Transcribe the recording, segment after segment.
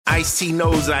Ice-T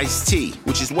knows iced tea,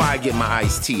 which is why I get my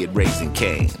iced tea at Raising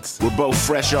Cane's. We're both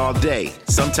fresh all day.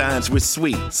 Sometimes we're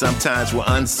sweet, sometimes we're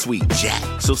unsweet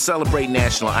Jack. So celebrate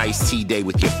National Iced Tea Day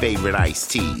with your favorite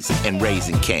iced teas and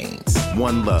Raising Cane's.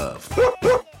 One love.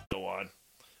 Go on.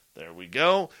 There we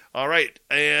go. All right,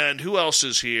 and who else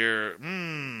is here?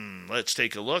 Let's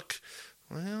take a look.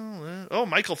 Well,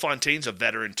 Michael Fontaine's a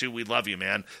veteran, too. We love you,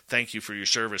 man. Thank you for your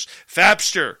service.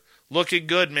 Fabster, looking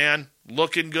good, man.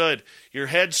 Looking good. Your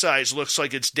head size looks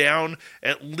like it's down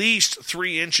at least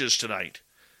 3 inches tonight.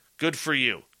 Good for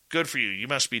you. Good for you. You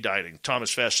must be dieting.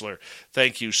 Thomas Fessler,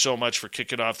 thank you so much for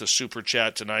kicking off the Super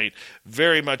Chat tonight.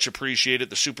 Very much appreciate it.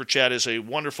 The Super Chat is a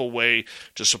wonderful way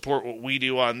to support what we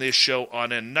do on this show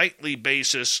on a nightly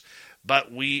basis,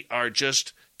 but we are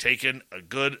just taking a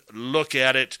good look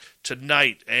at it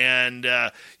tonight. And,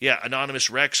 Anonymous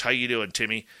Rex, how you doing,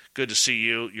 Timmy? Good to see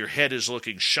you. Your head is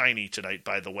looking shiny tonight,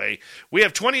 by the way. We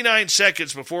have 29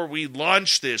 seconds before we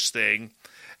launch this thing,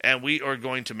 and we are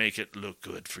going to make it look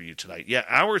good for you tonight. Yeah,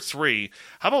 hour 3.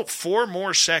 How about 4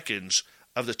 more seconds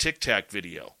of the Tic Tac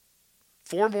video?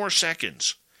 4 more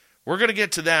seconds. We're going to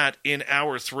get to that in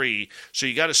hour 3, so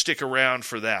you got to stick around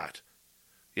for that.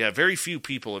 Yeah, very few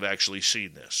people have actually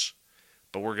seen this.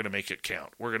 But we're going to make it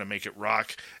count. We're going to make it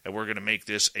rock, and we're going to make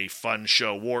this a fun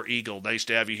show. War Eagle, nice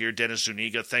to have you here. Dennis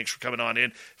Zuniga, thanks for coming on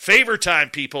in. Favor time,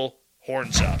 people.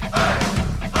 Horns up.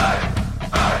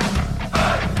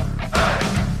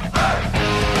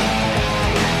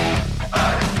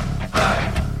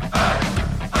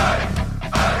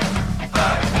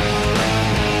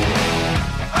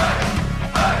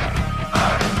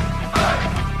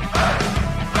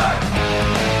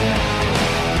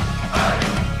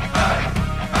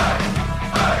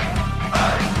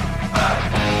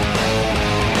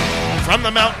 From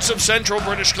the mountains of central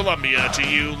British Columbia to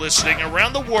you listening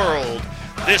around the world,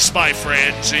 this, my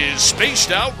friends, is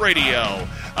Spaced Out Radio.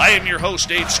 I am your host,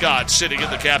 Dave Scott, sitting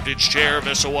in the captain's chair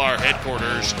of SOR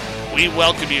headquarters. We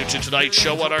welcome you to tonight's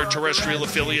show on our terrestrial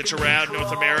affiliates around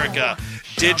North America,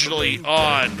 digitally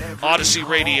on Odyssey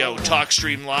Radio,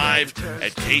 TalkStream Live,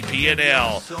 and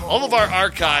KPNL. All of our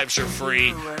archives are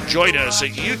free. Join us at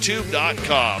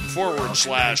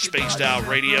youtube.com/Spaced Out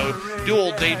Radio. Do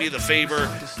old Davey the favor,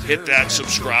 hit that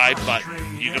subscribe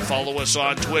button. You can follow us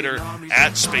on Twitter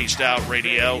at Spaced Out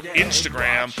Radio,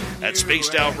 Instagram at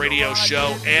Spaced Out Radio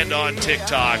Show, and on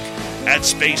TikTok at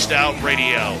Spaced Out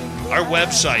Radio. Our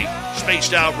website,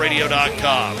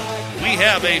 spacedoutradio.com. We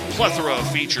have a plethora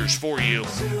of features for you.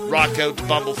 Rock out to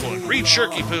Bumblefoot. Read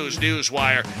Shirky Poo's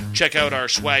Newswire. Check out our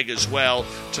swag as well.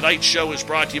 Tonight's show is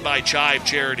brought to you by Chive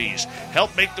Charities.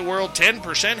 Help make the world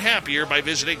 10% happier by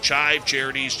visiting Chive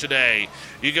Charities today.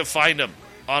 You can find them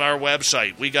on our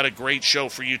website. We got a great show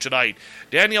for you tonight.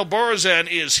 Danielle Dorozan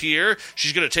is here.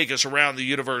 She's going to take us around the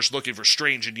universe looking for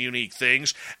strange and unique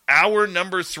things. Hour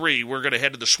number 3, we're going to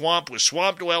head to the swamp with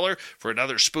Swamp Dweller for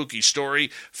another spooky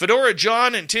story. Fedora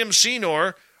John and Tim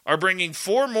Senor are bringing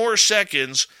 4 more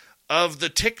seconds of the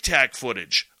Tic Tac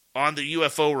footage on the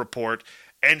UFO report,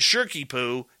 and Shirky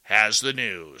Poo has the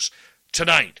news.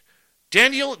 Tonight,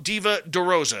 Danielle Diva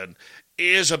Dorozan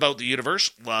is about the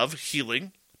universe, love,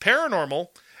 healing, paranormal,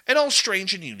 and all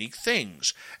strange and unique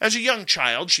things. As a young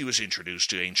child, she was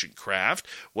introduced to ancient craft,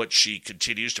 what she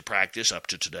continues to practice up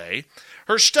to today.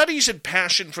 Her studies and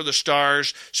passion for the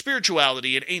stars,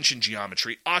 spirituality, and ancient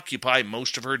geometry occupy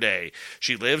most of her day.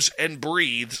 She lives and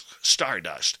breathes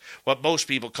stardust. What most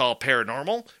people call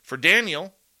paranormal, for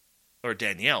Danielle,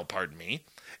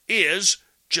 is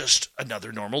just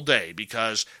another normal day,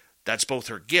 because that's both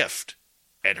her gift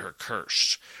and her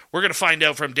curse. We're going to find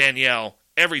out from Danielle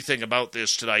everything about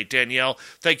this tonight. Danielle,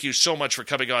 thank you so much for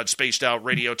coming on Spaced Out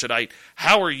Radio tonight.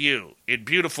 How are you in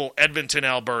beautiful Edmonton,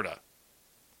 Alberta?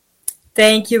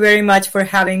 Thank you very much for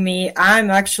having me. I'm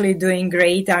actually doing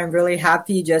great. I'm really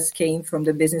happy. Just came from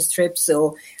the business trip,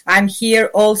 so I'm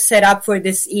here all set up for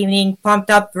this evening, pumped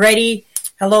up, ready.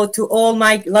 Hello to all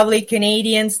my lovely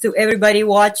Canadians, to everybody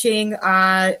watching,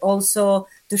 also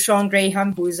to Sean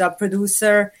Graham, who is a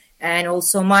producer, and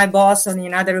also my boss and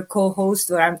another co-host,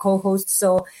 where I'm co-host.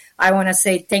 So I want to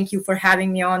say thank you for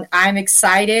having me on. I'm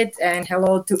excited, and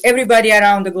hello to everybody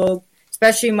around the globe,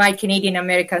 especially my Canadian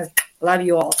Americans. Love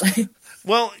you all.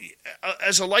 Well,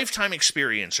 as a lifetime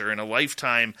experiencer and a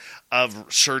lifetime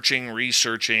of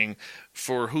researching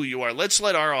for who you are, let's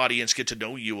let our audience get to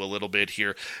know you a little bit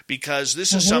here, because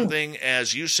this is something,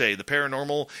 as you say, the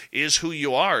paranormal is who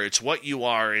you are. It's what you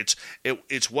are. It's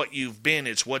what you've been.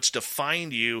 It's what's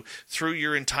defined you through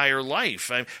your entire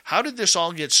life. How did this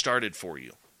all get started for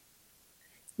you?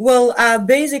 Well,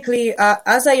 basically,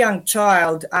 as a young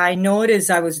child, I noticed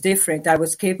I was different. I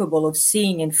was capable of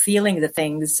seeing and feeling the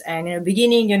things. And in the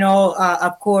beginning,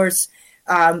 of course,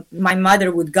 my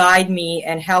mother would guide me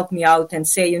and help me out and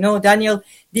say, Daniel,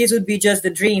 these would be just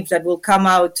the dreams that will come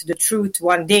out the truth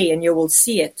one day and you will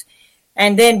see it.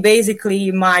 And then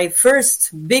basically my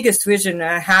first biggest vision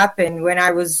happened when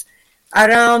I was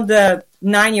around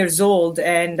 9 years old.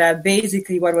 And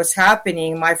basically what was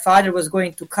happening, my father was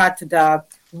going to cut the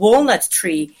walnut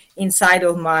tree inside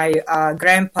of my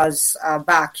grandpa's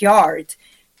backyard.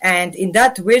 And in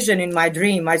that vision in my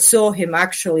dream, I saw him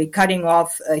actually cutting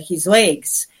off his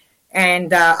legs.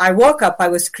 And I woke up, I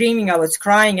was screaming, I was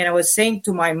crying, and I was saying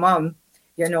to my mom,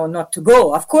 not to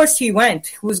go. Of course he went.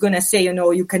 Who's going to say,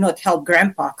 you cannot help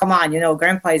grandpa? Come on,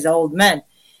 grandpa is an old man.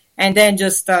 And then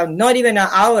just not even an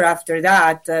hour after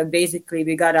that, basically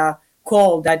we got a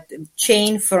call that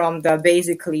chain from the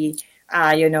basically,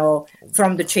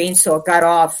 from the chainsaw got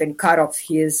off and cut off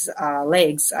his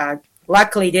legs.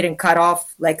 Luckily didn't cut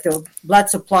off like the blood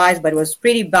supplies, but it was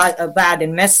pretty bad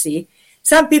and messy.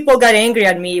 Some people got angry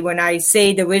at me when I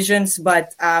say the visions,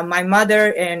 but my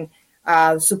mother and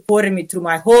supported me through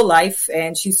my whole life,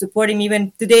 and she's supporting me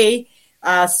even today.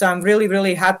 So I'm really,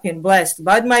 really happy and blessed.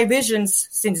 But my visions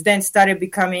since then started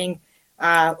becoming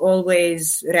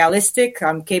always realistic.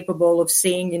 I'm capable of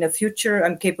seeing in the future.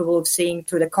 I'm capable of seeing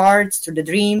through the cards, through the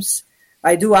dreams.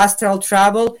 I do astral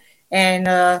travel, and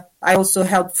I also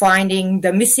help finding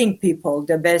the missing people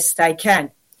the best I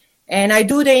can. And I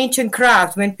do the ancient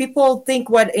craft. When people think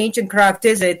what ancient craft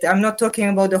is, I'm not talking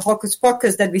about the hocus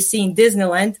pocus that we see in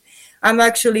Disneyland. I'm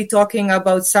actually talking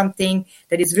about something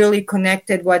that is really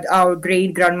connected what our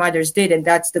great grandmothers did, and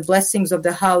that's the blessings of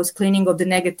the house, cleaning of the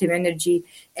negative energy,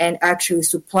 and actually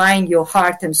supplying your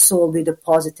heart and soul with the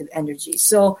positive energy.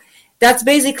 So that's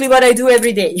basically what I do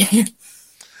every day.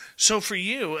 So for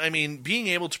you, I mean, being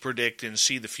able to predict and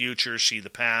see the future, see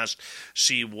the past,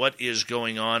 see what is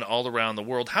going on all around the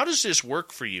world, how does this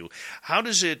work for you? How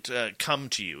does it come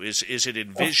to you? Is it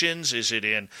in visions? Is it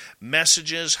in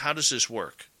messages? How does this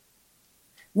work?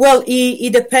 Well,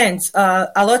 it depends. A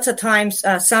lot of times,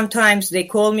 sometimes they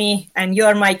call me, and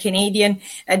you're my Canadian,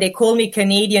 and they call me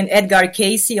Canadian Edgar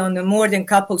Casey on the more than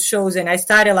couple shows, and I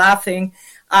started laughing.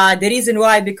 The reason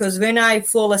why, because when I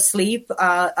fall asleep,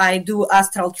 I do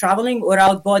astral traveling or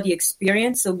out body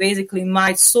experience. So basically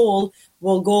my soul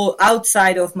will go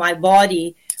outside of my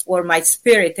body or my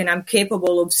spirit, and I'm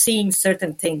capable of seeing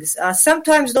certain things.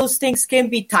 Sometimes those things can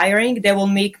be tiring. They will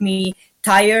make me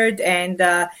tired, and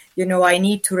I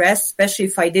need to rest, especially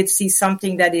if I did see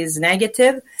something that is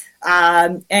negative.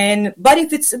 But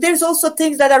if there's also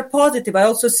things that are positive. I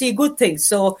also see good things.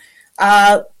 So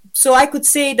I could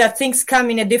say that things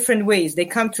come in a different ways. They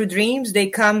come through dreams. They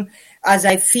come as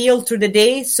I feel through the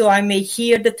day. So I may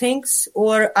hear the things,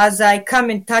 or as I come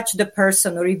and touch the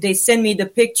person, or if they send me the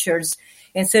pictures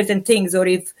and certain things, or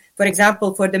if, for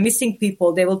example, for the missing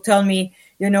people, they will tell me,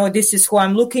 this is who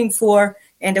I'm looking for.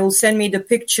 And they will send me the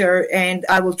picture, and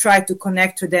I will try to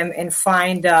connect to them and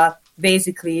find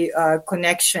basically a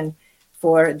connection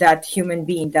for that human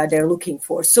being that they're looking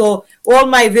for. So all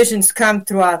my visions come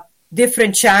through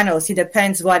different channels. It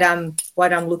depends what I'm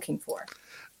looking for.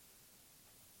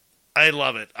 I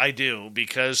love it. I do,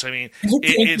 because, I mean,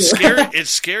 it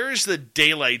scares the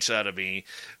daylights out of me,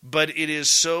 but it is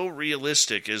so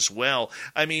realistic as well.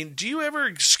 I mean, do you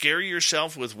ever scare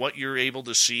yourself with what you're able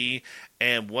to see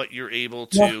and what you're able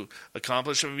to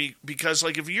accomplish? I mean, because,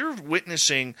 like, if you're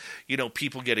witnessing,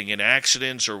 people getting in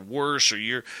accidents or worse,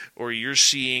 or you're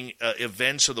seeing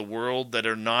events of the world that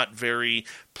are not very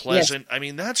pleasant, I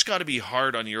mean, that's got to be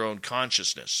hard on your own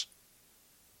consciousness.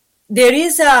 There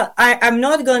is I'm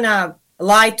not going to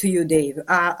lie to you, Dave.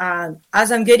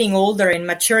 As I'm getting older and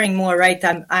maturing more, right,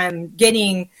 I'm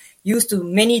getting used to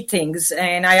many things,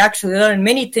 and I actually learn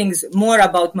many things more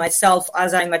about myself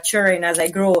as I mature and as I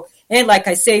grow. And like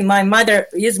I say, my mother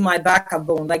is my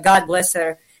backbone. Like, God bless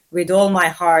her with all my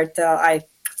heart. I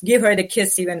give her the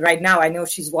kiss even right now. I know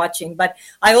she's watching. But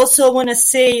I also want to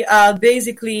say,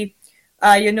 basically,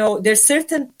 there's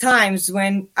certain times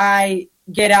when I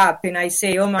get up and I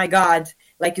say, oh my God,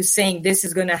 like you're saying, this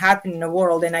is going to happen in the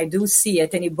world, and I do see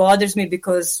it, and it bothers me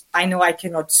because I know I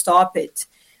cannot stop it,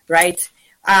 right?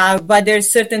 But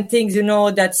there's certain things,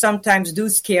 that sometimes do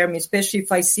scare me, especially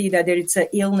if I see that there is an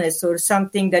illness or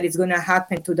something that is going to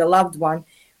happen to the loved one.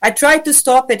 I try to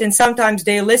stop it, and sometimes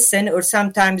they listen or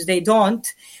sometimes they don't.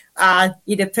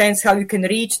 It depends how you can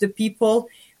reach the people,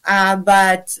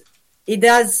 but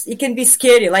it can be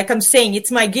scary. Like I'm saying,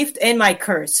 it's my gift and my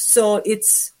curse. So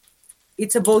it's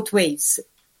a both ways.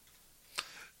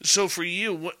 So for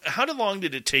you, how long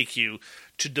did it take you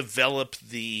to develop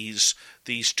these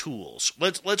tools?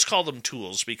 Let's call them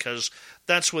tools because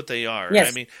that's what they are.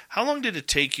 Yes. I mean, how long did it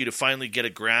take you to finally get a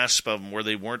grasp of them where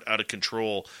they weren't out of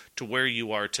control to where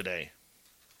you are today?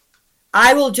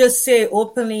 I will just say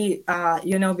openly,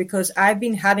 because I've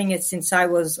been having it since I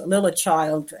was a little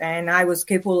child, and I was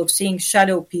capable of seeing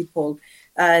shadow people,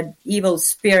 evil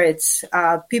spirits,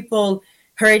 people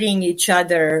hurting each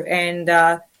other. And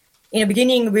in the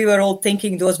beginning, we were all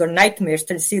thinking those were nightmares,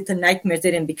 till the nightmares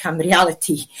didn't become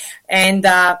reality. And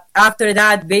after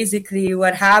that, basically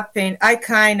what happened, I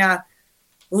kind of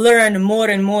learned more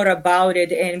and more about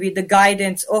it. And with the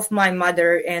guidance of my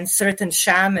mother and certain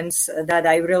shamans that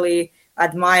I really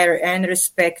admire and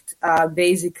respect,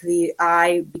 basically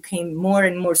I became more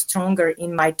and more stronger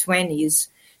in my 20s.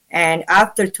 And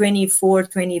after 24,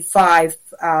 25,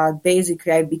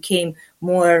 basically I became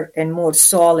more and more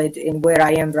solid in where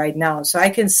I am right now. So I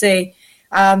can say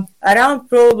around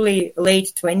probably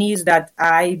late 20s that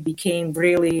I became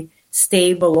really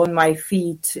stable on my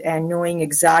feet and knowing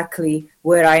exactly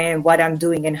where I am, what I'm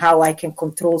doing, and how I can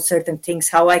control certain things,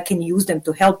 how I can use them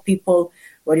to help people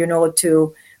or,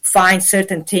 to find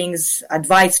certain things,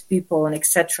 advise people, and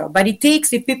etc. But it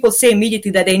takes, if people say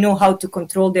immediately that they know how to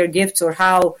control their gifts or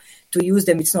how to use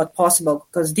them, it's not possible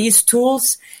because these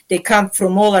tools, they come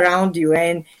from all around you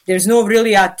and there's no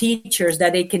really teachers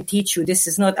that they can teach you. This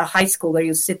is not a high school where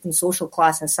you sit in social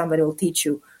class and somebody will teach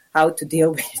you how to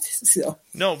deal with it. So.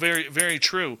 No, very, very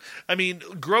true. I mean,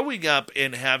 growing up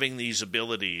and having these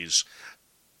abilities,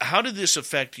 how did this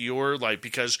affect your life?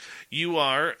 Because you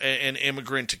are an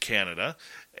immigrant to Canada.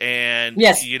 And,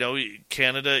 yes.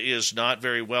 Canada is not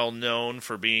very well known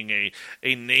for being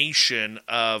a nation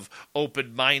of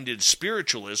open-minded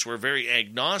spiritualists. We're very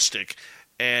agnostic,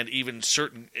 and even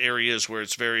certain areas where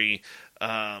it's very,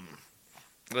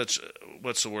 what's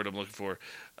the word I'm looking for?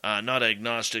 Not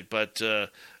agnostic, but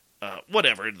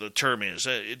whatever the term is.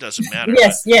 It doesn't matter.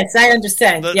 Yes, I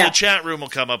understand. The chat room will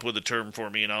come up with a term for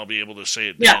me, and I'll be able to say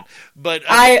it then. Yeah. But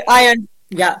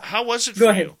how was it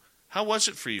for you? How was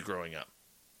it for you growing up?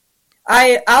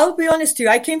 I'll be honest with you.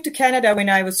 I came to Canada when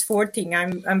I was 14.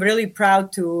 I'm really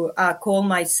proud to call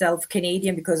myself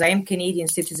Canadian because I am Canadian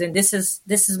citizen. This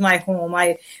is my home.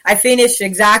 I finished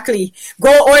exactly.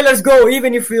 Go Oilers, go!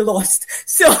 Even if we lost.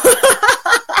 So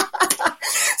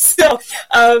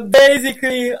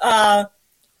basically,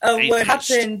 what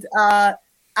happened?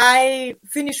 I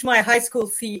finished my high school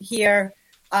here.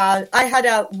 I had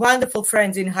a wonderful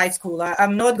friends in high school.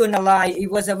 I'm not going to lie.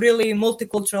 It was a really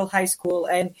multicultural high school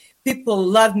and people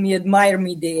loved me, admire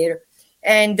me there.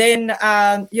 And then,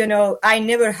 I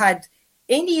never had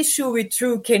any issue with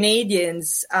true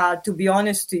Canadians, to be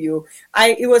honest to you.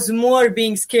 It was more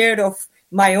being scared of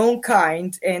my own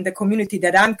kind and the community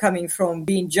that I'm coming from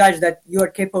being judged that you're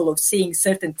capable of seeing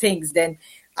certain things than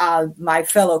my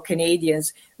fellow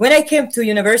Canadians. When I came to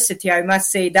university, I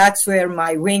must say that's where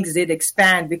my wings did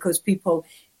expand because people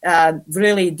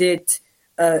really did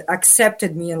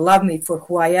accepted me and loved me for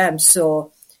who I am.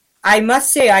 So I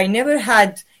must say I never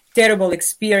had terrible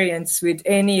experience with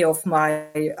any of my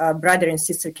brother and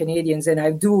sister Canadians, and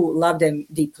I do love them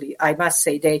deeply. I must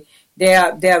say they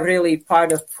are really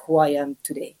part of who I am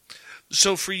today.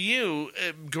 So for you,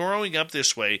 growing up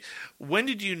this way, when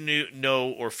did you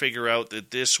know or figure out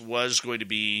that this was going to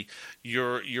be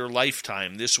your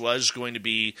lifetime? This was going to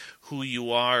be who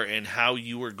you are and how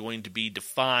you were going to be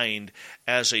defined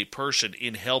as a person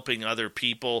in helping other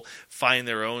people find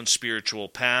their own spiritual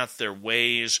path, their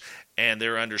ways, and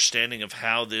their understanding of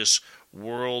how this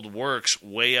world works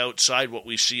way outside what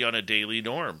we see on a daily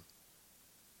norm?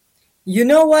 You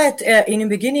know what? In the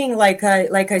beginning, like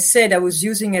I said, I was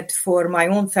using it for my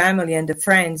own family and the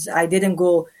friends. I didn't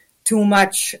go too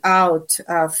much out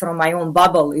from my own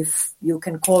bubble, if you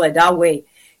can call it that way.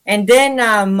 And then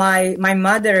my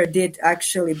mother did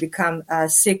actually become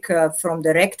sick from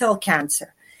the rectal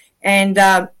cancer. And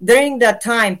during that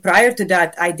time, prior to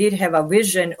that, I did have a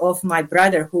vision of my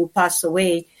brother who passed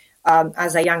away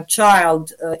as a young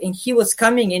child. And he was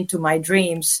coming into my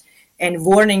dreams and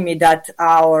warning me that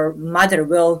our mother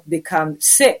will become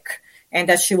sick and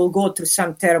that she will go through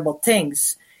some terrible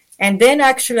things. And then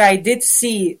actually I did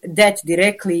see that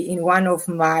directly in one of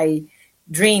my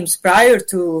dreams prior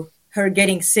to her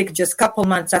getting sick, just a couple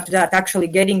months after that, actually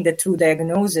getting the true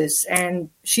diagnosis. And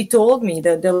she told me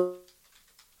that the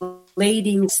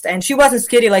lady, and she wasn't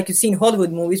scary like you see in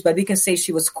Hollywood movies, but we can say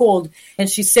she was cold. And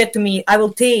she said to me, I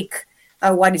will take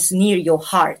what is near your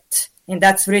heart. And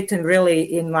that's written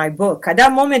really in my book. At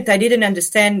that moment, I didn't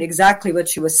understand exactly what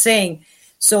she was saying.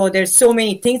 So there's so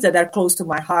many things that are close to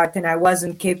my heart, and I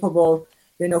wasn't capable,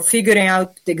 figuring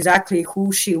out exactly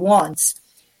who she wants.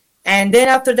 And then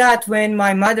after that, when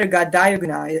my mother got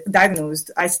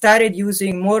diagnosed, I started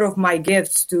using more of my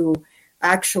gifts to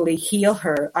actually heal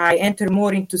her. I entered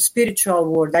more into spiritual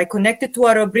world. I connected to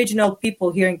our Aboriginal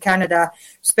people here in Canada,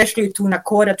 especially to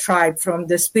Nakota tribe from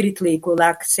the Spirit Lake,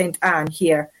 Lac St. Anne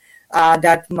here,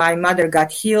 that my mother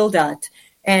got healed at.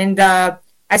 And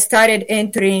I started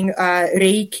entering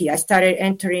Reiki. I started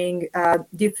entering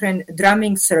different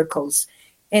drumming circles.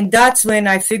 And that's when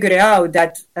I figured out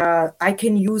that I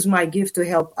can use my gift to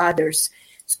help others.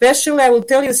 Especially, I will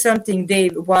tell you something,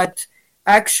 Dave, what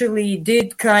actually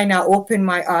did kind of open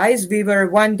my eyes. We were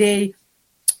one day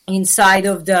inside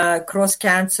of the cross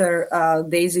cancer,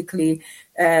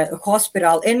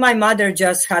 hospital, and my mother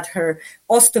just had her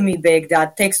ostomy bag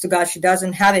that, thanks to God, she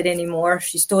doesn't have it anymore.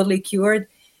 She's totally cured.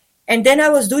 And then I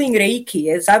was doing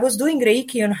Reiki. As I was doing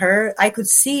Reiki on her, I could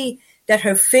see that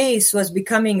her face was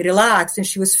becoming relaxed and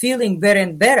she was feeling better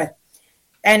and better.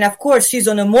 And of course, she's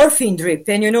on a morphine drip,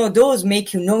 and those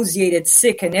make you nauseated,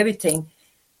 sick, and everything.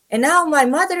 And now my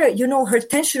mother, her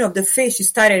tension of the face, she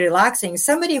started relaxing.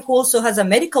 Somebody who also has a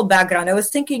medical background, I was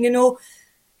thinking,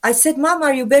 I said, Mom,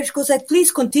 are you better? She goes,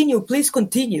 please continue, please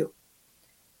continue.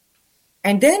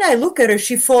 And then I look at her,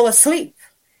 she fall asleep.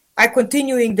 I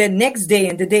continuing the next day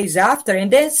and the days after. And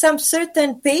then some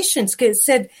certain patients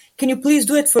said, can you please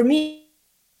do it for me?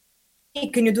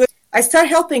 Can you do it? I start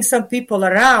helping some people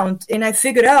around, and I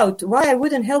figured out why I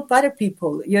wouldn't help other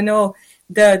people,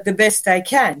 the best I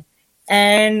can.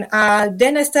 And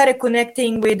then I started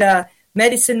connecting with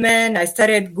medicine men. I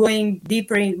started going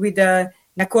deeper with the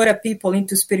Nakota people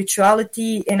into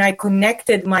spirituality, and I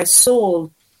connected my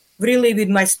soul really with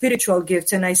my spiritual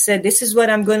gifts. And I said, this is what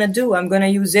I'm going to do. I'm going to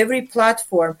use every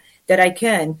platform that I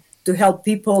can to help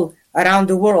people around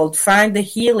the world find the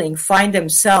healing, find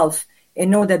themselves, and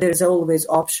know that there's always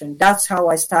option. That's how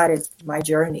I started my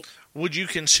journey. Would you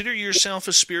consider yourself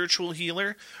a spiritual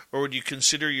healer, or would you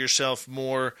consider yourself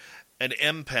more an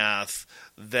empath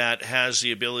that has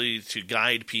the ability to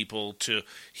guide people to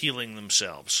healing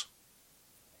themselves?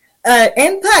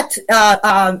 Empath,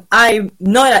 I'm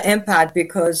not an empath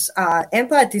because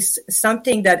empath is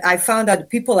something that I found out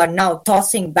people are now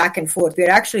tossing back and forth. We're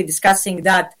actually discussing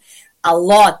that a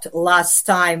lot last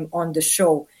time on the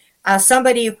show. As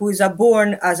somebody who is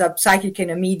born as a psychic and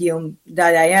a medium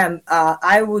that I am,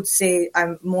 I would say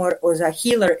I'm more as a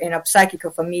healer and a psychic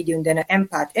of a medium than an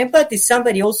empath. Empath is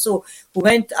somebody also who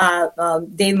went,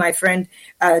 Dave, my friend,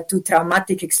 to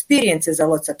traumatic experiences a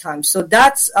lot of times. So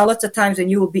that's a lot of times when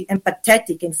you will be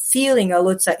empathetic and feeling a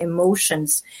lot of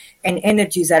emotions and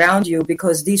energies around you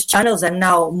because these channels are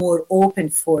now more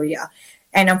open for you.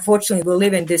 And unfortunately, we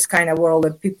live in this kind of world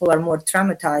where people are more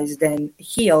traumatized than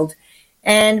healed.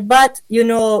 But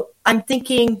I'm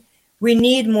thinking we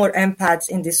need more empaths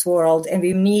in this world, and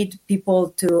we need people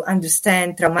to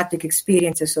understand traumatic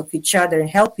experiences of each other and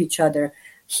help each other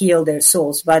heal their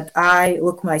souls. But I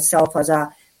look myself as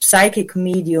a psychic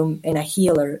medium and a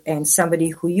healer and somebody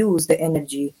who uses the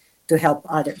energy to help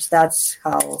others. That's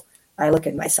how I look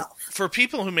at myself. For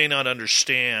people who may not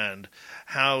understand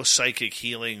how psychic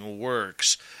healing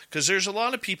works, because there's a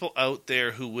lot of people out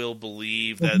there who will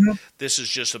believe that this is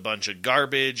just a bunch of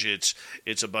garbage.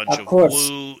 It's a bunch of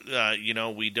woo.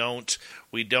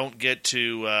 We don't get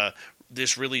to.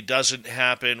 This really doesn't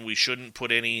happen. We shouldn't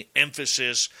put any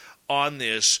emphasis on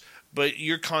this. But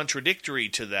you're contradictory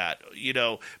to that,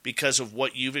 because of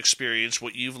what you've experienced,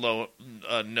 what you've know,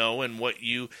 and what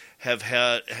you have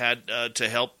had to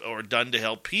help or done to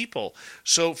help people.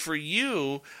 So for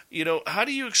you, how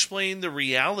do you explain the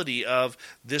reality of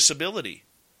this ability?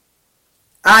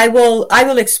 I will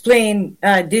explain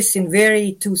this in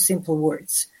very two simple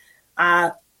words.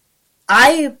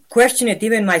 I question it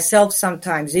even myself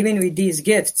sometimes, even with these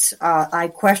gifts. I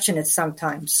question it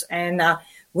sometimes, and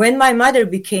when my mother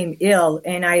became ill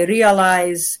and I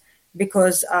realized,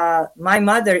 because my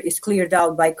mother is cleared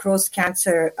out by cross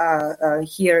cancer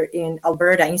here in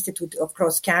Alberta, Institute of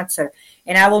Cross Cancer.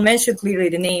 And I will mention clearly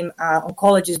the name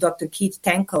oncologist Dr. Keith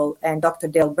Tenkel and Dr.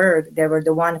 Dale Berg. They were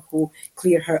the one who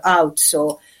cleared her out.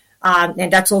 So,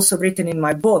 and that's also written in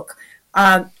my book.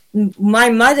 My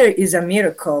mother is a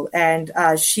miracle, and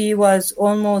she was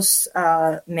almost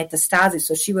metastasis.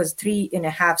 So she was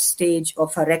 3.5 stage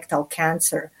of a rectal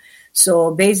cancer.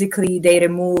 So basically they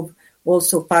removed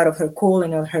also part of her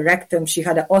colon or her rectum. She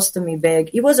had an ostomy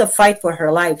bag. It was a fight for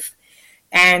her life.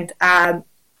 And I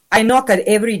knocked at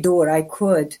every door I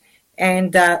could.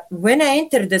 And when I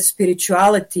entered the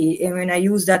spirituality and when I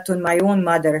used that on my own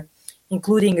mother,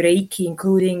 including Reiki,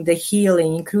 including the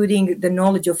healing, including the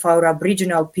knowledge of our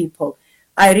Aboriginal people,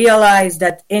 I realized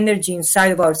that energy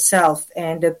inside of ourselves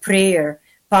and the prayer,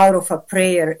 power of a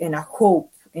prayer and a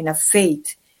hope and a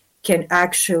faith can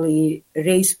actually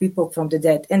raise people from the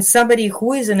dead. And somebody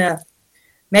who is in a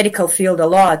medical field a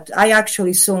lot, I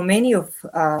actually saw many of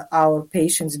our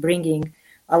patients bringing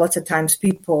a lot of times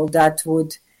people that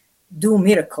would do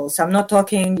miracles. I'm not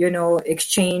talking,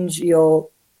 exchange your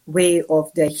way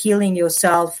of the healing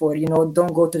yourself, or,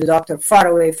 don't go to the doctor, far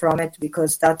away from it,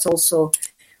 because that's also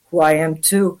who I am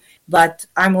too. But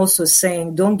I'm also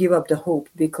saying don't give up the hope,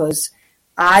 because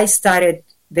I started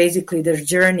basically this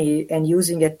journey and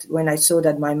using it when I saw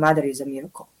that my mother is a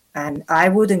miracle. And I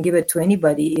wouldn't give it to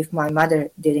anybody if my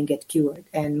mother didn't get cured.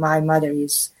 And my mother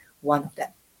is one of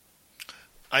them.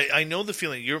 I know the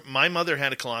feeling. My mother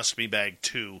had a colostomy bag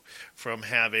too from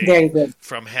having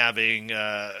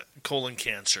colon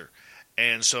cancer,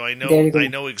 and so I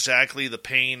know exactly the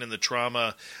pain and the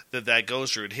trauma that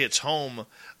goes through. It hits home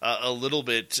a little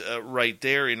bit right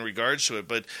there in regards to it.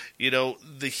 But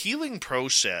the healing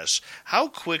process. How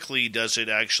quickly does it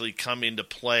actually come into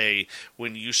play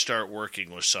when you start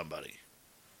working with somebody?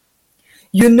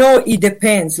 It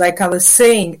depends. Like I was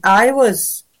saying, I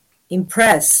was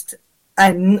impressed.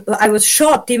 And I was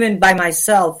shocked even by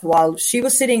myself while she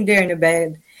was sitting there in the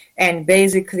bed, and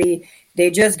basically they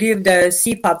just give the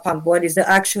CPAP pump. What is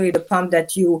actually the pump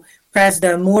that you press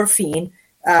the morphine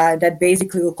that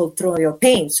basically will control your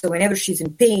pain. So whenever she's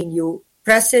in pain, you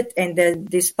press it, and then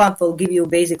this pump will give you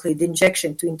basically the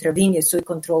injection to intravenous, so it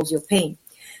controls your pain.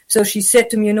 So she said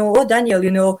to me, oh,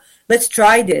 Danielle, let's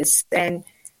try this. And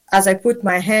as I put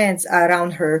my hands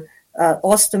around her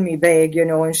ostomy bag,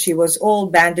 and she was all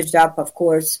bandaged up, of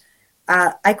course,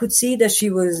 I could see that she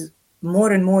was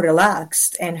more and more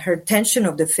relaxed, and her tension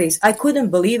of the face, I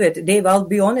couldn't believe it. Dave, I'll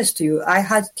be honest to you, I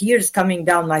had tears coming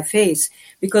down my face,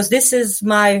 because this is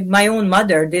my own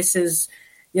mother. This is,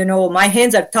 my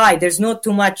hands are tied. There's not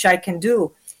too much I can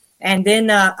do. And then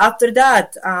after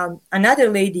that, another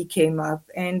lady came up,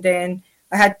 and then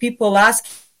I had people asking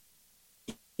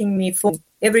me for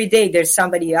every day. There's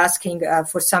somebody asking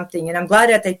for something, and I'm glad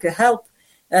that I could help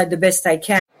the best I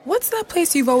can. What's that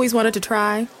place you've always wanted to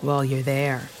try? Well, you're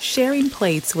there, sharing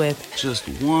plates with just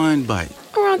one bite.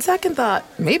 Or on second thought,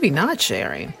 maybe not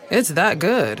sharing. It's that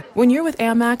good. When you're with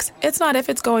Amex, it's not if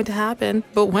it's going to happen,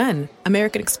 but when.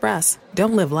 American Express.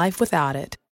 Don't live life without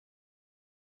it.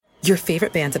 Your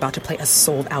favorite band's about to play a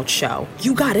sold-out show.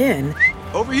 You got in.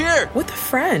 Over here! With a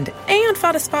friend. And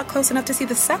found a spot close enough to see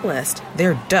the set list.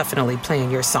 They're definitely playing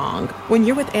your song. When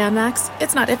you're with Amex,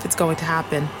 it's not if it's going to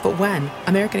happen, but when.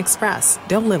 American Express.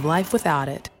 Don't live life without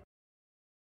it.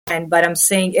 But I'm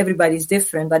saying everybody's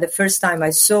different. But the first time I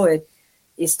saw it,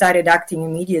 it started acting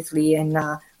immediately. And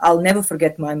I'll never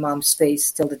forget my mom's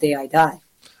face till the day I die.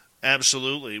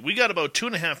 Absolutely. We got about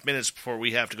 2.5 minutes before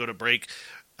we have to go to break.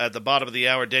 At the bottom of the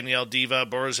hour, Danielle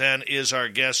Dorozan is our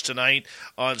guest tonight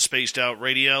on Spaced Out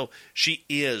Radio. She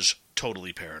is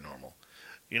totally paranormal.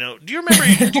 Do you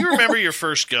remember your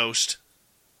first ghost?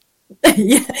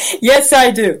 Yes,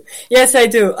 I do.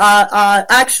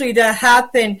 Actually, that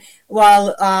happened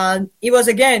while it was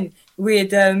again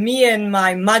with me and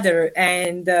my mother,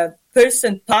 and the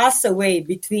person passed away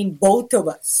between both of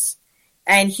us.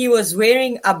 And he was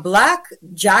wearing a black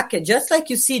jacket, just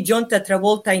like you see John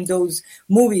Travolta in those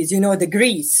movies, the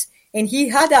Grease. And he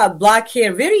had a black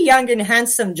hair, very young and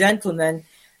handsome gentleman.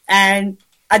 And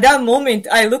at that moment,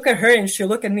 I look at her and she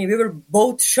looked at me. We were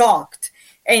both shocked.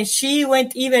 And she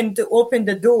went even to open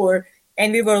the door,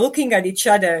 and we were looking at each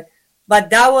other. But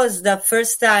that was the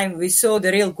first time we saw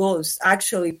the real ghost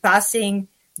actually passing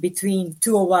between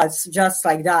two of us, just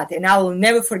like that. And I will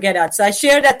never forget that. So I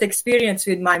shared that experience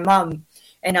with my mom,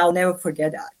 and I'll never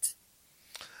forget that.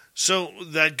 So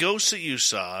that ghost that you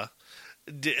saw,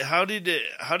 how did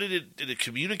it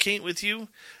communicate with you?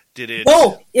 Did it?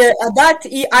 Oh, he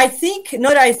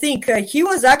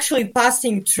was actually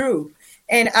passing through,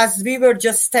 and as we were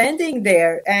just standing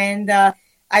there, and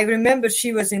I remember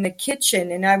she was in the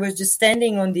kitchen, and I was just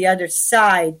standing on the other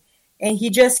side, and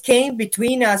he just came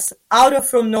between us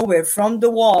from nowhere, from the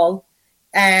wall.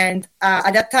 And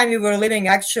at that time, we were living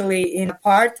actually in an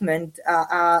apartment,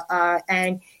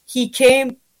 and he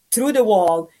came through the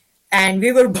wall, and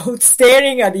we were both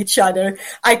staring at each other.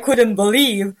 I couldn't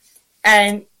believe,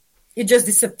 and it just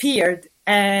disappeared.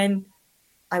 And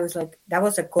I was like, that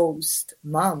was a ghost,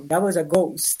 Mom, that was a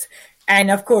ghost. And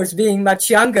of course, being much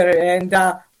younger, and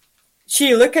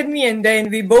she looked at me, and then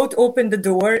we both opened the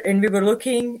door, and we were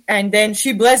looking, and then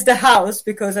she blessed the house,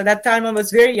 because at that time I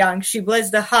was very young. She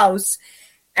blessed the house.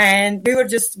 And we were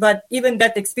but even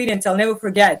that experience, I'll never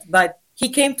forget. But he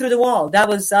came through the wall. That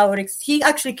was he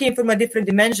actually came from a different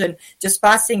dimension, just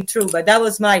passing through. But that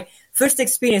was my first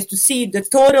experience to see the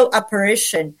total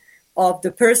apparition of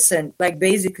the person, like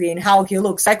basically, and how he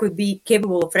looks. I could be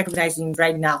capable of recognizing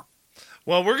right now.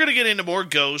 Well, we're going to get into more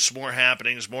ghosts, more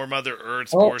happenings, more Mother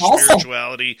Earth, Oh, more awesome.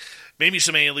 spirituality, maybe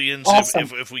some aliens Awesome.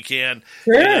 if we can.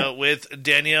 Sure. With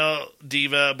Danielle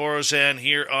Dorozan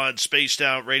here on Spaced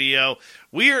Out Radio.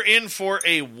 We are in for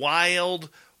a wild,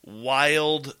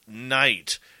 wild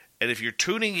night. And if you're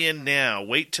tuning in now,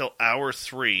 wait till hour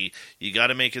 3. You got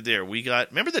to make it there.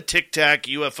 Remember the Tic Tac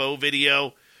UFO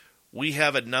video? We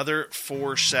have another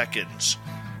 4 seconds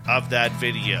of that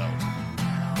video.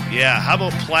 Yeah, how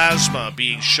about plasma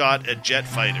being shot at jet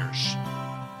fighters?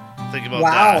 Think about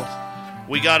that.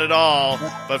 We got it all.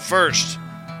 But first,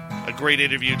 a great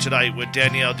interview tonight with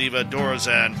Danielle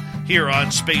Dorozan here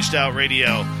on Spaced Out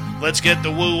Radio. Let's get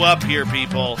the woo up here,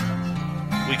 people.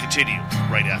 We continue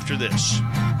right after this.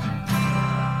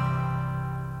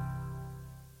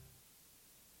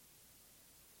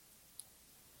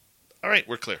 All right,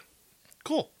 we're clear.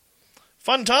 Cool.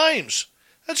 Fun times.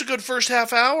 That's a good first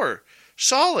half hour.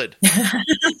 Solid.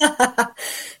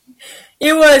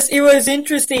 It was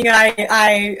interesting.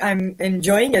 I'm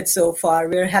enjoying it so far.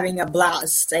 We're having a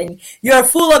blast, and you are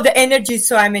full of the energy,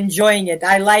 so I'm enjoying it.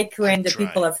 I like when the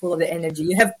people are full of the energy.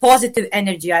 You have positive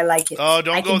energy. I like it. Oh,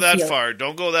 don't go that far.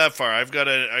 Don't go that far. I've got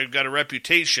a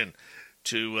reputation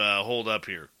to hold up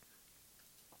here.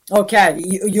 Okay,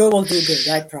 you will do good.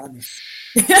 I promise.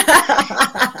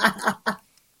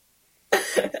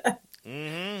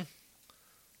 Mm-hmm.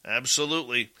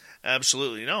 Absolutely.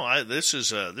 No, this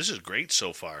is great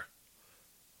so far.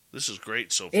 It's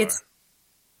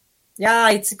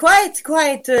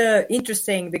quite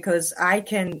interesting because I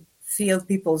can feel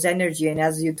people's energy, and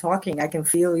as you're talking, I can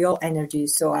feel your energy.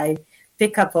 So I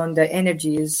pick up on the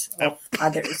energies of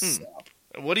others.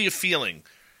 What are you feeling?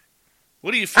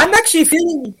 I'm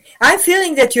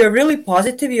feeling that you're really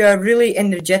positive. You're a really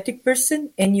energetic person,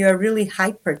 and you're really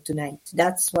hyper tonight.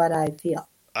 That's what I feel.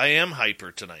 I am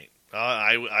hyper tonight.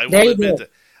 I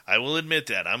will admit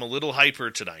that. I'm a little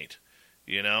hyper tonight.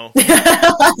 You know?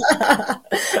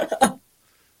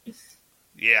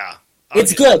 Yeah.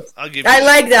 It's good. I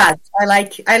like that.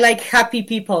 I like happy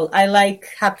people. I like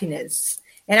happiness.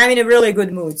 And I'm in a really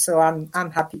good mood, so I'm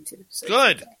happy too. So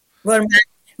good.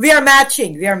 We are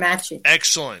matching.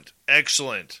 Excellent.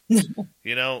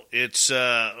 You know, it's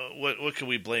what can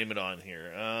we blame it on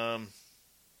here?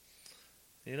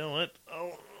 You know what?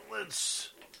 Oh, let's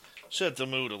set the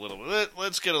mood a little bit.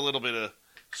 Let's get a little bit of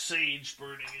sage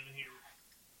burning in here.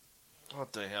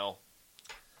 What the hell?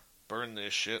 Burn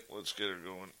this shit. Let's get her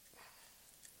going.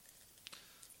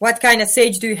 What kind of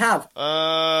sage do you have?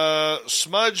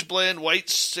 Smudge blend, white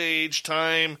sage,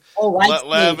 thyme,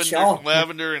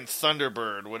 lavender, and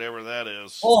Thunderbird, whatever that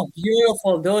is. Oh,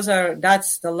 beautiful!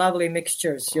 That's the lovely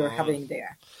mixtures you're having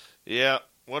there. Yeah,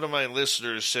 one of my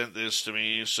listeners sent this to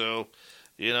me, so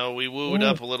you know we woo it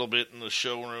up a little bit in the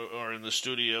show or in the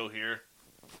studio here.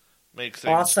 Make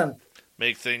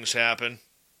things happen.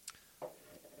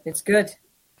 It's good.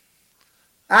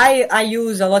 I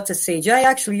use a lot of sage. I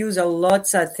actually use a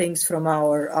lot of things from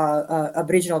our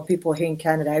Aboriginal people here in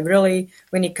Canada. I really,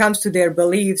 when it comes to their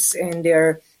beliefs and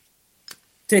their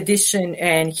tradition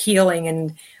and healing,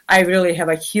 and I really have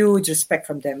a huge respect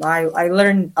from them. I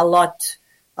learn a lot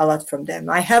from them.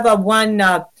 I have one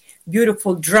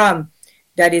beautiful drum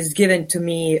that is given to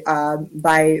me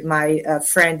by my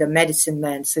friend, the medicine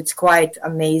man. So it's quite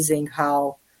amazing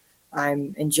how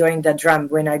I'm enjoying the drum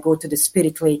when I go to the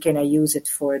Spirit Lake and I use it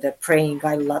for the praying.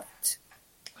 I love it.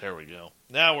 There we go.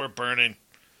 Now we're burning.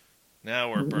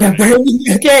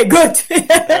 Okay, good.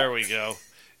 There we go.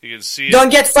 You can see it. Don't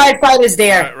get firefighters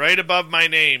there. Right above my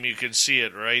name, you can see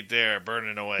it right there,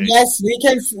 burning away. Yes,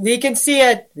 we can see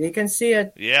it.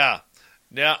 Yeah.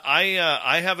 Now,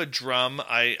 I have a drum.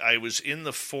 I was in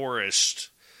the forest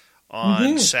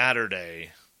on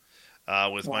Saturday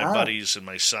with my buddies and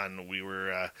my son. We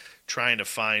were trying to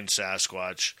find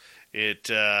Sasquatch.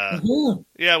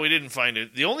 Yeah, we didn't find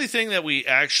it. The only thing that we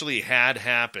actually had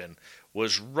happen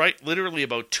was literally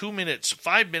about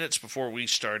 5 minutes before we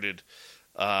started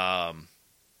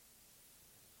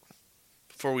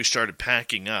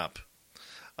packing up.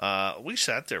 We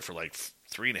sat there for like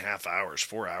 3.5 hours,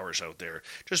 4 hours out there.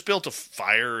 Just built a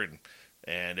fire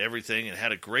and everything, and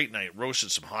had a great night.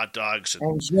 Roasted some hot dogs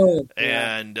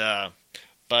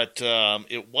but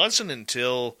it wasn't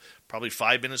until probably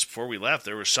 5 minutes before we left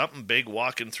there was something big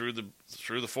walking through the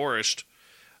forest.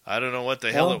 I don't know what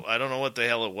the hell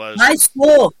it was. I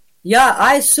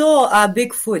saw a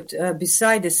Bigfoot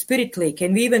beside the Spirit Lake,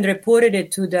 and we even reported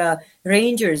it to the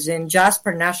rangers in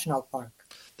Jasper National Park.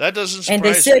 That doesn't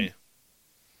surprise me.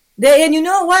 And you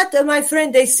know what, my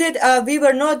friend? They said we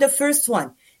were not the first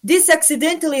one. this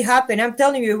accidentally happened. I'm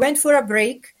telling you, we went for a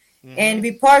break and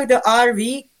we parked the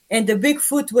RV and the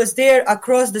Bigfoot was there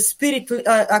across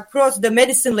across the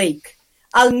Medicine Lake.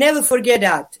 I'll never forget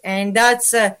that. And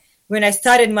that's when I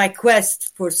started my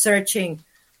quest for searching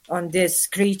on this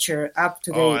creature up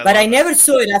to date. But I never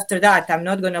saw it after that. I'm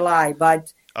not going to lie,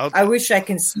 but I wish I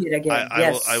can see it again.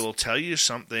 I will tell you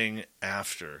something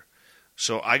after.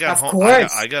 So I got home.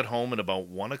 I got home at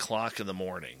about 1:00 in the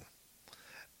morning,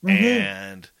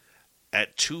 and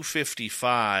at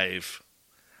 2:55,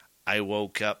 I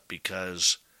woke up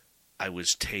because I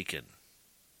was taken.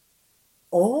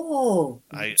 Oh,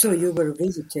 so you were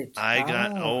visited.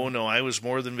 I was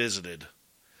more than visited.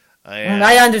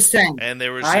 I understand. And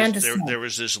there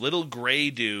was this little gray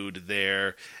dude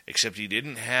there, except he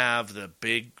didn't have the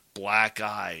big black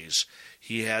eyes.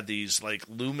 He had these like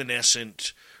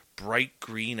luminescent, bright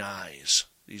green eyes,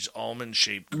 these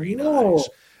almond-shaped green eyes,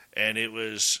 and it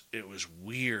was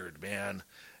weird, man.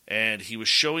 And he was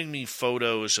showing me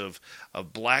photos of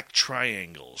black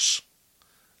triangles,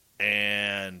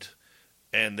 and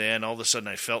then all of a sudden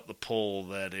I felt the pull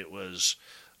that it was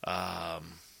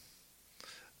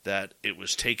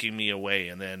taking me away.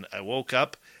 And then I woke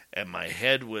up and my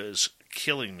head was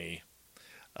killing me.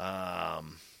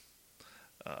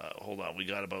 Hold on, we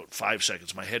got about 5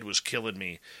 seconds. My head was killing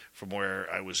me from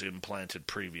where I was implanted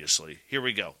previously. Here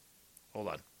we go. Hold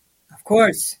on. Of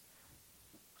course.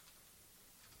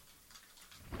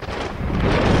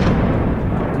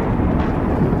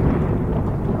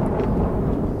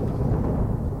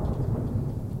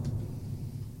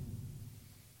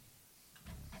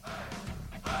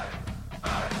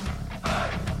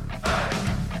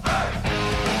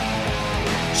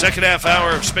 Second half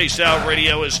hour of Spaced Out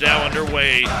Radio is now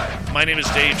underway. My name is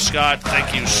Dave Scott.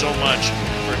 Thank you so much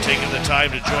for taking the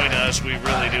time to join us. We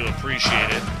really do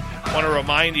appreciate it. I want to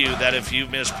remind you that if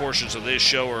you've missed portions of this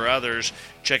show or others,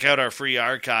 check out our free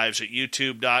archives at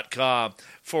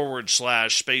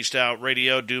youtube.com/Spaced Out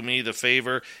Radio. Do me the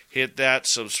favor, hit that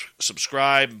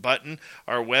subscribe button.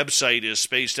 Our website is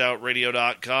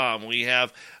spacedoutradio.com. We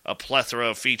have a plethora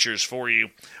of features for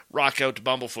you. Rock out to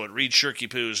Bumblefoot, read Shirky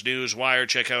Poo's News Wire,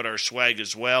 check out our swag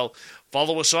as well.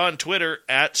 Follow us on Twitter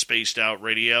at Spaced Out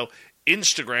Radio,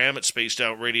 Instagram at Spaced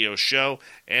Out Radio Show,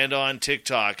 and on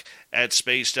TikTok at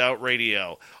Spaced Out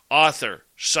Radio. Author,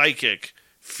 psychic,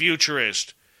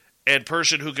 futurist, and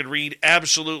person who can read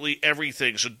absolutely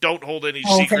everything, so don't hold any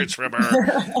secrets from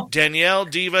her. Danielle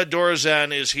Diva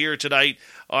Dorozan is here tonight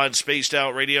on Spaced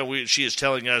Out Radio. She is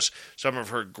telling us some of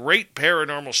her great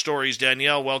paranormal stories.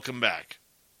 Danielle, welcome back.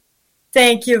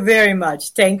 Thank you very much.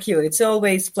 Thank you. It's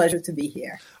always a pleasure to be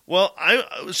here. Well,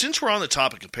 since we're on the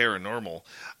topic of paranormal,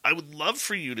 I would love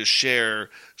for you to share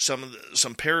some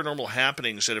paranormal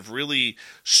happenings that have really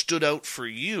stood out for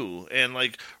you. And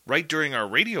like right during our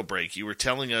radio break, you were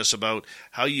telling us about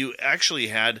how you actually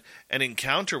had an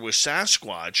encounter with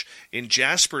Sasquatch in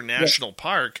Jasper National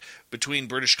Park between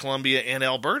British Columbia and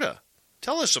Alberta.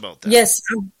 Tell us about that. Yes.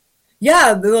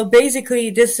 Yeah, well, basically,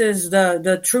 this is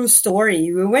the true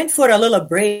story. We went for a little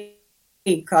break,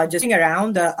 just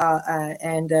around,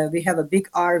 and we have a big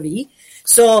RV.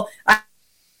 So I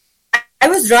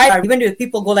was driving, even if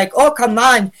people go like, oh, come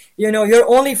on, you're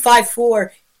only 5'4",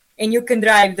 and you can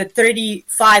drive the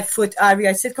 35-foot RV.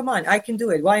 I said, come on, I can do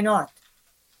it. Why not?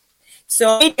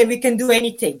 So we can do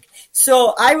anything.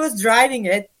 So I was driving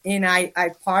it, and I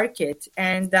park it,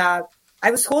 and I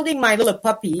was holding my little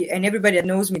puppy, and everybody that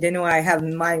knows me, they know I have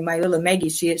my little Maggie.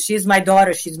 She's my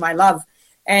daughter. She's my love.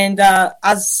 And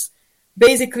as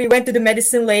basically went to the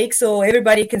Medicine Lake, so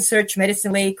everybody can search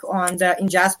Medicine Lake in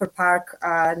Jasper Park,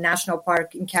 National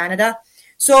Park in Canada.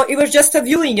 So it was just a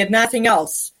viewing and nothing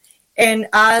else. And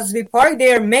as we parked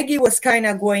there, Maggie was kind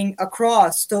of going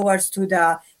across towards to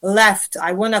the left.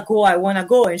 I want to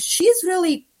go. And she's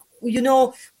really,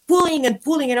 pulling,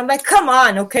 and I'm like, come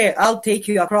on, okay, I'll take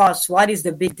you across. What is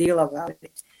the big deal about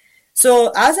it?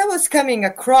 So as I was coming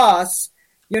across,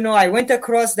 I went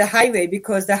across the highway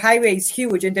because the highway is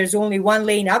huge and there's only one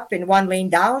lane up and one lane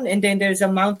down, and then there's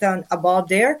a mountain above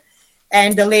there,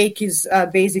 and the lake is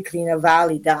basically in a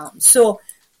valley down. So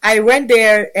I went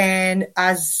there, and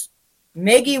as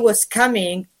Maggie was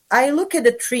coming, I look at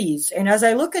the trees, and as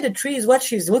I look at the trees, what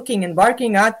she's looking and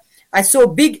barking at, I saw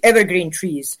big evergreen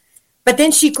trees. But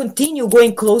then she continued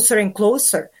going closer and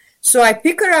closer. So I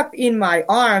pick her up in my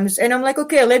arms, and I'm like,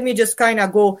 okay, let me just kind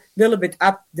of go a little bit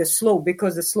up the slope,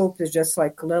 because the slope is just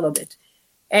like a little bit.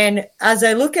 And as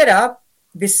I look it up,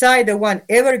 beside the one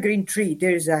evergreen tree,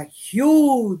 there's a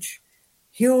huge,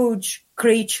 huge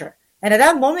creature. And at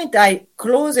that moment, I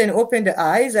close and open the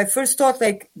eyes. I first thought,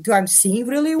 like, do I seeing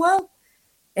really well?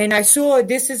 And I saw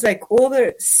this is like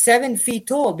over 7 feet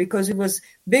tall because it was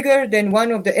bigger than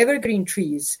one of the evergreen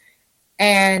trees.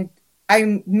 And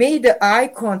I made the eye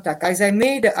contact. As I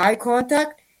made the eye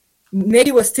contact,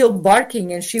 Maggie was still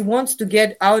barking and she wants to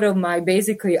get out of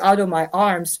my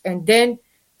arms. And then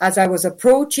as I was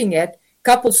approaching it,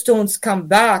 couple stones come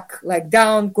back, like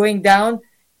going down,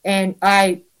 and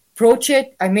I approach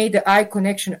it. I made the eye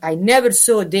connection. I never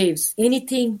saw Dave's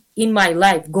anything in my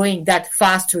life going that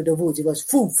fast through the woods. It was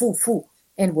foo, foo, foo,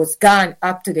 and was gone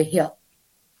up to the hill.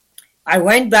 I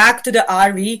went back to the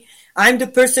RV. I'm the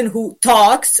person who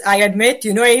talks, I admit.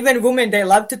 Even women, they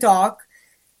love to talk.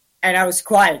 And I was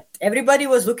quiet. Everybody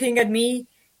was looking at me,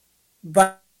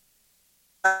 but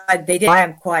they didn't. I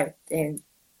am quiet. And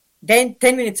then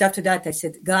 10 minutes after that, I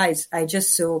said, guys, I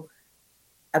just saw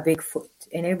a Bigfoot.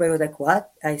 And everybody was like,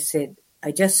 what? I said,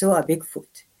 I just saw a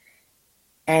Bigfoot.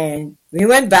 And we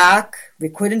went back. We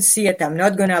couldn't see it. I'm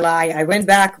not going to lie. I went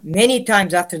back many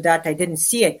times after that. I didn't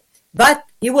see it. But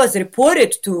it was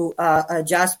reported to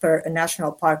Jasper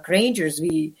National Park rangers.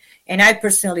 And I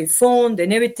personally phoned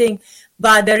and everything.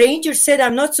 But the ranger said,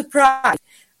 I'm not surprised.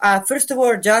 First of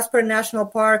all, Jasper National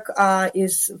Park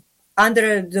is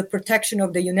under the protection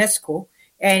of the UNESCO.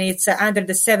 And it's under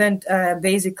the 7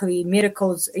 basically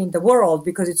miracles in the world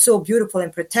because it's so beautiful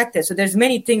and protected. So there's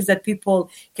many things that people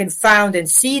can find and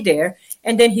see there.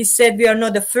 And then he said, we are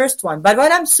not the first one. But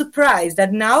what I'm surprised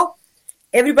that now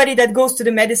everybody that goes to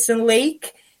the Medicine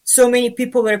Lake, so many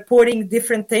people are reporting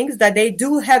different things that they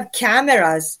do have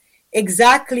cameras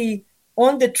exactly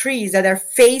on the trees that are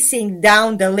facing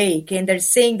down the lake. And they're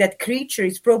saying that creature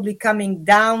is probably coming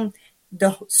down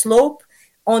the slope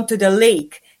onto the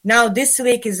lake. Now, this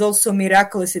lake is also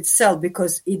miraculous itself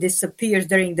because it disappears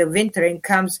during the winter and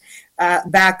comes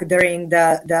back during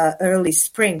the early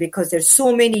spring because there's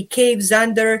so many caves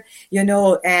under,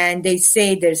 and they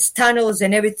say there's tunnels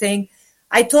and everything.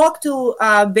 I talked to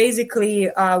basically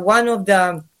one of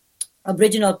the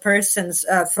Aboriginal persons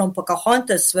from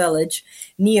Pocahontas village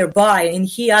nearby, and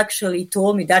he actually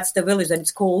told me that's the village that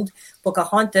it's called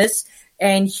Pocahontas.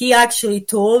 And he actually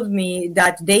told me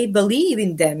that they believe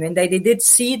in them and that they did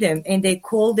see them and they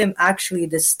call them actually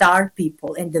the star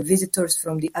people and the visitors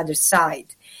from the other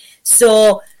side.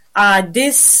 So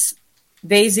this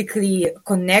basically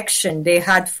connection they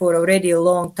had for already a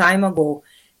long time ago.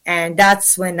 And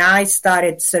that's when I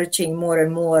started searching more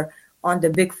and more on the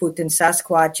Bigfoot and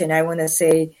Sasquatch. And I want to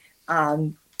say,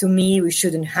 to me, we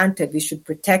shouldn't hunt it. We should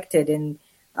protect it and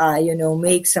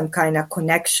make some kind of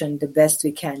connection the best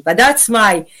we can. But that's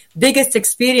my biggest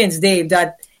experience, Dave,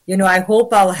 that, I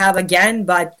hope I'll have again,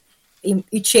 but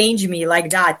it changed me like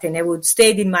that. And it would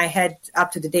stay in my head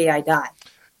up to the day I die.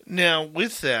 Now,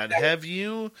 with that, have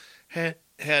you had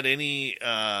any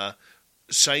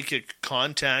psychic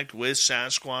contact with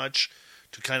Sasquatch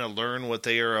to kind of learn what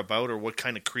they are about or what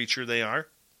kind of creature they are?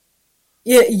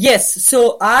 Yes.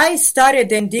 So I started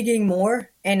then digging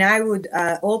more, and I would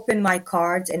open my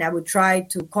cards and I would try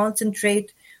to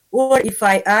concentrate. Or if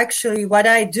what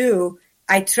I do,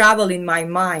 I travel in my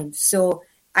mind. So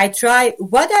I try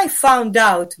what I found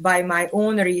out by my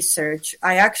own research.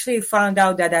 I actually found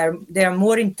out that they are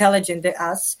more intelligent than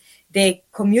us. They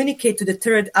communicate to the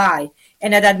third eye.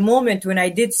 And at that moment when I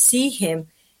did see him,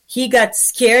 he got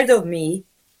scared of me.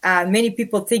 Many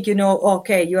people think,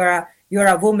 okay, you're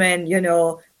a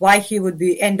woman, why he would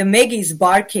be. And the Maggie's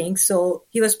barking. So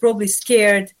he was probably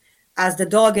scared as the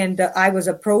dog and I was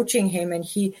approaching him. And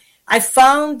I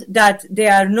found that they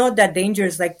are not that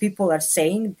dangerous like people are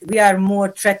saying. We are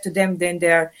more threat to them than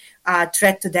they're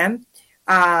threat to them.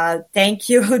 Thank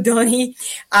you, Donnie.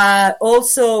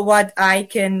 Also, what I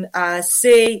can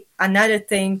say, another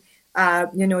thing,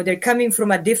 they're coming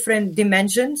from a different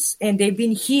dimensions and they've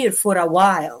been here for a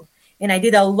while. And I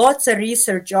did lots of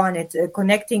research on it,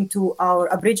 connecting to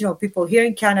our Aboriginal people here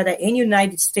in Canada and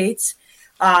United States,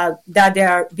 that they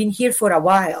are been here for a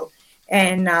while.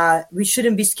 And we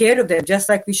shouldn't be scared of them, just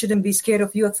like we shouldn't be scared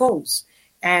of UFOs.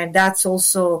 And that's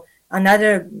also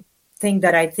another thing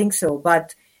that I think so.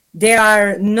 But they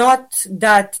are not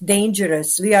that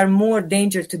dangerous. We are more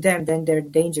danger to them than they're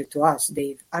danger to us,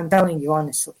 Dave. I'm telling you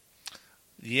honestly.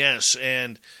 Yes,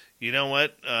 and you know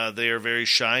what? They are very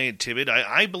shy and timid.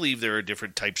 I believe there are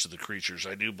different types of the creatures.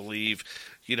 I do believe,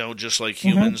 just like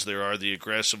humans, there are the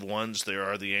aggressive ones, there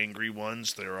are the angry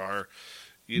ones, there are,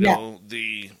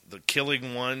 the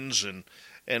killing ones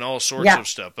and all sorts of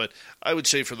stuff. But I would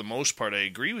say for the most part, I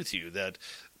agree with you that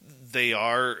they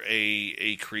are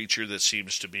a creature that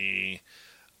seems to be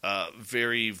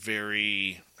very,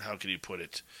 very, how can you put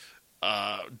it,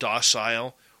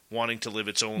 docile, wanting to live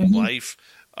its own life.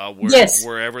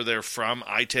 Wherever they're from,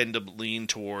 I tend to lean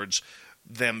towards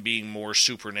them being more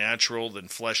supernatural than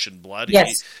flesh and blood.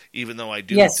 Yes. Even though I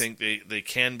do think they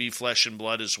can be flesh and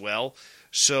blood as well.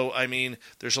 So, I mean,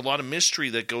 there's a lot of mystery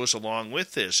that goes along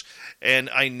with this. And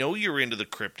I know you're into the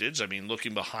cryptids. I mean,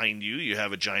 looking behind you, you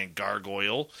have a giant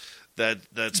gargoyle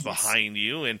that's behind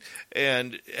you.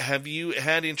 And have you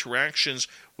had interactions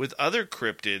with other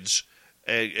cryptids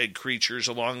and creatures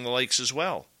along the lakes as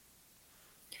well?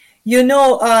 You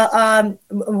know,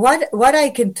 what I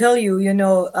can tell you,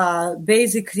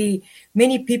 basically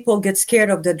many people get scared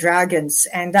of the dragons,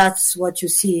 and that's what you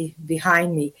see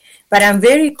behind me. But I'm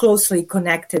very closely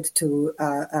connected to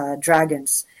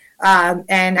dragons.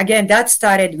 And again, that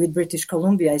started with British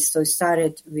Columbia. So it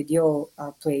started with your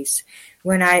place.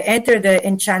 When I entered the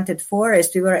Enchanted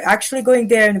Forest, we were actually going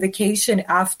there on vacation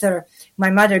after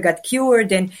my mother got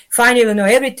cured, and finally,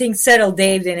 everything settled,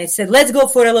 Dave. And I said, let's go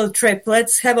for a little trip.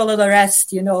 Let's have a little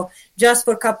rest, just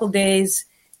for a couple days.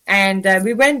 And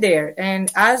we went there.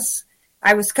 And as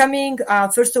I was coming,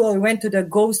 first of all, we went to the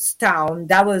ghost town.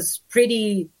 That was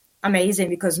pretty amazing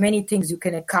because many things you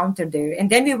can encounter there. And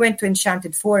then we went to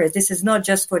Enchanted Forest. This is not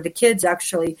just for the kids,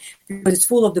 actually, because it's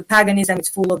full of the paganism, it's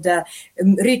full of the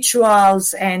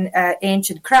rituals and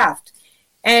ancient craft.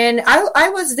 And I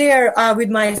was there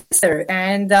with my sister.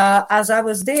 And as I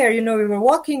was there, we were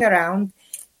walking around.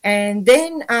 And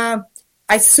then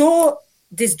I saw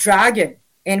this dragon,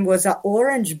 and it was an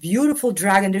orange, beautiful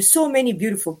dragon. There's so many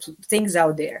beautiful things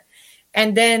out there.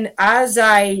 And then as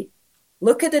I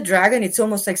look at the dragon, it's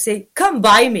almost like say, come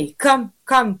by me, come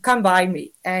by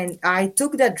me. And I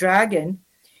took that dragon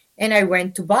and I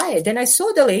went to buy it. Then I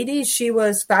saw the lady, she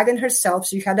was pagan herself.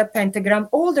 She had a pentagram,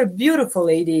 older, beautiful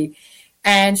lady.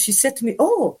 And she said to me,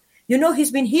 oh,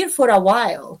 he's been here for a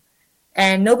while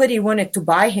and nobody wanted to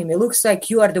buy him. It looks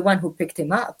like you are the one who picked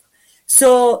him up.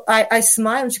 So I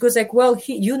smiled. She goes like, well,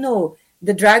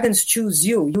 the dragons choose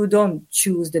you. You don't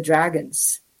choose the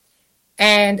dragons.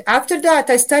 And after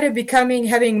that, I started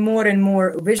having more and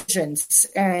more visions.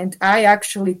 And I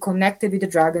actually connected with the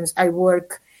dragons.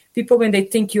 People, when they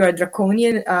think you are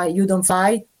draconian, you don't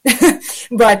fly.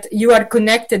 But you are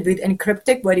connected with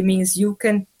encryptic, what it means you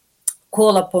can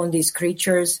call upon these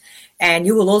creatures. And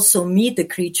you will also meet the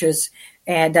creatures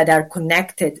that are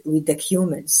connected with the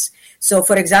humans. So,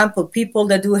 for example, people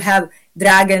that do have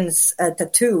dragons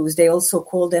tattoos, they also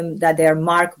call them that they are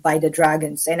marked by the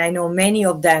dragons. And I know many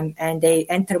of them, and they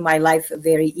enter my life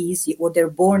very easy, or they're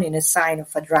born in a sign of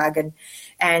a dragon.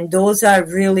 And those are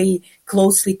really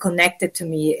closely connected to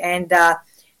me. And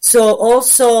so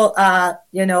also,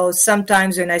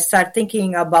 sometimes when I start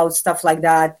thinking about stuff like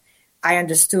that, I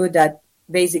understood that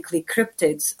basically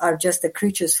cryptids are just the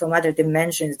creatures from other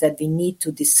dimensions that we need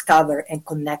to discover and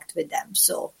connect with them.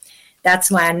 So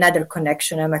that's another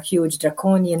connection. I'm a huge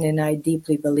draconian and I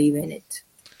deeply believe in it.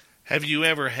 Have you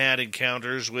ever had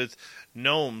encounters with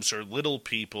gnomes or little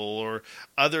people or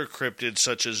other cryptids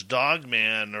such as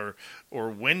Dogman or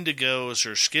Wendigos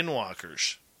or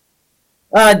Skinwalkers?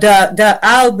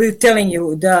 I'll be telling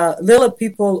you, the little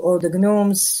people or the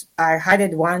gnomes, I had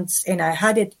it once and I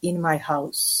had it in my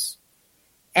house.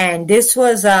 And this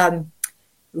was a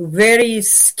very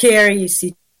scary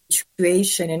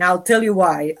situation. And I'll tell you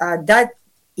why. That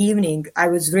evening, I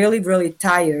was really, really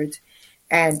tired.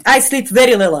 And I sleep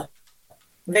very little.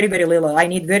 Very, very little. I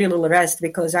need very little rest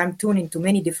because I'm tuning to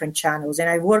many different channels. And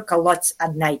I work a lot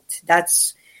at night.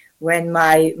 That's when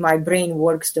my brain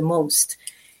works the most.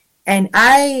 And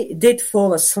I did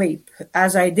fall asleep.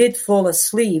 As I did fall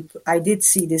asleep, I did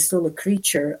see this little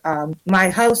creature. My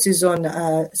house is on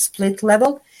a split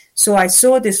level, so I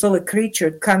saw this little creature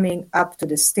coming up to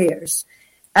the stairs.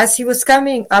 As he was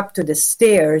coming up to the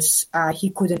stairs,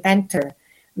 he couldn't enter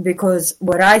because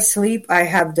where I sleep, I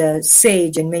have the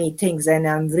sage and many things, and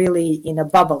I'm really in a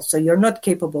bubble. So you're not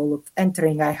capable of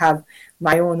entering. I have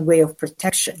my own way of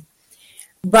protection.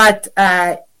 But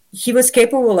he was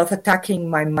capable of attacking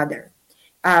my mother.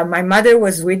 My mother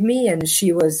was with me and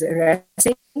she was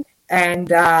resting, and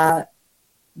the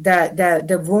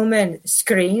woman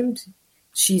screamed.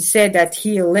 She said that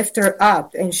he lifted her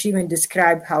up, and she even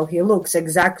described how he looks,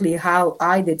 exactly how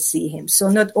I did see him. So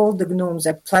not all the gnomes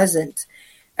are pleasant.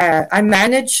 I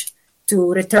managed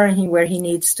to return him where he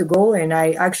needs to go, and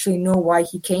I actually know why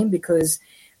he came, because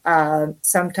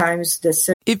sometimes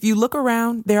If you look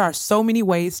around, there are so many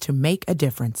ways to make a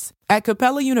difference. At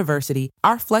Capella University,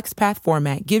 our FlexPath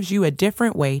format gives you a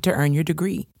different way to earn your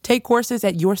degree. Take courses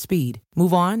at your speed.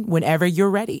 Move on whenever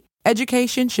you're ready.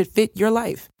 Education should fit your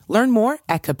life. Learn more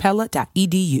at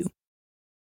capella.edu.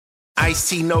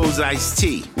 Ice-T knows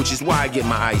Ice-T, which is why I get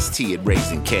my iced tea at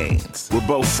Raising Cane's. We're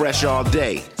both fresh all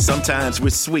day. Sometimes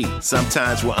we're sweet,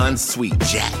 sometimes we're unsweet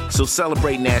Jack. So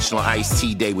celebrate National Iced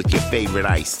Tea Day with your favorite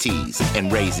iced teas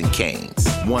and Raising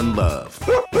Cane's. One love.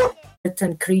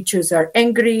 Certain creatures are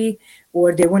angry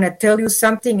or they want to tell you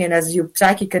something, and as you're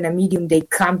psychic and a medium, they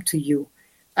come to you.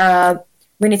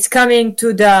 When it's coming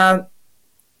to the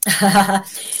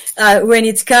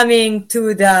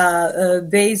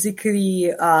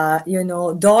basically,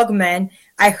 Dogman,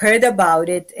 I heard about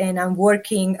it, and I'm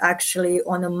working actually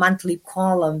on a monthly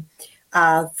column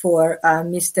for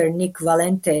Mr. Nick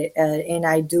Valente, and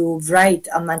I do write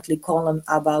a monthly column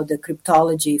about the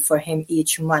cryptology for him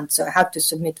each month. So I have to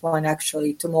submit one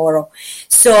actually tomorrow.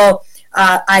 So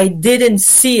I didn't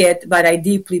see it, but I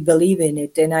deeply believe in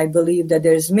it, and I believe that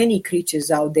there's many creatures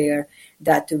out there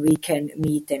that we can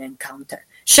meet and encounter.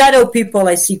 Shadow people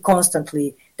I see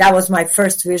constantly. That was my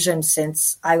first vision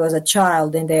since I was a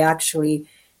child, and they actually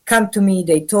come to me,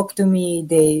 they talk to me,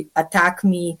 they attack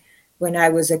me when I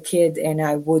was a kid, and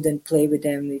I wouldn't play with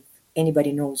them if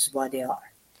anybody knows what they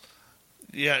are.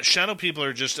 Yeah, shadow people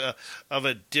are just of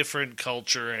a different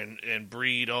culture and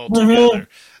breed altogether. Mm-hmm.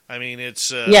 I mean,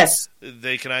 it's yes.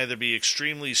 They can either be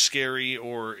extremely scary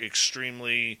or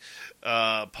extremely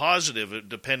positive,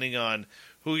 depending on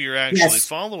who you're actually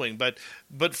following. But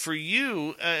for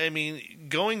you, I mean,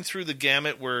 going through the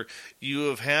gamut where you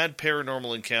have had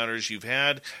paranormal encounters, you've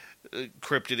had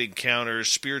cryptid encounters,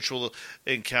 spiritual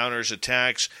encounters,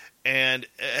 attacks, and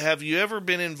have you ever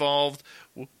been involved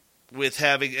with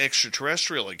having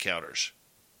extraterrestrial encounters?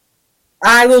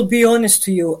 I will be honest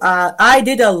to you. I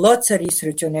did a lot of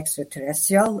research on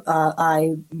extraterrestrial.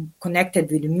 I connected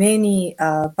with many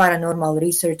paranormal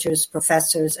researchers,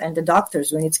 professors, and the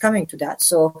doctors when it's coming to that.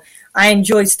 So I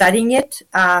enjoy studying it.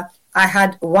 I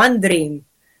had one dream,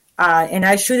 and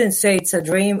I shouldn't say it's a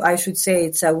dream. I should say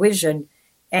it's a vision,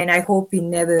 and I hope it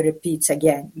never repeats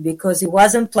again because it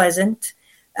wasn't pleasant.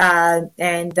 And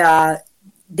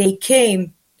they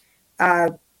came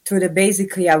through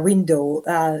basically a window,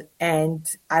 and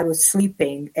I was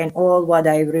sleeping, and all what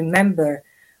I remember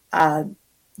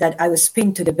that I was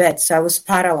pinned to the bed, so I was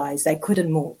paralyzed. I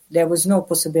couldn't move. There was no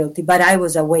possibility, but I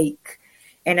was awake,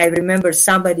 and I remember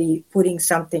somebody putting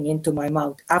something into my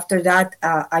mouth. After that,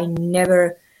 I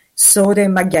never saw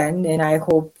them again, and I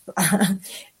hope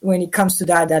when it comes to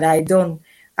that I don't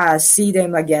see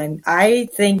them again. I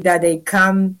think that they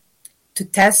come to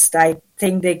test. I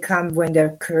think they come when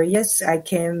they're curious.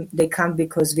 They come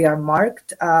because we are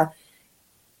marked.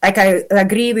 Like I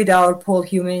agree with our Paul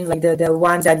Human, like the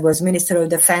one that was Minister of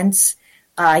Defense.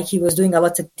 He was doing a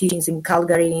lot of teachings in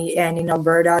Calgary and in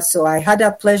Alberta. So I had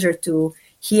a pleasure to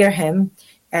hear him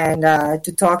and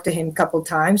to talk to him a couple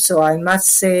times. So I must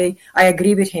say I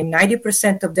agree with him.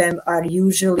 90% of them are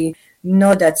usually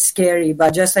not that scary,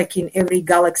 but just like in every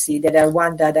galaxy, there are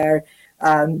one that are,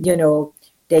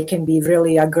 they can be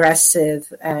really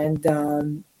aggressive and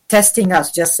testing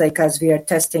us just like as we are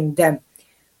testing them.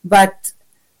 But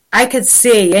I could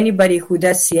say anybody who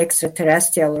does see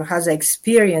extraterrestrial or has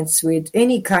experience with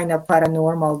any kind of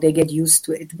paranormal, they get used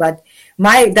to it. But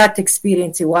that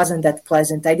experience, it wasn't that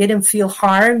pleasant. I didn't feel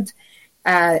harmed.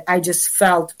 I just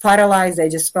felt paralyzed. I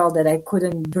just felt that I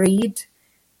couldn't breathe.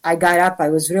 I got up. I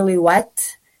was really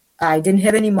wet. I didn't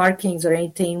have any markings or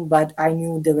anything, but I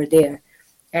knew they were there.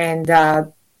 And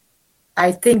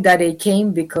I think that they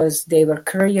came because they were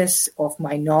curious of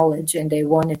my knowledge and they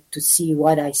wanted to see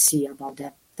what I see about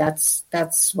them.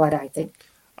 That's what I think.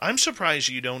 I'm surprised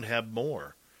you don't have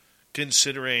more,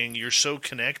 considering you're so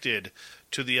connected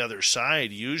to the other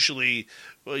side. Usually,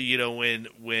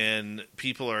 when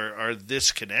people are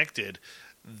this connected,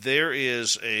 there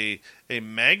is a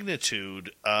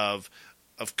magnitude of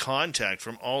contact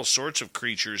from all sorts of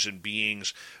creatures and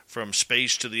beings from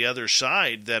space to the other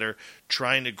side that are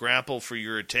trying to grapple for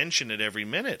your attention at every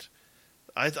minute.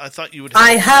 I thought you would have.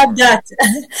 I have that.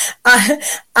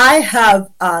 I have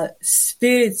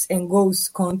spirits and ghosts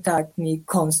contact me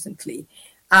constantly.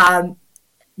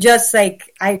 Just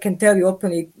like I can tell you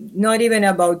openly, not even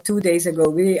about 2 days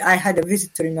ago, I had a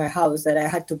visitor in my house that I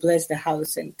had to bless the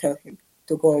house and tell him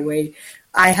to go away.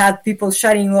 I had people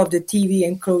shutting off the TV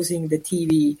and closing the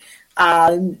TV.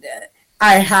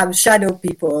 I have shadow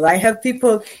people. I have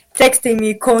people texting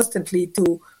me constantly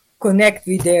to connect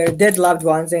with their dead loved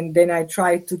ones, and then I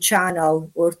try to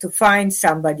channel or to find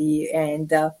somebody.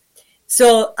 And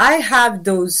so I have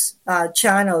those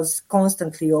channels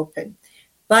constantly open.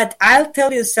 But I'll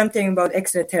tell you something about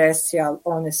extraterrestrial,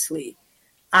 honestly.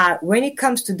 When it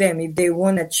comes to them, if they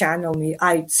want to channel me,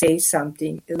 I'd say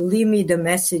something. Leave me the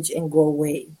message and go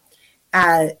away.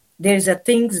 There's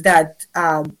things that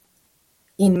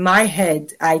in my head,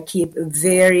 I keep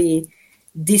very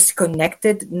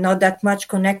disconnected, not that much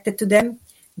connected to them,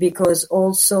 because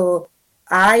also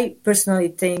I personally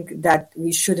think that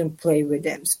we shouldn't play with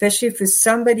them, especially if it's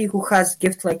somebody who has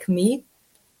gift like me.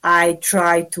 I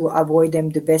try to avoid them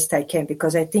the best I can,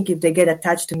 because I think if they get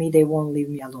attached to me, they won't leave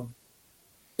me alone.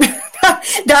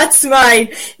 That's my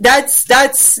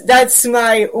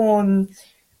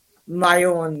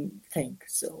own thing.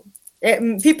 So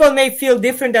people may feel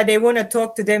different, that they want to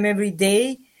talk to them every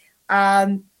day.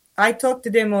 I talk to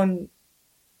them on,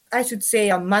 I should say,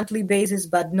 a monthly basis,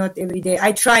 but not every day.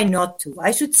 I try not to.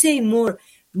 I should say more,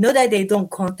 not that they don't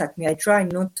contact me. I try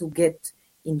not to get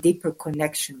in deeper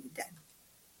connection with them.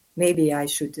 Maybe I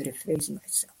should rephrase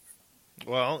myself.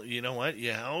 Well, you know what?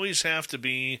 You always have to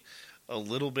be a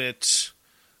little bit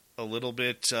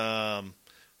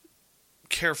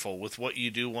careful with what you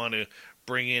do want to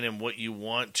bring in and what you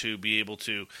want to be able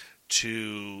to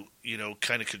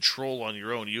kind of control on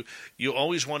your own. You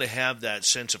always want to have that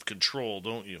sense of control,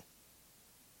 don't you?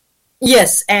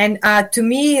 Yes, and to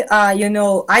me,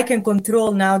 I can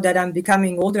control, now that I'm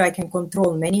becoming older, I can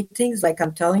control many things, like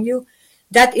I'm telling you.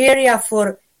 That area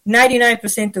for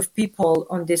 99% of people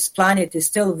on this planet is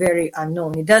still very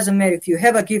unknown. It doesn't matter if you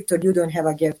have a gift or you don't have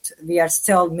a gift. We are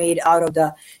still made out of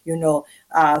the,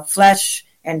 flesh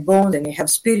and bone, and we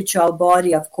have spiritual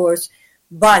body, of course.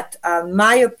 But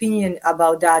my opinion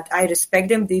about that, I respect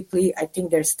them deeply. I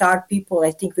think they're star people. I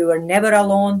think we were never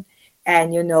alone,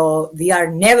 and, we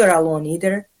are never alone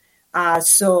either.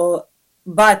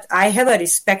 But I have a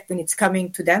respect when it's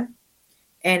coming to them.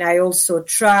 And I also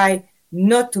try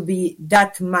not to be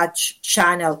that much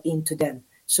channel into them.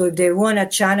 So if they want to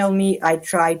channel me, I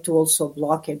try to also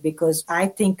block it, because I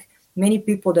think many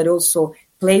people that also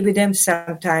play with them,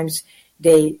 sometimes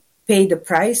they pay the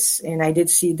price. And I did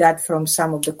see that from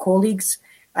some of the colleagues.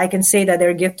 I can say that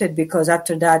they're gifted because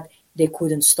after that, they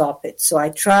couldn't stop it. So I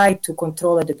try to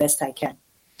control it the best I can.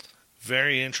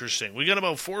 Very interesting. We got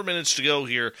about 4 minutes to go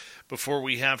here before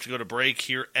we have to go to break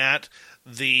here at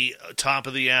the top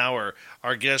of the hour.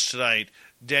 Our guest tonight,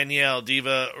 Danielle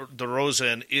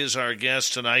Dorozan, is our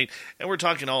guest tonight, and we're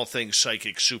talking all things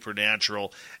psychic,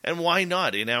 supernatural, and why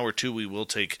not? In hour 2, we will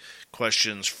take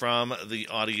questions from the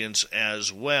audience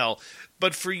as well.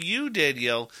 But for you,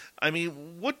 Danielle,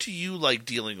 what do you like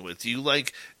dealing with? Do you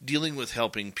like dealing with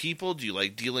helping people? Do you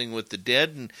like dealing with the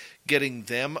dead and getting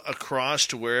them across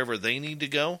to wherever they need to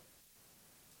go?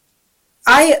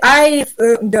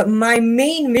 My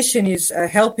main mission is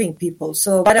helping people.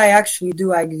 So what I actually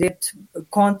do, I get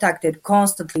contacted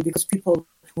constantly because people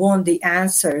want the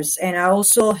answers. And I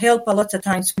also help a lot of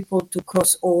times people to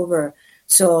cross over.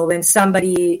 So when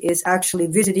somebody is actually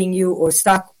visiting you or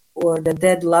stuck, or the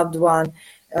dead loved one,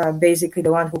 basically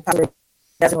the one who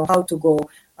doesn't know how to go,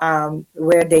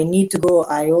 where they need to go,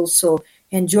 I also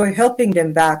enjoy helping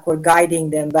them back or guiding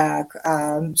them back.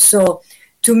 So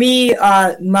to me,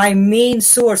 my main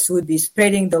source would be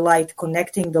spreading the light,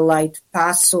 connecting the light,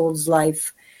 past souls'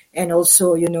 life, and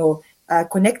also,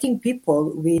 connecting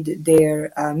people with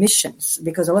their missions,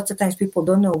 because a lot of times people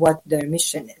don't know what their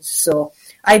mission is. So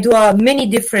I do many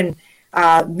different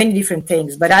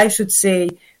things, but I should say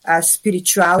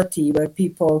spirituality, where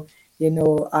people,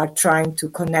 are trying to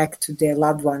connect to their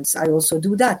loved ones. I also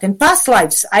do that. And past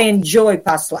lives, I enjoy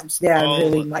past lives. They are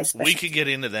really my specialty. We could get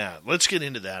into that. Let's get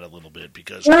into that a little bit,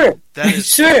 because sure. that is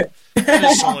sure. That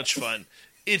is so much fun.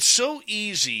 It's so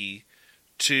easy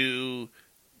to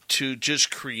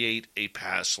just create a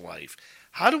past life.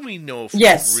 How do we know if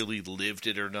yes. we really lived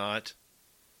it or not?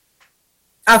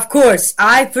 Of course.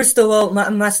 I, first of all,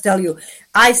 must tell you,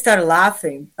 I start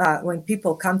laughing when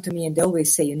people come to me and they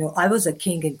always say, I was a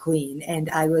king and queen and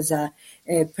I was a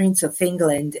prince of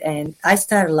England. And I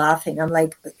start laughing. I'm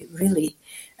like, really?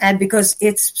 And because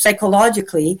it's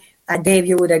psychologically, Dave,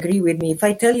 you would agree with me. If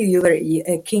I tell you you were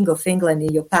a king of England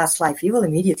in your past life, you will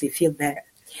immediately feel better.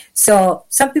 So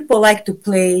some people like to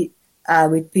play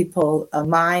with people's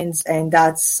minds, and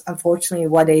that's unfortunately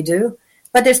what they do.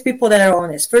 But there's people that are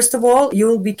honest. First of all, you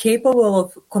will be capable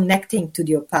of connecting to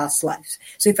your past lives.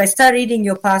 So if I start reading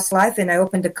your past life and I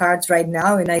open the cards right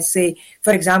now and I say,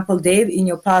 for example, Dave, in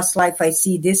your past life, I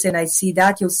see this and I see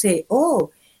that, you'll say,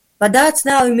 oh, but that's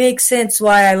now it makes sense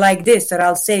why I like this. Or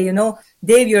I'll say,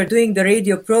 Dave, you're doing the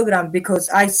radio program because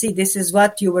I see this is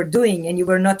what you were doing and you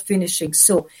were not finishing.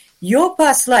 So your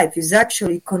past life is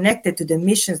actually connected to the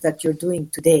missions that you're doing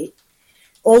today.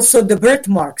 Also, the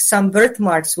birthmarks. Some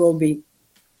birthmarks will be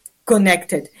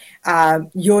connected.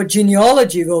 Your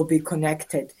genealogy will be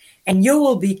connected. And you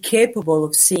will be capable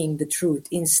of seeing the truth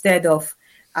instead of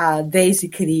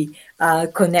basically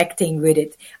connecting with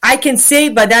it. I can say,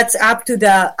 but that's up to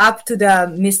the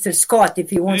Mr. Scott if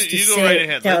he wants to go say. right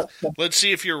ahead. Let's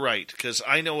see if you're right, because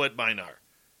I know what mine are.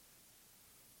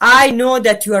 I know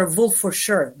that you are a wolf for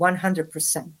sure,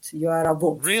 100%. You are a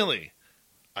wolf. Really?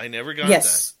 I never got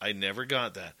Yes. that. I never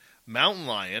got that. Mountain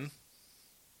lion.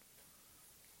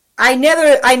 I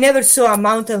never saw a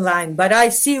mountain lion, but I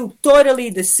see totally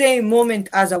the same moment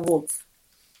as a wolf.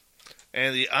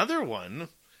 And the other one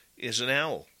is an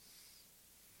owl.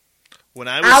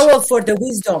 Owl for the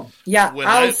wisdom. Yeah,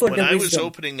 owl for the wisdom. When I was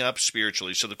opening up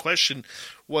spiritually, so the question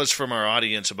was from our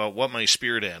audience about what my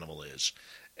spirit animal is.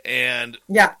 And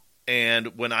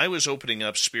when I was opening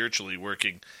up spiritually,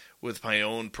 working with my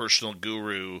own personal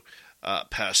guru,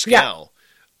 Pascal,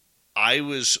 I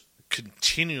was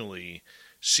continually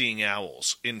seeing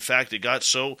owls. In fact,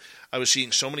 I was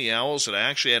seeing so many owls that I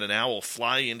actually had an owl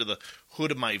fly into the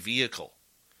hood of my vehicle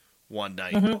one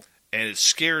night, and it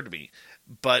scared me.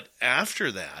 But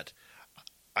after that,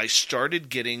 I started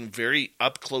getting very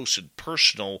up close and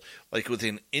personal, like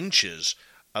within inches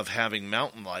of having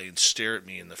mountain lions stare at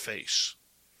me in the face.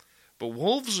 But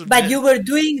wolves... But you were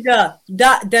doing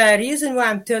the reason why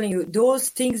I'm telling you, those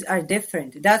things are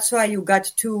different. That's why you got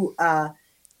two...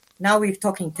 now we're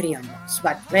talking three animals,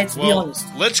 but let's be honest.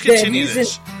 Let's continue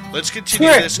this. Let's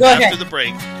continue this after the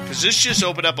break, because this just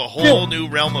opened up a whole new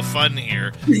realm of fun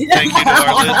here. Thank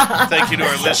you to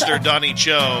our listener, Donnie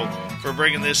Cho, for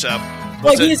bringing this up.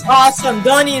 He's awesome.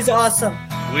 Donnie is awesome.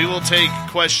 We will take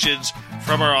questions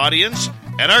from our audience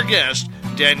and our guest,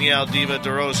 Danielle Diva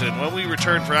Dorozan, when we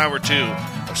return for Hour 2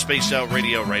 of Spaced Out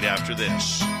Radio right after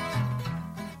this.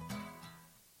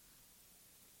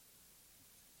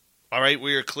 All right,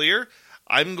 we are clear.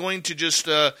 I'm going to just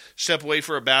step away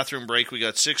for a bathroom break. We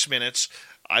got 6 minutes.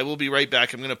 I will be right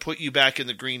back. I'm going to put you back in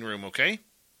the green room, okay?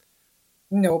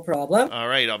 No problem. All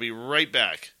right, I'll be right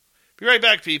back. Be right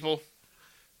back, people.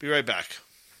 Be right back.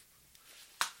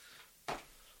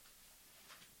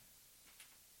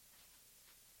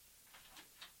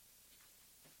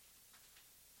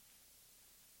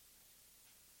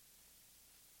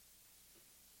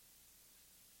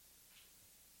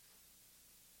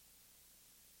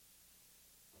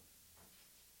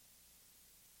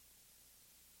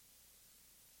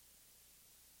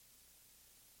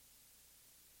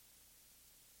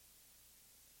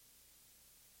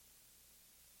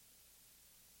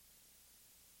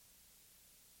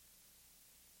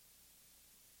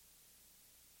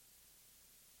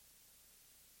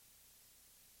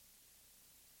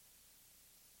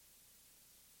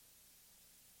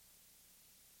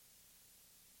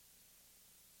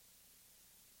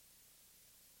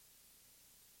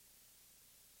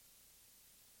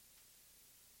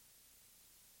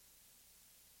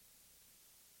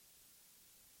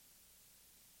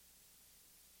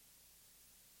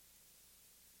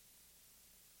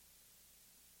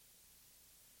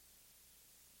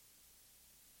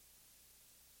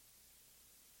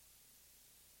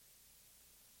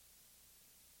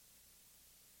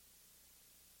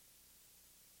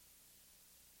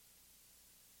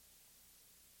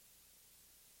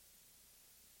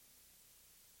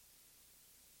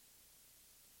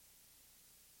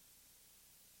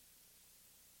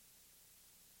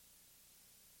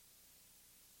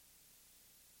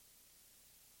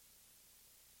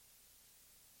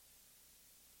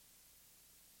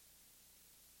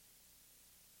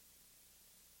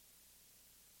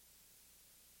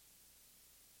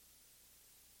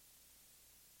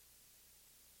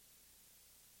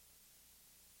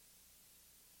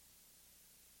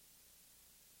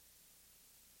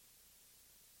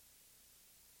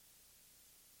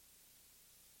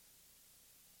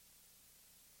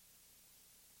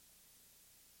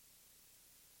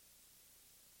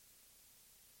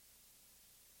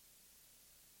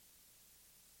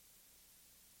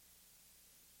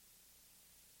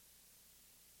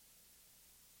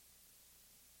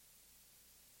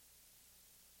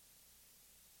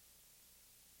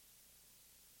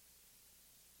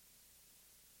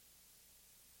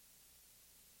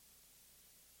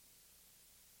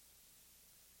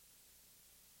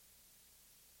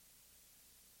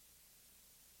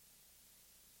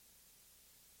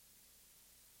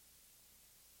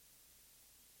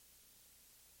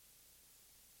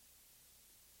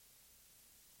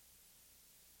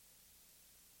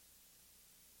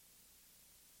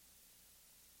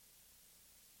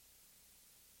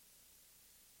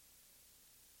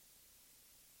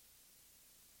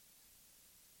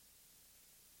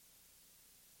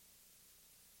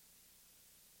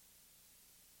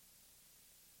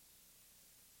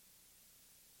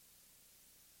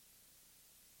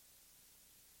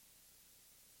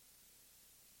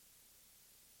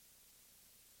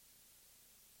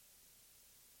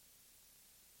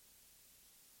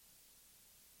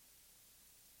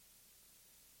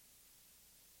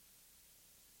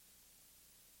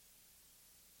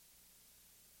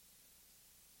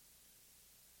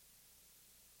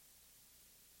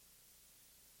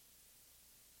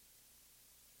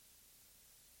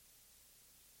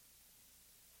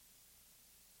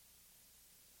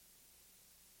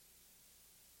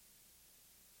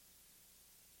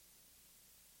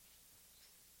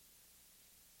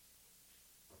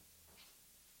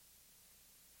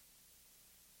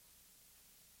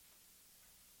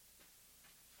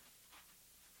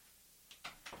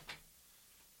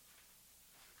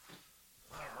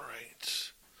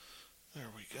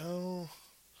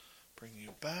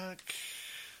 back.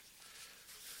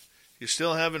 You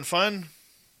still having fun?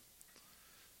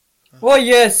 Oh,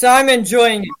 yes, I'm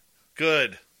enjoying it.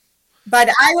 Good. But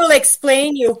I will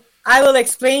explain you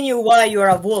why you're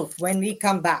a wolf when we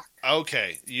come back.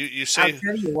 Okay. You say... I'll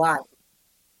tell you why.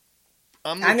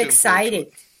 I'm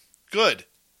excited. Good.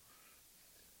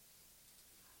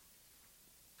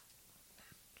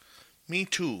 Me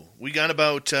too. We got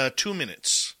about 2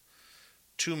 minutes.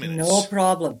 2 minutes. No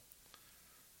problem.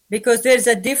 Because there's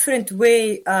a different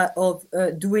way of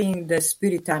doing the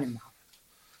spirit animal.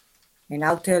 And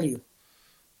I'll tell you.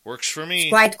 Works for me.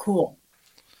 It's quite cool.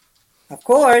 Of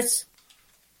course.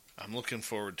 I'm looking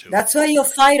forward to it. That's why you're a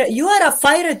fighter. You are a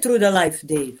fighter through the life,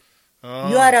 Dave. Oh.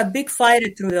 You are a big fighter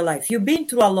through the life. You've been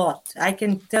through a lot. I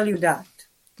can tell you that.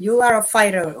 You are a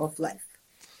fighter of life.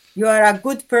 You are a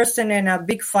good person and a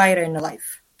big fighter in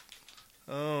life.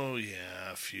 Oh,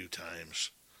 yeah, a few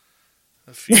times.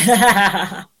 A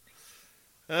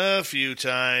few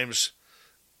times.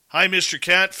 Hi, Mr.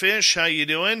 Catfish. How you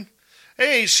doing?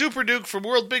 Hey, Super Duke from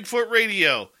World Bigfoot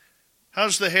Radio.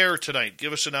 How's the hair tonight?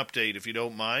 Give us an update if you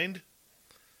don't mind.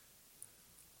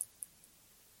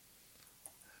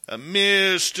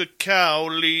 Mr.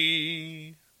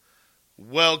 Cowley,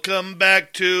 welcome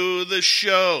back to the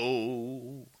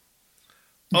show.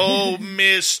 Oh,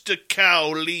 Mr.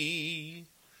 Cowley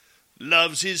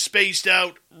loves his spaced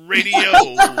out radio.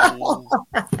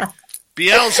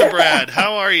 Beelzebrad,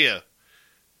 how are you?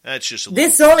 That's just a little...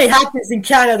 This only happens in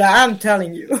Canada, I'm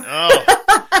telling you. Oh,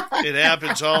 it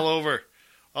happens all over.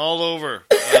 All over.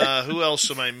 Who else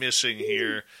am I missing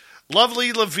here?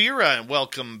 Lovely Lavira,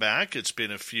 welcome back. It's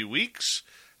been a few weeks.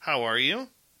 How are you?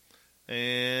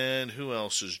 And who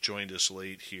else has joined us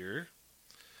late here?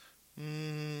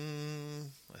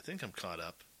 I think I'm caught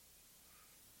up.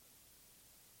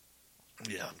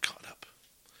 Yeah, I'm caught up.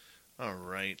 All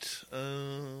right. There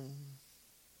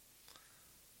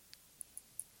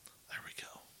we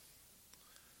go.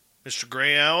 Mr.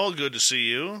 Gray Owl, good to see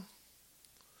you.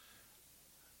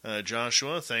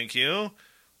 Joshua, thank you.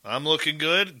 I'm looking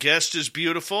good. Guest is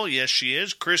beautiful. Yes, she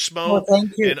is. Chrismo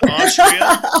in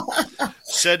Austria.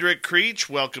 Cedric Creech,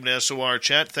 welcome to SOR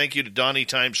Chat. Thank you to Donnie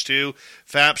Times2,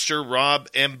 Fapster, Rob,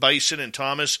 M. Bison, and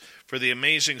Thomas for the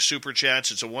amazing super chats.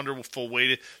 It's a wonderful way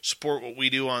to support what we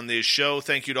do on this show.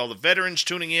 Thank you to all the veterans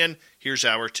tuning in. Here's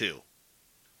hour 2.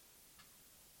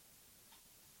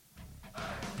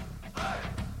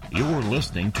 You're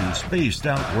listening to Spaced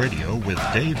Out Radio with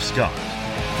Dave Scott.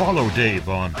 Follow Dave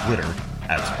on Twitter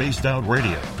at Spaced Out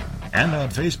Radio and on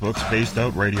Facebook, Spaced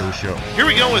Out Radio Show. Here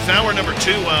we go with hour number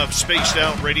 2 of Spaced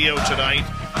Out Radio tonight.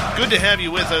 Good to have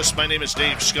you with us. My name is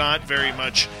Dave Scott. Very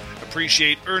much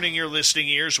appreciate earning your listening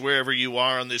ears wherever you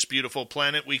are on this beautiful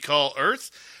planet we call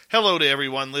Earth. Hello to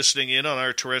everyone listening in on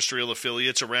our terrestrial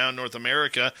affiliates around North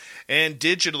America and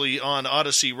digitally on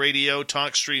Odyssey Radio,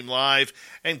 TalkStream Live,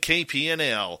 and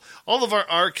KPNL. All of our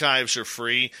archives are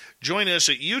free. Join us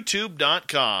at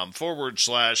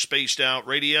youtube.com/Spaced Out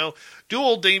Radio. Do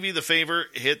old Davey the favor,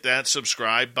 hit that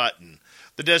subscribe button.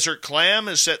 The Desert Clam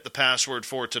has set the password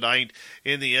for tonight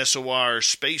in the SOR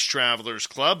Space Travelers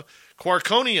Club,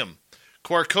 Quarkonium.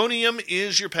 Quarkonium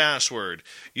is your password.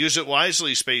 Use it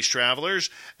wisely, space travelers,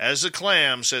 as the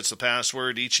Clam sets the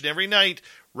password each and every night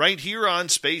right here on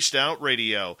Spaced Out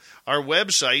Radio. Our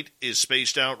website is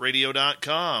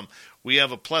spacedoutradio.com. We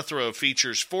have a plethora of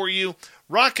features for you.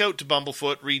 Rock out to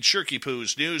Bumblefoot, read Shirky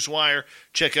Poo's Newswire,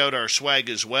 check out our swag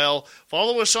as well.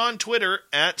 Follow us on Twitter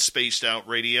at Spaced Out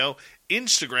Radio,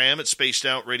 Instagram at Spaced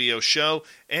Out Radio Show,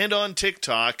 and on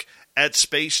TikTok at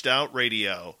Spaced Out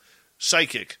Radio.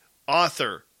 Psychic,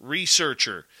 author,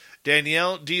 researcher,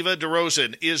 Danielle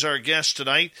Dorozan is our guest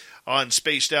tonight on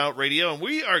Spaced Out Radio, and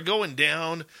we are going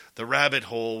down the rabbit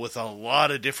hole with a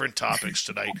lot of different topics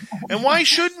tonight. And why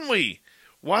shouldn't we?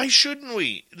 Why shouldn't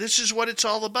we? This is what it's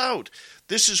all about.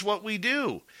 This is what we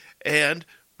do. And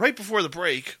right before the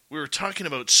break, we were talking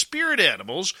about spirit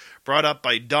animals brought up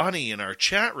by Donnie in our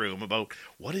chat room about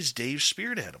what is Dave's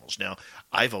spirit animals. Now,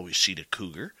 I've always seen a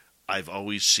cougar. I've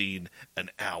always seen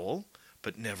an owl,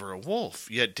 but never a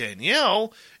wolf. Yet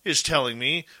Danielle is telling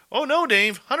me, oh no,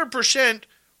 Dave, 100%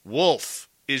 wolf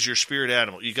is your spirit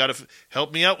animal. You got to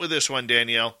help me out with this one,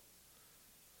 Danielle.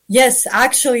 Yes,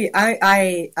 actually,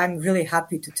 I'm really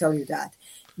happy to tell you that,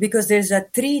 because there's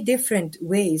 3 different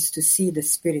ways to see the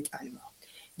spirit animal.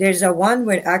 There's one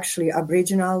where actually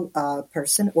Aboriginal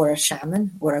person or a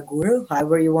shaman or a guru,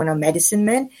 however you want, a medicine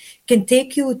man, can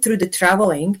take you through the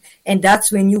traveling, and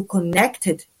that's when you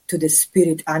connected to the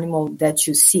spirit animal that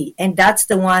you see. And that's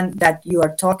the one that you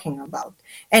are talking about.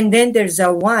 And then there's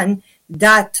one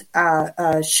that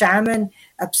shaman,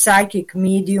 a psychic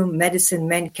medium, medicine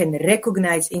man can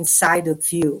recognize inside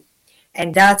of you.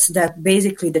 And that's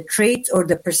basically the traits or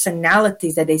the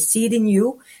personalities that they see it in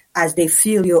you as they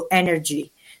feel your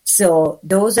energy. So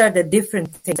those are the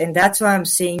different things. And that's why I'm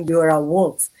saying you're a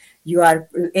wolf. You are,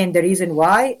 and the reason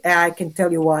why, I can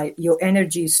tell you why. Your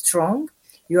energy is strong.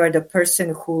 You are the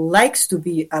person who likes to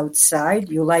be outside.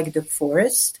 You like the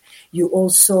forest. You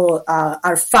also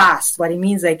are fast. What it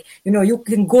means, like, you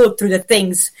can go through the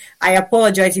things. I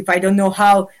apologize if I don't know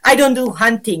how. I don't do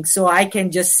hunting, so I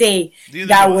can just say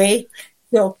that way.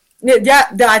 So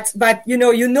yeah, but you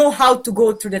know how to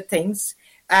go through the things.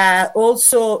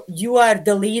 Also, you are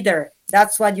the leader.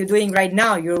 That's what you're doing right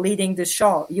now. You're leading the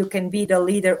show. You can be the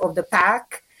leader of the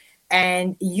pack,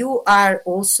 and you are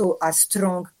also a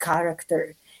strong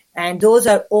character. And those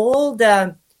are all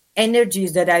the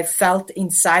energies that I felt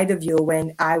inside of you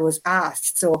when I was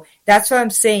asked. So that's why I'm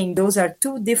saying those are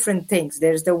two different things.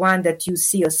 There's the one that you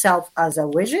see yourself as a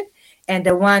wizard, and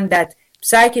the one that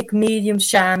psychic medium,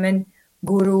 shaman,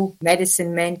 guru,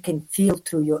 medicine man can feel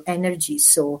through your energy.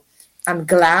 So I'm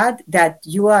glad that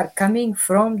you are coming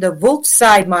from the wolf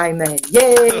side, my man.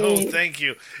 Yay! Oh, thank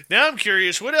you. Now I'm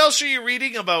curious. What else are you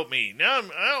reading about me? Now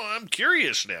I'm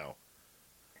curious now.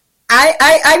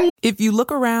 I'm. If you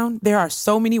look around, there are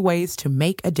so many ways to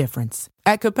make a difference.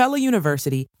 At Capella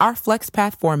University, our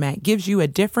FlexPath format gives you a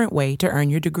different way to earn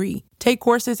your degree. Take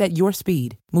courses at your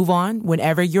speed. Move on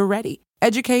whenever you're ready.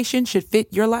 Education should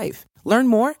fit your life. Learn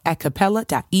more at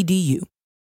capella.edu.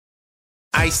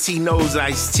 Ice-T knows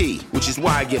Ice-T, which is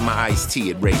why I get my iced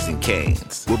tea at Raising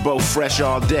Cane's. We're both fresh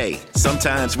all day.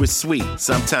 Sometimes we're sweet,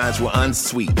 sometimes we're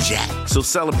unsweet, Jack. So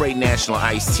celebrate National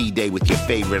Iced Tea Day with your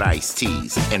favorite iced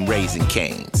teas and Raising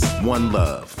Cane's. One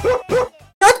love.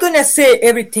 Not gonna say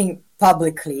everything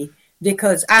publicly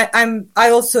because I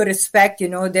also respect,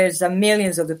 there's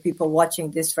millions of the people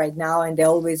watching this right now and they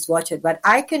always watch it. But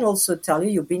I can also tell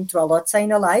you've been through a lot in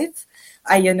your life.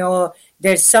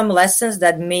 There's some lessons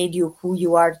that made you who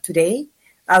you are today.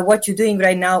 What you're doing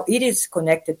right now, it is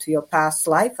connected to your past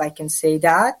life. I can say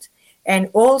that.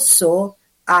 And also,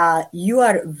 you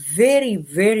are very,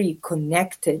 very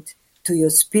connected to your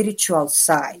spiritual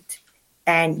side.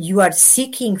 And you are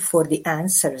seeking for the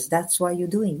answers. That's why you're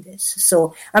doing this.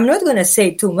 So I'm not going to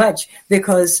say too much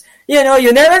because, you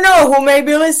never know who may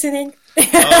be listening.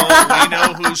 Oh, we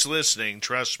know who's listening.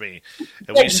 Trust me.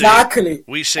 And Exactly.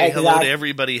 We say hello to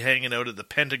everybody hanging out at the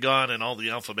Pentagon and all the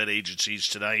alphabet agencies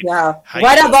tonight. Yeah.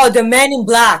 What about the Men in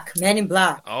Black? Men in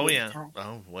Black. Oh, yeah.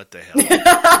 Oh, what the hell.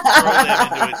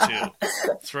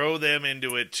 Throw them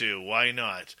into it, too. Why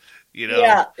not?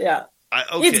 Yeah.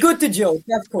 Okay. It's good to joke,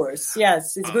 of course.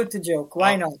 Yes, it's good to joke.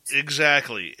 Why not?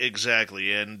 Exactly.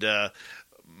 And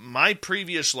my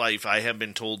previous life, I have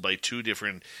been told by two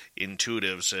different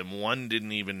intuitives, and one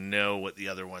didn't even know what the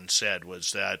other one said,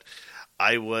 was that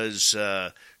I was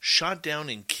shot down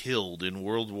and killed in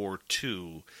World War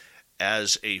II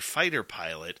as a fighter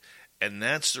pilot, and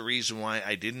that's the reason why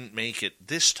I didn't make it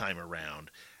this time around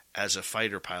as a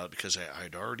fighter pilot, because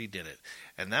I'd already did it.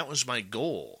 And that was my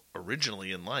goal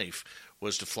originally in life,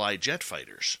 was to fly jet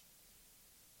fighters.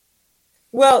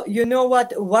 Well, you know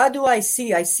what? What do I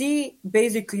see? I see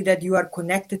basically that you are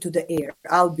connected to the air.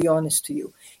 I'll be honest to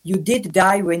you. You did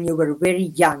die when you were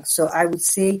very young. So I would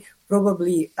say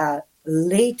probably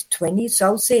late 20s. So I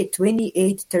would say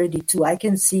 28, 32. I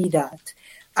can see that.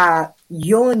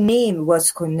 Your name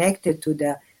was connected to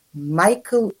the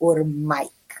Michael or Mike.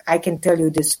 I can tell you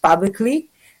this publicly.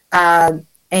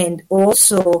 And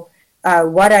also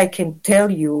what I can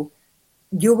tell you,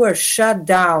 you were shot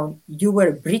down, you were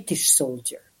a British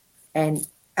soldier. And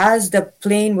as the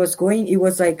plane was going, it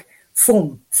was like,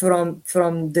 boom, from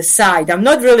the side. I'm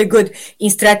not really good in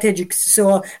strategic,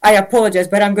 so I apologize,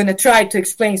 but I'm going to try to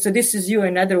explain. So this is you,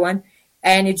 another one.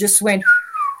 And it just went,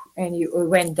 and it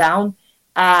went down.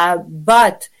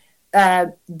 But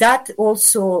that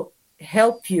also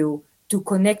helped you to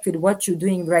connect with what you're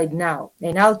doing right now.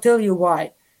 And I'll tell you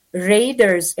why.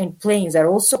 Radars and planes are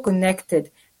also connected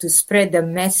to spread the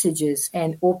messages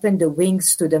and open the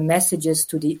wings to the messages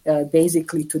to the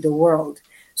basically to the world.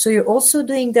 So you're also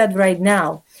doing that right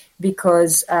now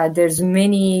because there's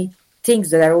many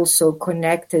things that are also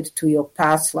connected to your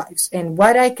past lives. And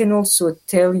what I can also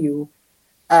tell you,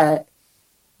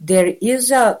 there is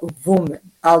a woman,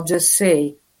 I'll just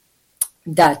say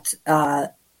that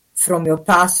from your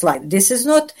past life. This is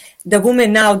not the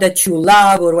woman now that you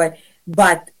love or what,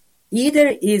 but either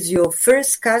is your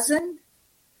first cousin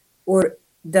or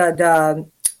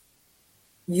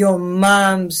your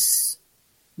mom's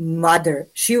mother.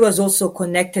 She was also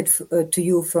connected to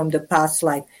you from the past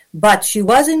life, but she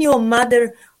wasn't your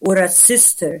mother or a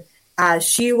sister.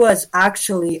 She was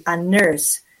actually a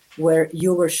nurse where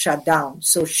you were shut down.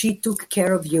 So she took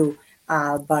care of you,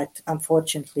 but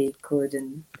unfortunately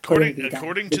couldn't be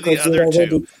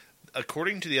done.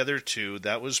 According to the other two,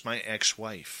 that was my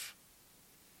ex-wife.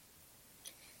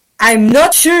 I'm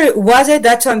not sure, was it?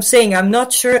 That's what I'm saying. I'm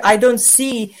not sure. I don't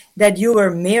see that you were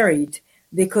married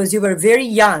because you were very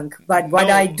young. But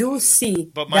what I do see,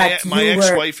 but my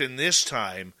ex-wife in this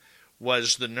time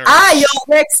was the nurse.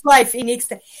 Your ex-wife in next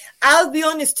time. I'll be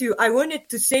honest to you. I wanted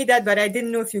to say that, but I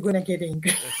didn't know if you're gonna get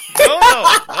angry. No.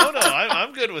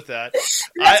 I'm good with that.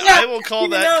 I will call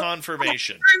that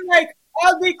confirmation. I'm like,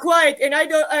 I'll be quiet, and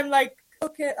I'm like,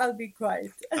 okay, I'll be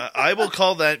quiet. I will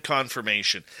call that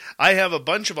confirmation. I have a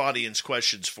bunch of audience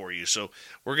questions for you, so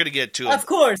we're going to get to it. Of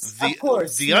course.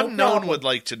 The unknown would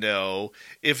like to know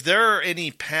if there are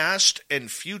any past and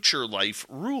future life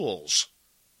rules.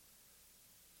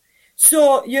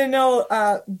 So,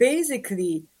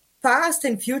 basically, past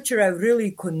and future are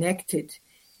really connected.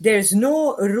 There's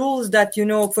no rules that,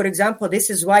 for example,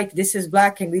 this is white, this is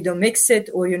black, and we don't mix it,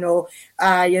 or, you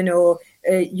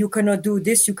cannot do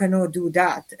this, you cannot do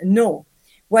that. No.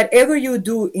 Whatever you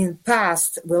do in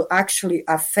past will actually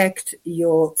affect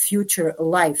your future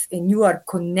life, and you are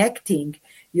connecting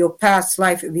your past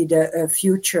life with a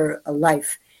future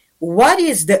life. What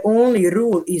is the only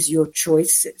rule is your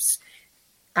choices.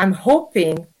 I'm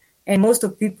hoping, and most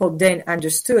of people then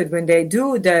understood when they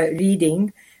do the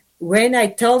reading, when I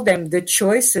tell them the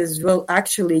choices will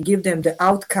actually give them the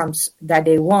outcomes that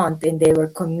they want, and they were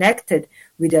connected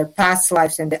with their past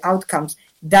lives and the outcomes,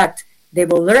 that they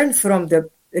will learn from the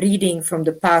reading from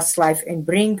the past life and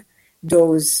bring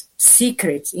those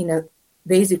secrets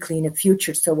basically in the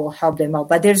future, so will help them out.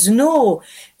 But there's no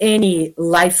any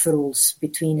life rules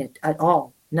between it at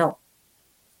all. No.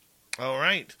 All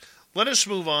right. Let us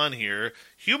move on here.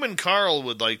 Human Carl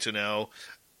would like to know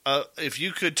if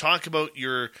you could talk about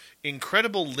your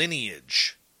incredible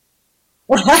lineage.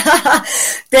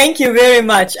 Thank you very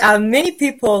much. Many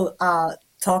people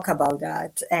talk about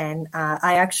that, and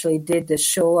I actually did the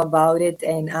show about it,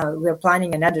 and we're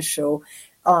planning another show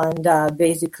on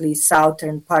basically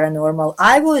Southern Paranormal.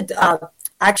 I would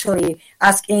actually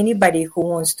ask anybody who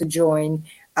wants to join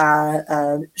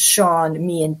Sean,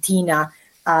 me, and Tina.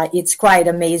 It's quite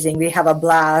amazing. We have a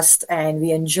blast and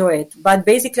we enjoy it. But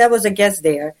basically, I was a guest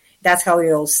there. That's how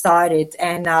it all started.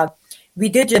 And we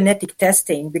did genetic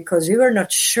testing because we were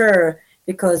not sure,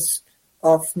 because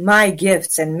of my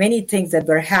gifts and many things that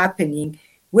were happening,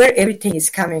 where everything is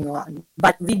coming on.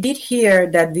 But we did hear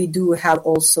that we do have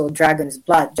also dragon's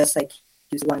blood, just like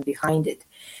he's one behind it.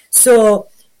 So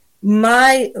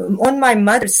on my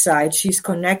mother's side, she's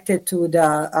connected to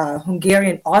the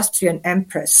Hungarian Austrian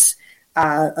Empress,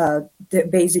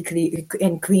 basically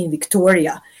in Queen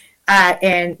Victoria.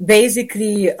 And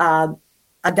basically,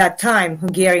 at that time,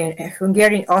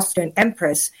 Hungarian Austrian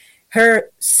Empress, her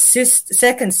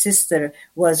second sister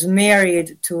was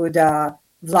married to the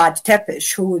Vlad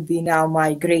Tepes, who would be now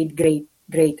my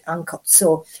great uncle.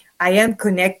 So I am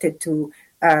connected to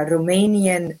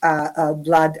Romanian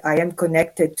blood. I am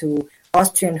connected to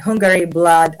Austrian-Hungary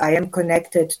blood. I am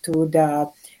connected to the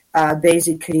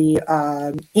basically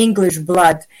English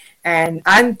blood. And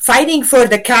I'm fighting for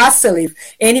the castle. If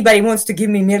anybody wants to give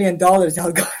me $1 million,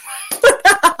 I'll go.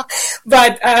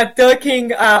 But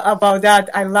talking about that,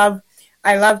 I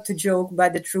love to joke,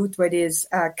 but the truth what is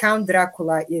Count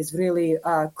Dracula is really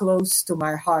close to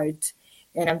my heart,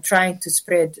 and I'm trying to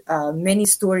spread many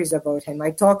stories about him.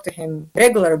 I talk to him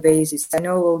regular basis. I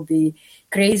know it will be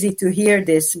crazy to hear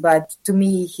this, but to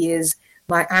me, he is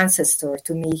my ancestor.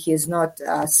 To me, he is not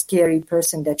a scary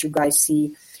person that you guys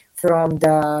see from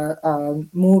the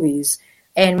movies.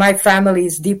 And my family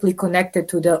is deeply connected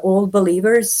to the old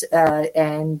believers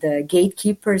and the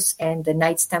gatekeepers and the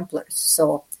Knights Templars.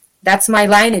 So that's my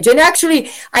lineage. And actually,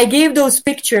 I gave those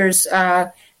pictures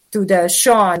to the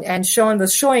Sean, and Sean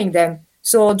was showing them.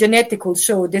 So genetic will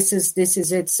show this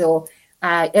is it. So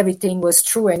everything was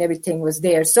true and everything was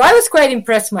there. So I was quite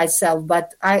impressed myself.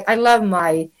 But I love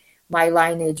my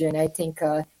lineage, and I think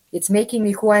it's making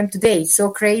me who I am today. It's so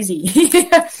crazy.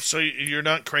 So you're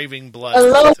not craving blood?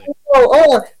 Hello.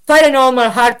 Oh,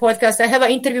 Paranormal Heart Podcast. I have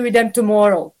an interview with them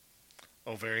tomorrow.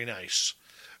 Oh, very nice.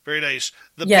 Very nice.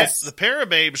 Yes. The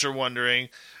Parababes are wondering,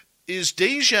 is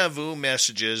deja vu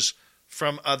messages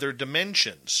from other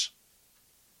dimensions?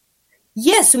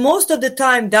 Yes, most of the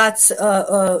time that's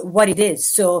what it is.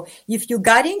 So if you're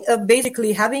getting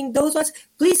basically having those ones,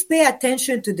 please pay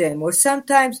attention to them. Or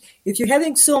sometimes if you're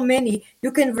having so many,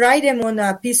 you can write them on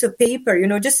a piece of paper.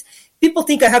 Just people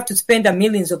think I have to spend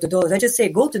millions of the dollars. I just say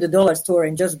go to the dollar store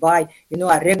and just buy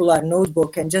a regular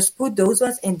notebook and just put those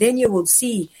ones, and then you will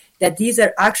see that these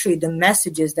are actually the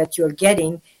messages that you're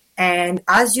getting. And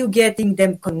as you're getting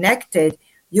them connected,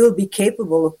 you'll be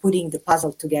capable of putting the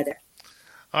puzzle together.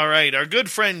 All right, our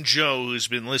good friend Joe, who's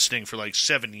been listening for like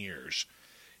 7 years,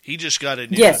 he just got a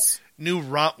new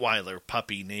Rottweiler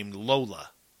puppy named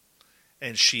Lola,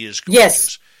 and she is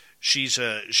gorgeous.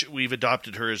 Yes. We've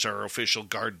adopted her as our official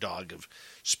guard dog of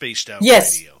Spaced Out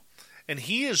Radio. And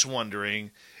he is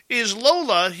wondering, is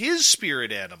Lola his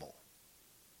spirit animal?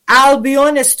 I'll be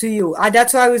honest to you.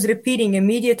 That's why I was repeating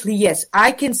immediately. Yes,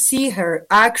 I can see her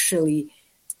actually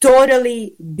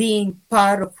totally being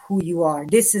part of who you are.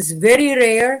 This is very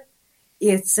rare.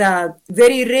 It's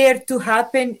very rare to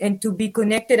happen and to be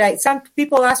connected. Some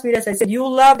people ask me this. I said, you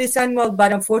love this animal,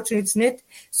 but unfortunately it's not.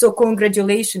 So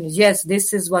congratulations. Yes,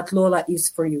 this is what Lola is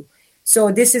for you.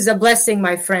 So this is a blessing,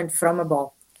 my friend, from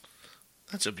above.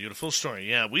 That's a beautiful story.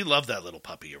 Yeah, we love that little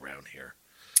puppy around here.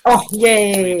 Oh,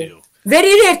 yay. We do.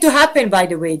 Very rare to happen, by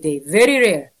the way, Dave. Very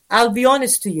rare. I'll be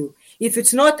honest to you. If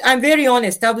it's not, I'm very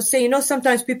honest. I would say,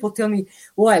 sometimes people tell me,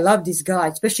 oh, I love this guy,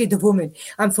 especially the woman.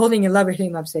 I'm falling in love with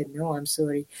him. I've said, no, I'm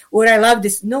sorry. Or I love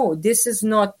this. No, this is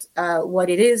not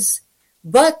what it is.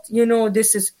 But,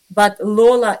 but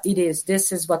Lola, it is.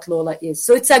 This is what Lola is.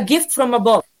 So it's a gift from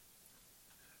above.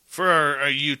 For our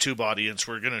YouTube audience,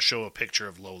 we're going to show a picture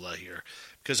of Lola here.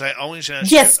 Because I always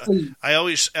ask I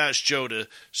always ask Joe to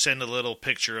send a little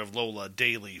picture of Lola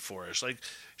daily for us. Like,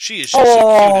 she is just the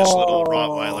cutest little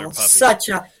Rottweiler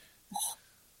puppy.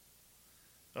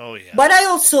 Oh, yeah. But I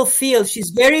also feel she's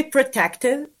very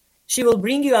protective. She will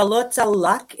bring you a lot of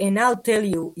luck, and I'll tell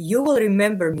you, you will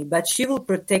remember me, but she will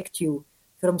protect you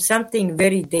from something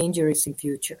very dangerous in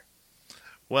future.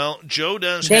 Well, Joe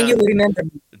does then you will remember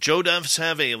me. Joe does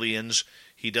have aliens.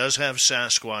 He does have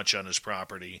Sasquatch on his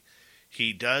property.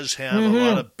 He does have a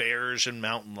lot of bears and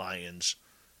mountain lions,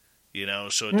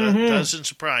 so it doesn't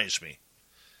surprise me.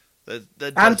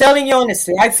 I'm telling you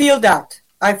honestly, I feel that.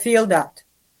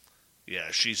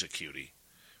 Yeah, she's a cutie.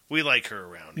 We like her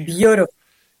around here. Beautiful.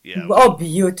 Yeah. Oh,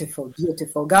 beautiful,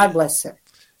 beautiful. God bless her.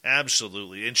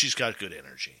 Absolutely, and she's got good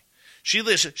energy.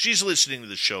 She's listening to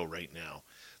the show right now.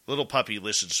 Little puppy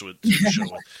listens to the show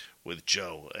with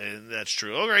Joe, and that's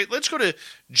true. All right, let's go to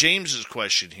James's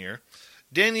question here.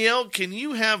 Danielle, can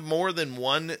you have more than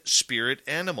one spirit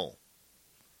animal?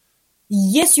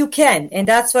 Yes, you can. And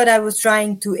that's what I was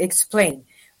trying to explain.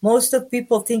 Most of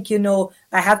people think,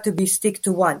 I have to stick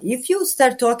to one. If you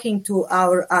start talking to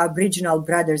our Aboriginal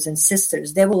brothers and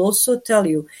sisters, they will also tell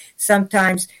you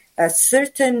sometimes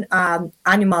certain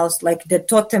animals, like the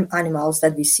totem animals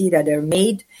that we see that are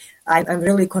made, I'm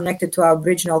really connected to our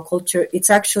Aboriginal culture. It's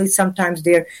actually sometimes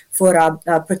there for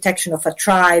protection of a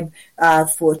tribe,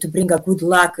 to bring a good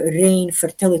luck, rain,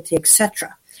 fertility,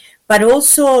 etc. But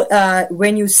also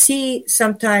when you see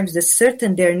sometimes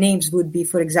their names would be,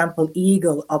 for example,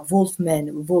 eagle, a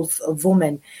wolfman, wolf, a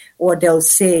woman, or they'll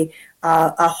say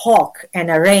a hawk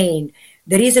and a rain.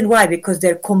 The reason why, because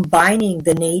they're combining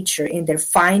the nature and they're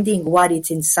finding what is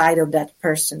inside of that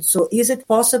person. So is it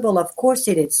possible? Of course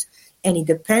it is. And it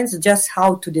depends just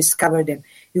how to discover them.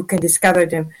 You can discover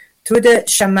them through the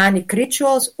shamanic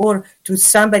rituals or through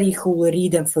somebody who will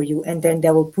read them for you, and then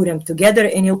they will put them together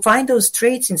and you'll find those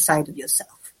traits inside of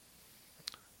yourself.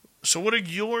 So what are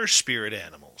your spirit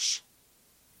animals?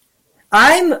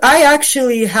 I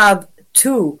actually have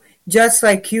two, just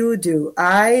like you do.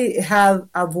 I have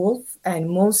a wolf, and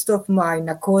most of my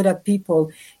Nakota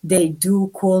people, they do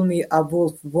call me a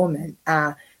wolf woman.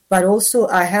 But also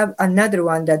I have another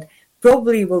one that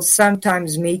probably will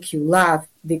sometimes make you laugh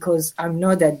because I'm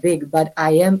not that big, but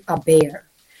I am a bear.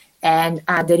 And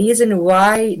the reason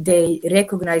why they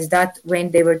recognize that when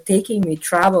they were taking me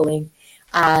traveling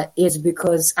is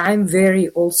because I'm very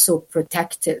also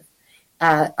protective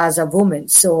as a woman.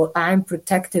 So I'm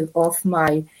protective of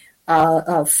my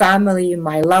family,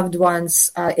 my loved ones,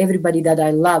 everybody that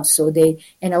I love.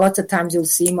 And a lot of times you'll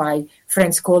see my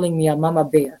friends calling me a mama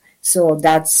bear. So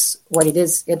that's what it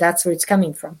is. That's where it's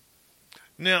coming from.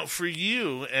 Now, for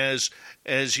you, as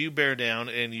you bear down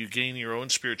and you gain your own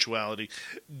spirituality,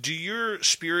 do your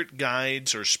spirit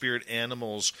guides or spirit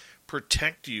animals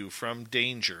protect you from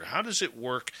danger? How does it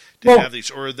work to have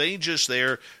these? Or are they just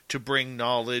there to bring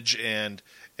knowledge and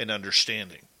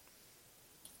understanding?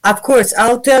 Of course,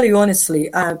 I'll tell you honestly,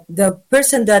 the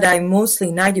person that I mostly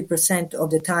 90%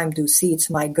 of the time do see, it's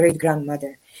my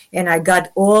great-grandmother. And I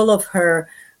got all of her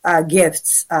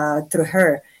gifts through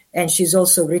her. And she's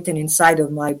also written inside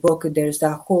of my book. There's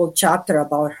a whole chapter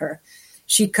about her.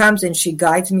 She comes and she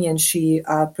guides me and she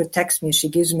protects me. She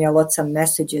gives me lots of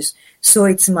messages. So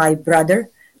it's my brother,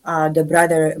 my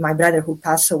brother who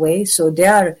passed away. So they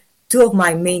are two of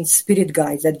my main spirit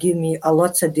guides that give me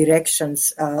lots of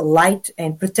directions, light,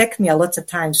 and protect me lots of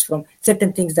times from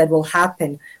certain things that will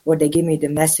happen, or they give me the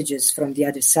messages from the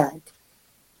other side.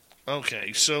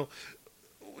 Okay, so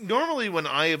normally when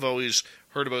I have always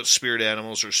heard about spirit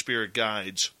animals or spirit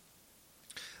guides,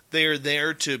 they are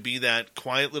there to be that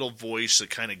quiet little voice that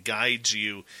kind of guides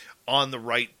you on the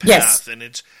right path. Yes. And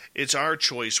it's our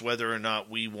choice whether or not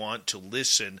we want to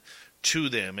listen to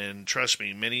them. And trust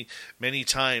me, many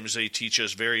times they teach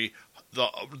us the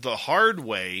hard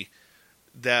way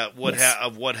that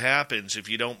what happens if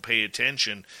you don't pay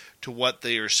attention to what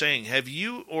they are saying. Have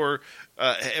you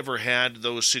ever had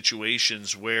those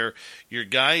situations where your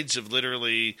guides have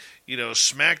literally,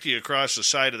 smacked you across the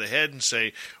side of the head and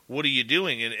say, "What are you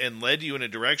doing?" and led you in a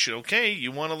direction? Okay,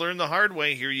 you want to learn the hard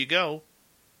way. Here you go.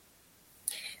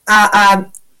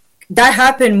 That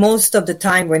happened most of the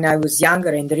time when I was younger,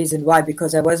 and the reason why,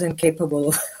 because I wasn't capable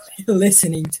of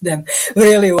listening to them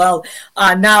really well.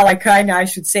 Now I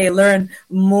should say, learn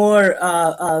more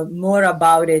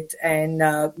about it,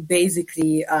 and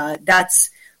basically that's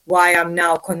why I'm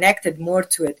now connected more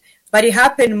to it. But it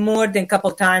happened more than a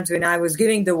couple times when I was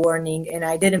giving the warning and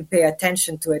I didn't pay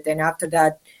attention to it, and after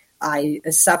that I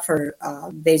suffer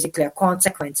basically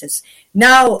consequences.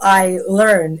 Now I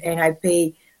learn and I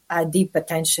pay deep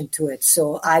attention to it.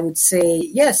 So I would say,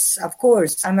 yes, of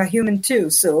course, I'm a human too.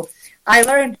 So I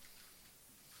learned.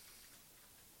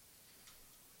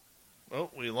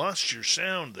 Well, we lost your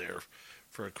sound there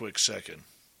for a quick second.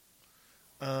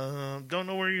 Don't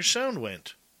know where your sound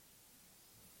went.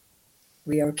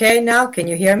 We okay now? Can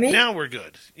you hear me? Now we're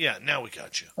good. Yeah, now we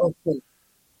got you.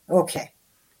 Okay.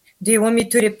 Do you want me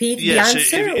to repeat the answer?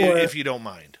 If you don't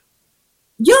mind.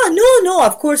 Yeah, no,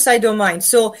 of course I don't mind.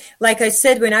 So, like I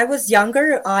said, when I was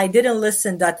younger, I didn't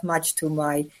listen that much to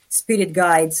my spirit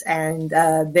guides, and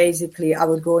basically I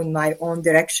would go in my own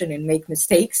direction and make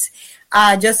mistakes,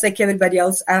 just like everybody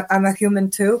else. I'm a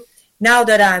human too. Now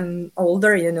that I'm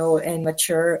older, and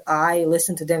mature, I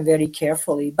listen to them very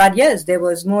carefully. But yes, there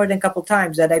was more than a couple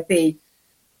times that I paid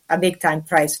a big time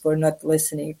price for not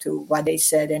listening to what they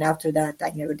said, and after that,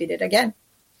 I never did it again.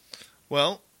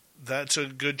 Well, that's a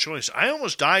good choice. I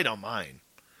almost died on mine.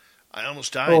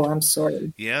 Oh, I'm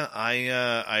sorry. Yeah,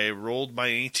 I rolled my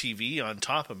ATV on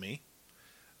top of me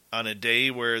on a day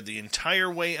where the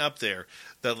entire way up there,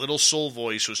 that little soul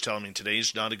voice was telling me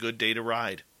today's not a good day to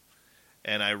ride.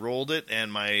 And I rolled it,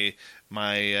 and my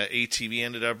ATV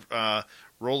ended up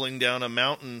rolling down a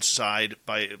mountainside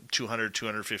by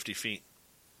 250 feet.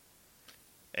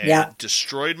 And it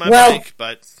destroyed my bike,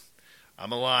 but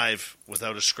I'm alive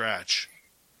without a scratch.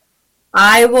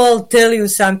 I will tell you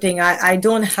something. I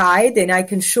don't hide, and I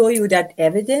can show you that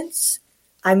evidence.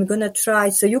 I'm gonna try,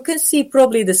 so you can see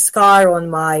probably the scar on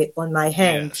my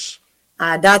hand. Yes.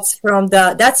 That's from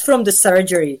the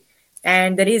surgery,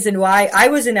 and the reason why I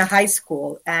was in a high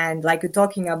school, and like you're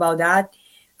talking about that,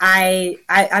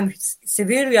 I'm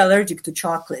severely allergic to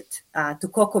chocolate, to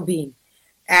cocoa bean,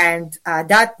 and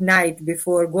that night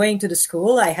before going to the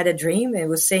school, I had a dream. It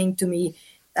was saying to me,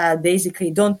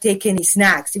 basically, don't take any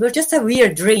snacks. It was just a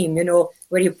weird dream,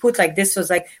 where you put this was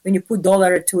like when you put $1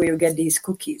 or $2, you get these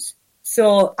cookies.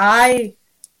 So I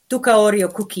took a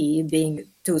Oreo cookie, being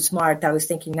too smart. I was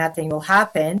thinking nothing will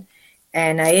happen.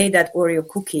 And I ate that Oreo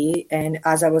cookie. And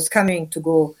as I was coming to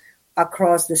go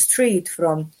across the street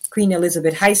from Queen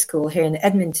Elizabeth High School here in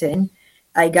Edmonton,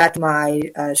 I got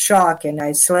my shock and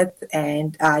I slipped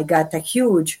and I got a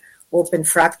huge open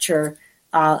fracture.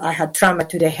 I had trauma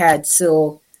to the head.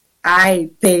 So I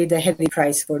paid a heavy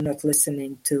price for not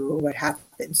listening to what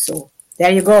happened. So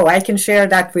there you go. I can share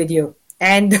that with you.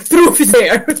 And the proof is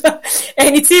there.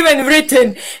 And it's even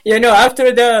written,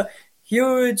 after the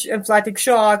huge emphatic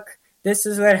shock, this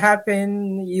is what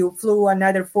happened. You flew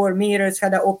another 4 meters,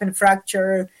 had an open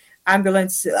fracture,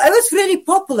 ambulance. I was very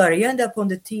popular. You end up on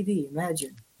the TV,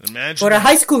 imagine. For a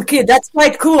high school kid, that's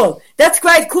quite cool. That's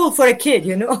quite cool for a kid,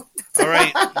 All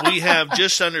right, we have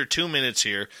just under 2 minutes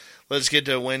here. Let's get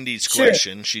to Wendy's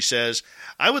question. Sure. She says,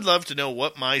 I would love to know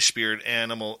what my spirit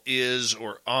animal is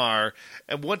or are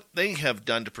and what they have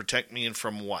done to protect me and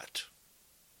from what.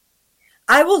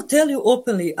 I will tell you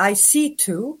openly, I see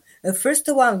two. The first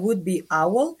one would be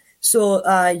owl. So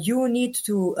you need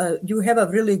to, you have a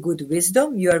really good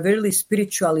wisdom. You are really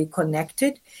spiritually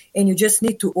connected, and you just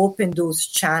need to open those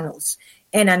channels.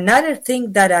 And another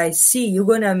thing that I see, you're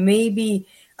going to maybe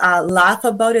laugh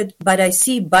about it, but I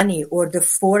see bunny or the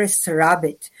forest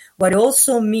rabbit, what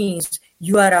also means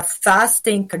you are a fast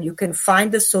thinker. You can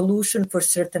find a solution for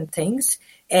certain things,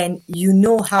 and you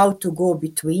know how to go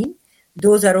between.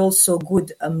 Those are also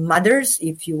good mothers.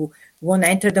 If you want to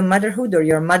enter the motherhood or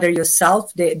your mother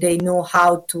yourself, they know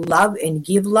how to love and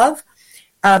give love.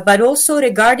 But also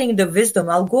regarding the wisdom,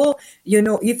 I'll go,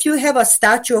 if you have a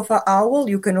statue of an owl,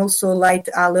 you can also light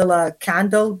a little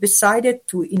candle beside it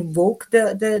to invoke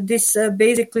this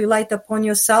basically light upon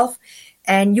yourself.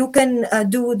 And you can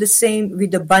do the same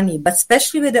with the bunny, but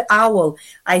especially with the owl,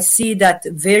 I see that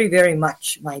very, very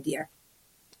much, my dear.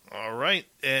 All right.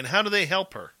 And how do they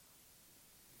help her?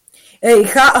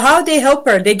 How they help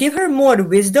her? They give her more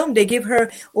wisdom. They give her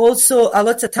also a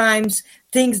lot of times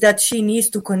things that she needs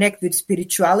to connect with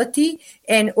spirituality.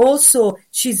 And also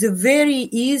she's very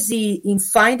easy in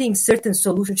finding certain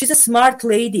solutions. She's a smart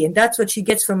lady, and that's what she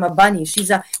gets from a bunny.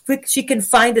 She can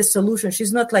find a solution.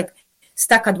 She's not like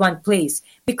stuck at one place,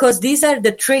 because these are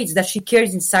the traits that she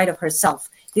carries inside of herself.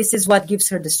 This is what gives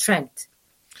her the strength.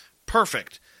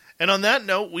 Perfect. And on that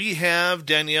note, we have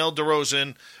Danielle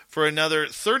Dorozan for another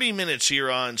 30 minutes here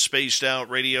on Spaced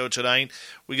Out Radio tonight.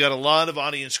 We got a lot of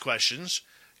audience questions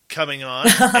coming on,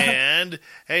 and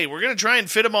hey, we're going to try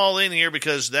and fit them all in here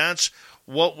because that's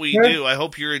what we do. I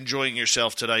hope you're enjoying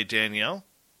yourself tonight, Danielle.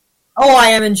 Oh, I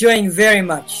am enjoying very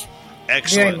much.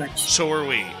 Excellent. Very much. So are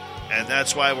we. And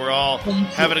that's why we're all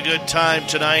having a good time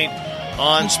tonight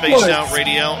on Spaced Out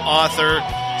Radio. Author,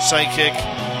 psychic,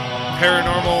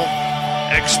 paranormal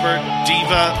expert,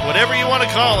 diva, whatever you want to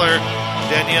call her,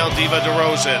 Danielle Diva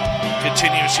Dorozan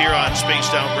continues here on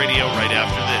Spaced Out Radio right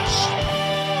after this.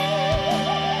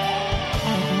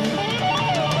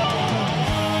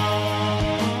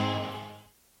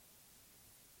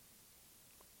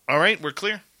 All right, we're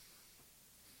clear.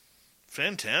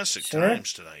 Fantastic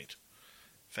times tonight.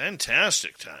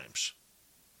 Fantastic times.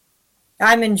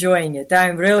 I'm enjoying it.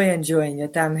 I'm really enjoying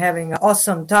it. I'm having an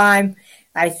awesome time.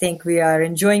 I think we are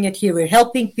enjoying it here. We're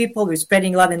helping people. We're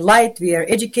spreading love and light. We are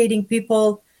educating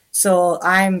people. So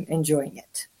I'm enjoying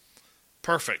it.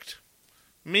 Perfect.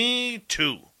 Me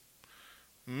too.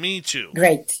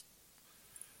 Great.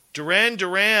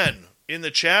 Duran in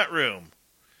the chat room.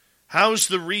 How's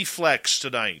the reflex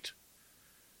tonight?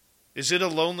 Is it a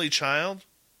lonely child?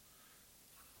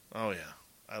 Oh, yeah.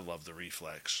 I love the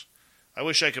reflex. I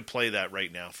wish I could play that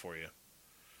right now for you.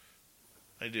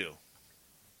 I do.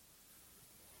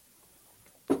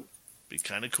 Be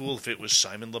kind of cool if it was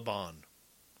Simon Le Bon.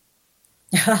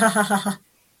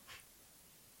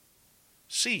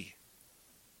 See.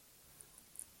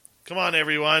 Come on,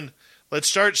 everyone. Let's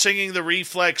start singing the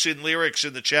reflex in lyrics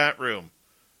in the chat room.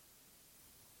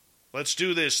 Let's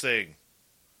do this thing.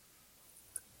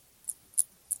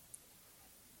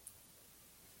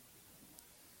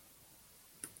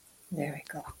 There we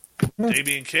go.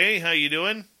 Damian K., how you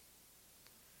doing?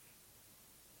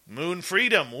 Moon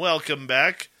Freedom, welcome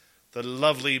back. The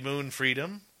lovely Moon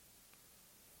Freedom.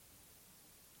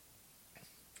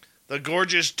 The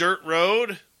gorgeous Dirt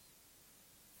Road.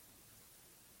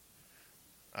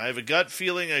 I have a gut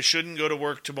feeling I shouldn't go to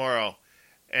work tomorrow,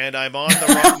 and I'm on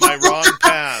my wrong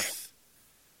path.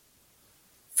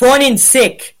 Phone in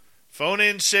sick. Phone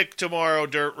in sick tomorrow,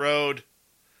 Dirt Road.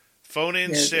 Phone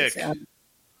in sick.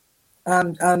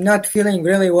 I'm not feeling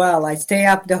really well. I stay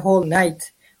up the whole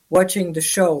night watching the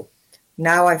show.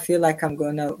 Now I feel like I'm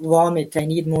going to vomit. I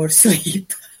need more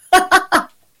sleep.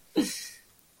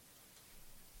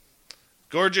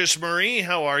 Gorgeous Marie,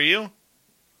 how are you?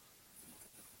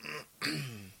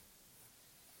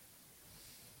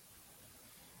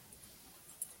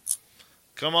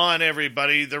 Come on,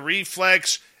 everybody. The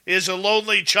reflex is a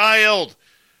lonely child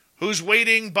who's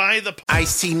waiting by the...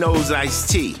 Ice-T knows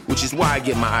Ice-T, which is why I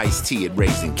get my iced tea at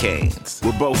Raising Cane's.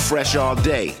 We're both fresh all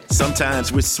day.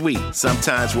 Sometimes we're sweet,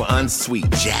 sometimes we're unsweet,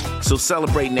 Jack. So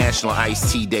celebrate National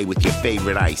Iced Tea Day with your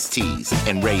favorite iced teas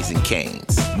and Raising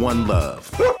Cane's. One love.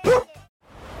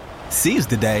 Seize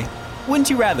the day. Wouldn't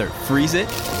you rather freeze it?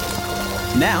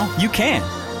 Now you can.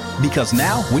 Because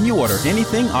now, when you order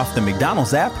anything off the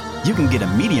McDonald's app, you can get a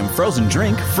medium frozen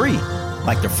drink free.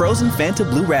 Like the frozen Fanta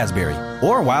Blue Raspberry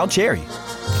or Wild Cherry.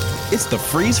 It's the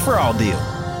Freeze for All deal.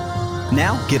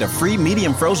 Now, get a free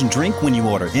medium frozen drink when you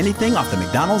order anything off the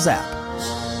McDonald's app.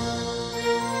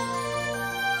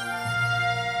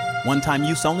 One-time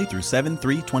use only through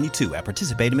 7/3/22 at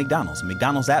participating McDonald's.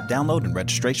 McDonald's app download and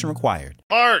registration required.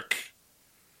 Mark!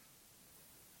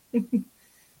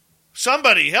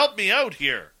 Somebody help me out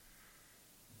here.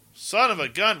 Son of a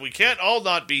gun, we can't all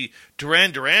not be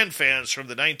Duran Duran fans from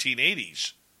the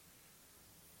 1980s.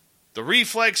 The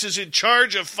Reflex is in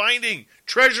charge of finding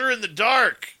treasure in the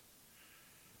dark.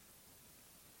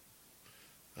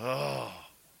 Oh.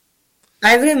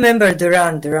 I remember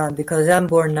Duran because I'm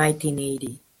born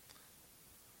 1980.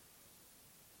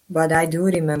 But I do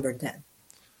remember them.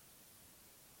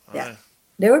 Yeah.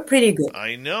 They were pretty good.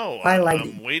 I know.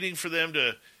 I'm waiting for them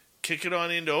to kick it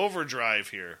on into overdrive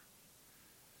here.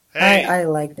 Hey, I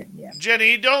like them, yeah.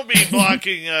 Jenny, don't be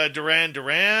blocking Duran.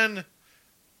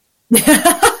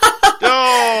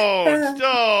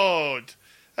 Don't.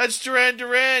 That's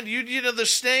Duran. You know the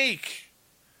snake.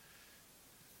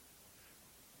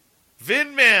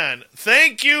 Vinman.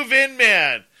 Thank you,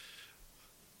 Vinman.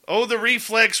 Oh, the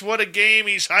Reflex, what a game.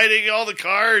 He's hiding all the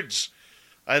cards.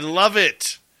 I love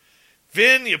it.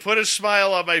 Vin, you put a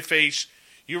smile on my face.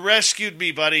 You rescued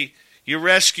me, buddy. You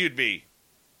rescued me.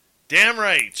 Damn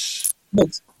right.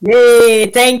 Yay,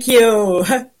 thank you.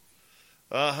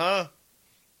 Uh-huh.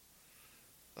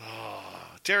 Oh,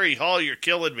 Terry Hall, you're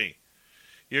killing me.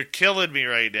 You're killing me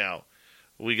right now.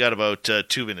 We got about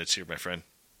 2 minutes here, my friend.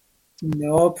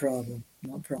 No problem.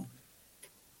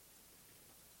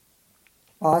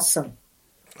 Awesome.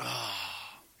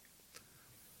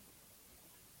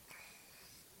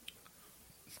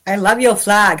 I love your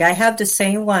flag. I have the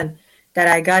same one that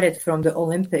I got it from the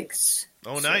Olympics.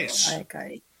 Oh, nice. So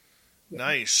yeah.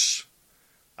 Nice.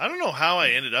 I don't know how I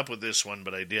ended up with this one,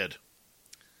 but I did.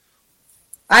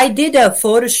 I did a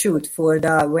photo shoot for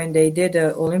when they did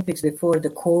the Olympics before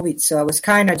the COVID. So I was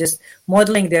kind of just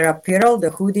modeling their apparel, the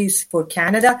hoodies for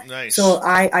Canada. Nice. So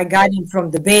I got it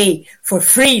from the Bay for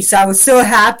free. So I was so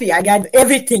happy. I got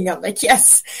everything. I'm like,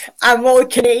 yes, I'm all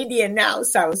Canadian now.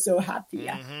 So I was so happy.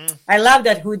 Yeah. Mm-hmm. I love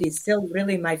that hoodie. It's still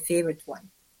really my favorite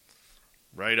one.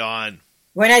 Right on.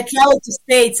 When I travel to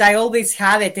States, I always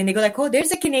have it. And they go like, oh,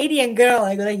 there's a Canadian girl.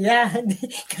 I go like, yeah,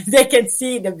 because they can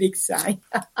see the big sign.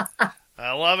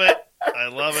 I love it.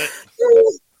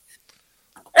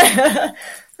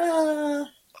 Oh.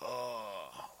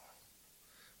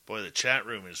 Boy, the chat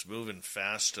room is moving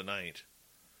fast tonight.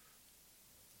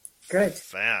 Good.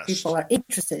 Fast. People are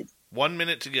interested. 1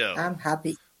 minute to go. I'm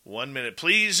happy. 1 minute.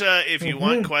 Please, if you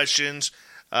want questions,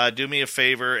 do me a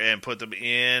favor and put them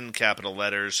in capital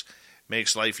letters.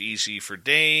 Makes life easy for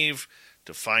Dave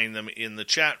to find them in the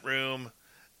chat room.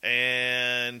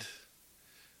 And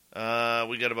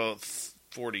we got about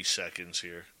 40 seconds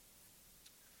here.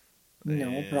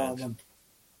 No problem.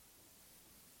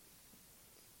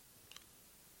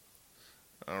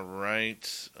 All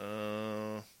right.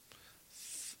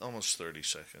 Almost 30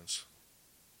 seconds.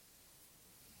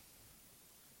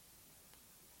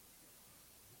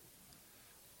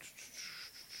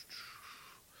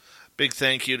 Big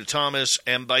thank you to Thomas,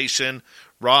 M. Bison,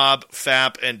 Rob,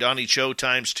 Fap, and Donnie Cho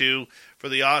 ×2 for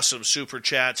the awesome super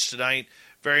chats tonight.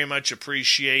 Very much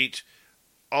appreciate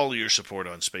all your support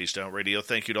on Spaced Out Radio.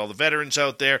 Thank you to all the veterans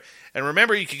out there. And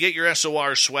remember, you can get your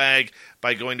SOR swag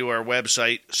by going to our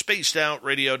website,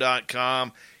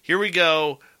 spacedoutradio.com. Here we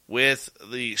go with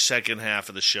the second half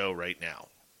of the show right now.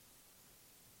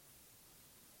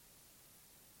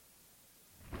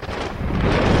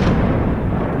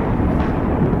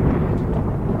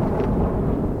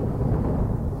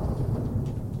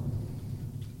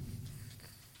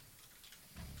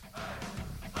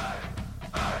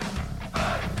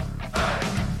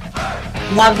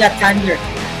 Love that thunder.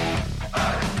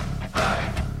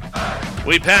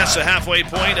 We pass the halfway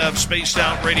point of Spaced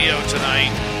Out Radio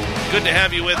tonight. Good to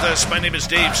have you with us. My name is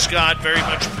Dave Scott. Very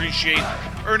much appreciate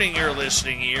earning your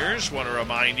listening ears. Want to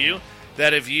remind you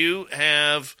that if you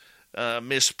have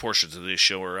missed portions of this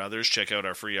show or others, check out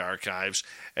our free archives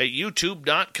at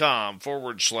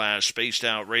youtube.com/Spaced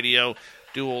Out Radio.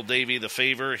 Do old Davey the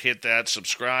favor, hit that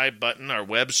subscribe button. Our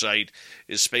website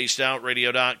is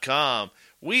spacedoutradio.com.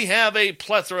 We have a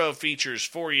plethora of features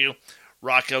for you.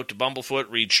 Rock out to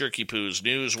Bumblefoot, read Shirky Poo's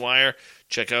Newswire.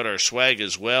 Check out our swag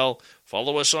as well.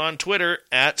 Follow us on Twitter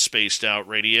at Spaced Out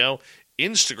Radio,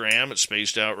 Instagram at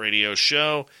Spaced Out Radio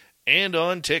Show, and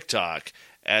on TikTok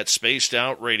at Spaced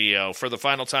Out Radio. For the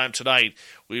final time tonight,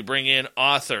 we bring in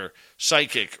author,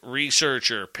 psychic,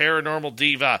 researcher, paranormal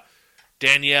diva,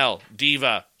 Danielle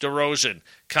Dorozan,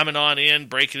 coming on in,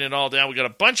 breaking it all down. We got a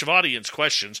bunch of audience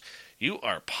questions. You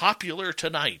are popular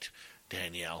tonight,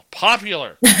 Danielle.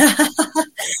 Popular.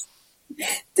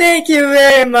 Thank you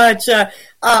very much.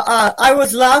 I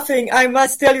was laughing. I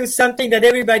must tell you something that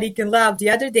everybody can laugh. The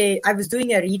other day, I was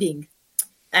doing a reading,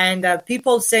 and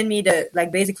people send me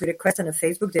basically request on the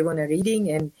Facebook. They want a reading,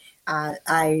 and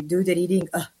I do the reading.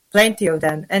 Plenty of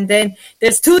them. And then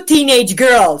there's 2 teenage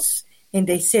girls, and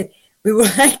they said, "We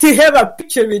would like to have a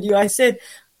picture with you." I said,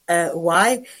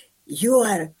 "Why?" you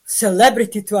are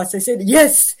celebrity to us. I said,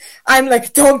 yes, I'm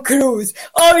like Tom Cruise.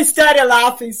 Oh, we started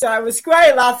laughing. So I was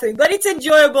quite laughing, but it's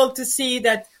enjoyable to see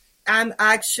that I'm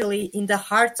actually in the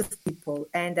hearts of people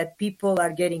and that people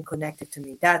are getting connected to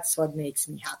me. That's what makes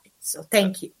me happy. So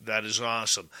thank you. That is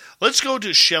awesome. Let's go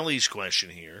to Shelley's question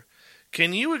here.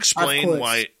 Can you explain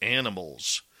why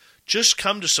animals just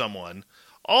come to someone,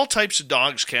 all types of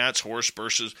dogs, cats, horse,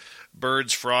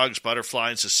 birds, frogs,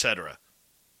 butterflies, etc.?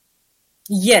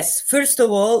 Yes, first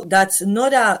of all, that's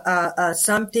not a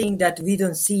something that we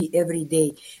don't see every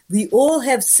day. We all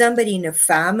have somebody in a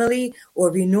family, or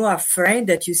we know a friend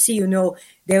that you see,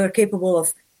 they were capable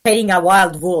of petting a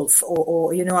wild wolf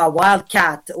or a wild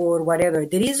cat or whatever.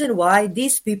 The reason why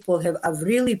these people have a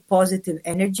really positive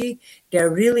energy, they're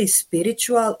really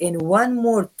spiritual. And one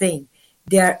more thing,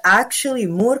 they are actually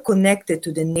more connected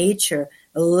to the nature,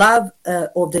 love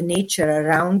of the nature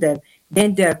around them,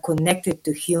 than they are connected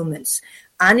to humans.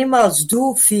 Animals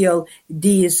do feel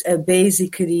these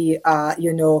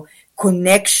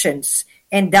connections.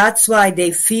 And that's why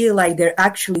they feel like they're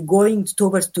actually going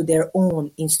towards to their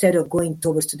own instead of going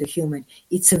towards to the human.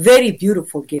 It's a very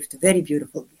beautiful gift, very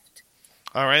beautiful gift.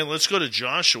 All right, let's go to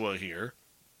Joshua here.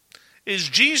 Is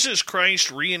Jesus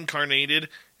Christ reincarnated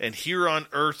and here on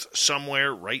earth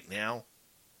somewhere right now?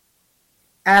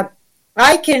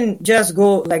 I can just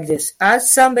go like this. As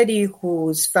somebody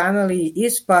whose family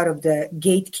is part of the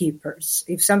gatekeepers,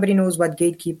 if somebody knows what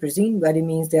gatekeepers mean, what it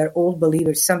means, they're all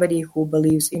believers, somebody who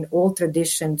believes in all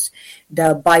traditions,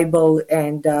 the Bible,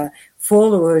 and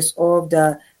followers of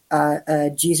the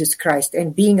Jesus Christ,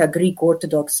 and being a Greek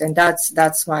Orthodox, and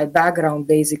that's my background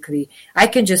basically. I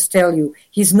can just tell you,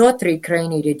 he's not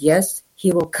reincarnated. Yes,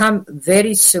 he will come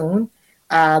very soon.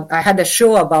 I had a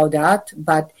show about that,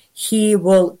 but he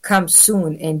will come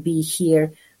soon and be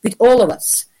here with all of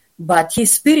us. But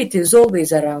his spirit is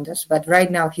always around us. But right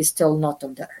now, he's still not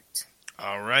on the earth.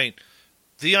 All right.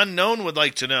 The unknown would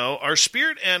like to know, are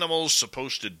spirit animals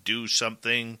supposed to do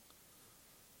something?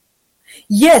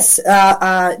 Yes,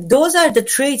 those are the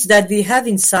traits that we have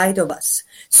inside of us.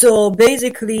 So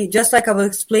basically, just like I was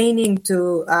explaining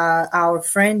to our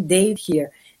friend Dave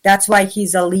here, that's why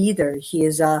he's a leader. He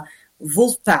is a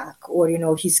wolf pack, or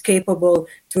he's capable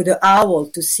through the owl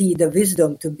to see the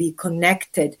wisdom, to be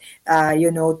connected,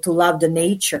 to love the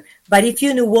nature. But if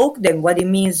you invoke them, what it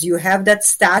means, you have that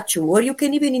statue, or you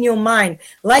can even in your mind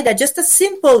light that, just a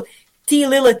simple tea,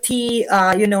 light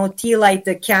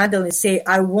the candle and say,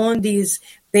 I want these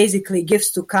basically gifts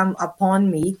to come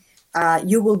upon me.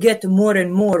 You will get more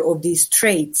and more of these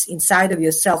traits inside of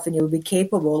yourself, and you'll be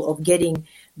capable of getting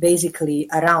basically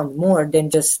around more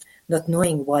than just not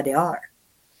knowing what they are.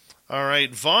 All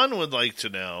right. Vaughn would like to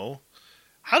know,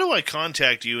 how do I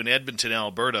contact you in Edmonton,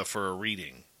 Alberta for a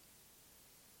reading?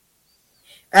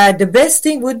 The best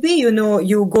thing would be,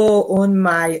 you go on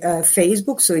my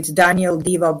Facebook, so it's Danielle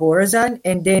Dorozan,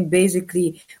 and then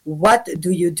basically, what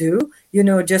do?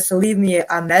 Just leave me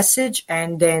a message,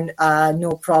 and then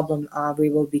no problem, we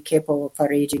will be capable of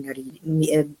arranging a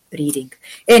reading.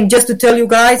 And just to tell you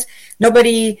guys,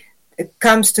 nobody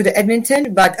comes to the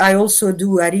Edmonton, but I also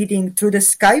do a reading through the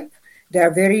Skype. They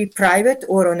are very private,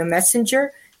 or on a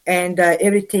messenger, and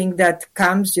everything that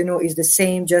comes, is the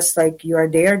same, just like you are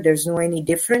there. There's no any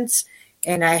difference.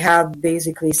 And I have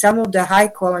basically some of the high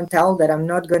clientele that I'm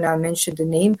not going to mention the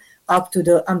name, up to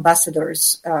the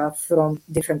ambassadors from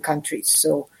different countries.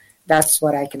 So that's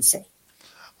what I can say.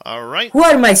 All right. Who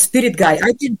are my spirit guide?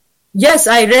 Yes,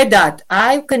 I read that.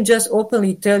 I can just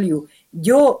openly tell you,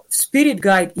 your spirit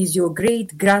guide is your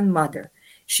great grandmother.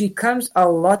 She comes a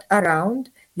lot around.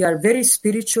 You are a very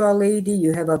spiritual lady.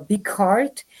 You have a big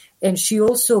heart. And she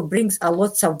also brings a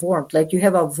lot of warmth. Like, you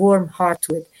have a warm heart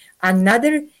to it.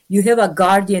 Another, you have a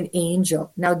guardian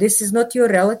angel. Now, this is not your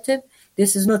relative.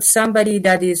 This is not somebody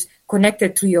that is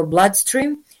connected to your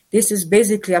bloodstream. This is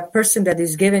basically a person that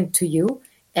is given to you.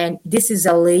 And this is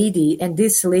a lady. And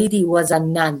this lady was a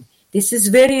nun. This is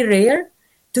very rare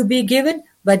to be given.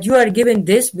 But you are given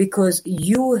this because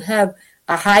you have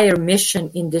a higher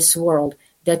mission in this world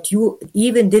that you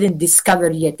even didn't discover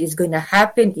yet. It's going to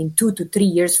happen in 2 to 3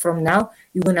 years from now.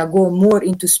 You're going to go more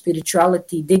into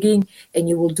spirituality digging, and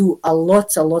you will do a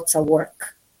lots of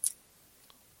work.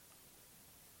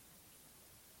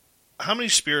 How many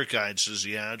spirit guides does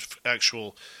the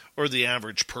actual or the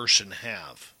average person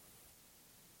have?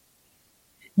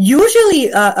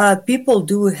 Usually, people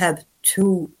do have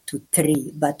 2 to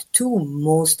 3, but 2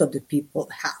 most of the people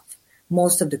have.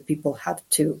 Most of the people have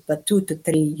 2, but 2 to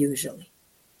 3 usually.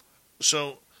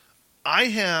 So I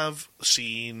have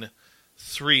seen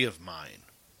 3 of mine.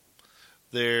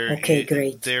 Okay,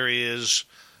 great. There is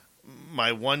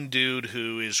my one dude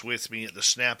who is with me at the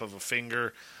snap of a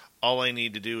finger. All I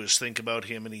need to do is think about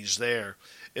him and he's there.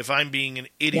 If I'm being an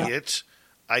idiot,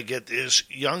 I get this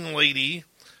young lady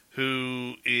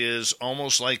who is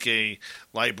almost like a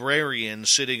librarian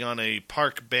sitting on a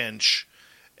park bench,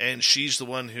 and she's the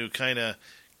one who kind of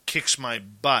kicks my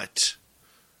butt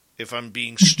if I'm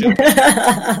being stupid.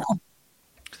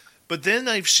 But then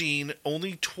I've seen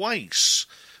only twice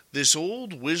this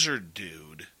old wizard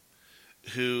dude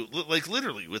who, like,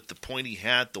 literally with the pointy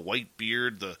hat, the white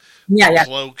beard, the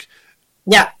cloak.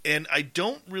 Yeah. And I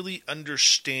don't really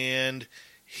understand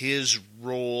his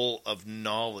role of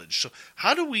knowledge. So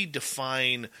how do we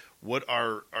define what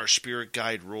our spirit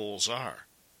guide roles are?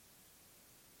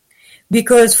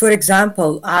 Because, for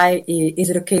example, is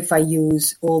it okay if I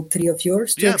use all three of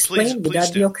yours to explain? Would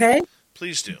that be okay?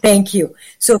 Please do. Thank you.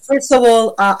 So first of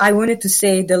all, I wanted to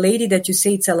say the lady that you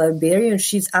say it's a librarian,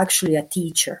 she's actually a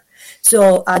teacher.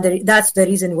 So that's the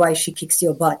reason why she kicks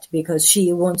your butt, because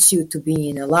she wants you to be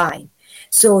in a line.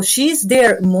 So she's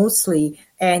there mostly,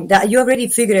 and you already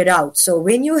figured it out. So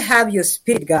when you have your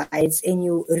spirit guides and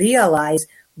you realize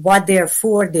what they're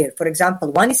for,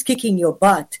 example, one is kicking your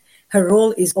butt. Her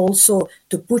role is also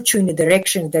to put you in the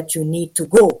direction that you need to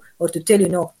go, or to tell you,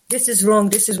 no, this is wrong,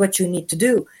 this is what you need to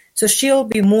do. So she'll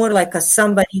be more like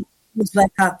somebody who's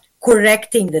like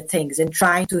correcting the things and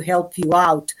trying to help you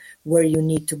out where you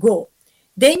need to go.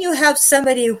 Then you have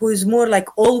somebody who is more like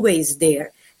always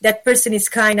there. That person is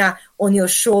kind of on your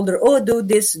shoulder. Oh, do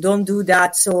this, don't do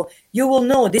that. So you will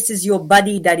know this is your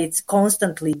buddy, that it's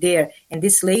constantly there. And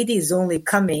this lady is only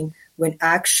coming when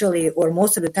actually, or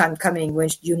most of the time coming when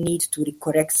you need to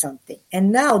correct something.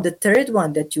 And now the third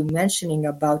one that you're mentioning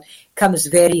about comes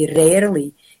very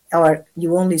rarely, or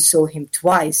you only saw him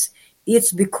twice.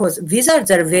 It's because wizards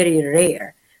are very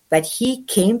rare, but he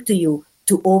came to you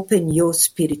to open your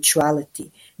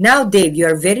spirituality. Now, Dave, you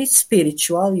are very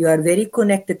spiritual. You are very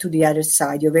connected to the other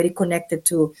side. You're very connected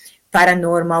to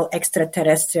paranormal,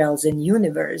 extraterrestrials, and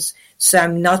universe. So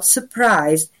I'm not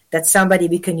surprised that somebody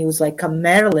we can use like a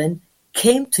Marilyn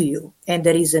came to you. And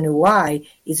the reason why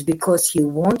is because he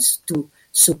wants to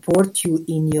support you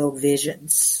in your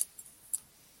visions.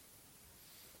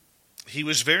 He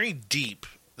was very deep.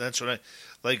 That's what I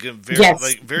like.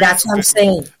 That's what I'm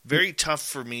saying. Very tough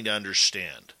for me to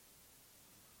understand.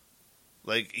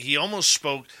 Like, he almost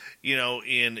spoke,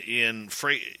 in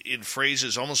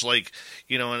phrases almost like,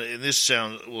 and this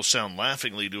will sound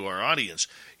laughingly to our audience.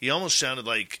 He almost sounded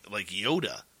like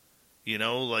Yoda,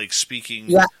 like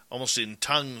speaking almost in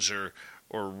tongues or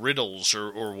riddles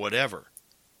or whatever.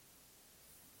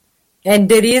 And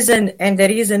the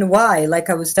reason why,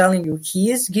 like I was telling you,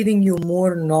 he is giving you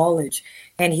more knowledge,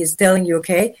 and he's telling you,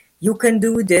 okay, you can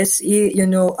do this,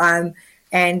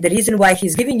 and the reason why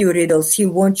he's giving you riddles, he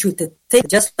wants you to think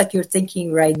just like you're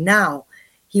thinking right now.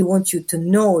 He wants you to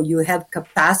know you have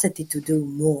capacity to do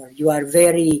more. You are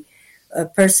a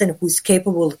person who's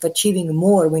capable of achieving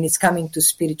more when it's coming to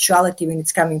spirituality, when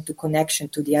it's coming to connection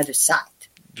to the other side.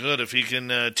 Good. If he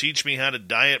can teach me how to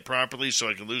diet properly so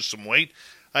I can lose some weight,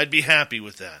 I'd be happy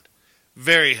with that.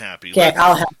 Very happy. Okay,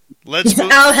 I'll help you.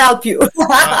 I'll help you.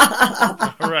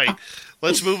 All right.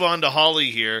 Let's move on to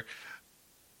Holly here.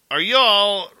 Are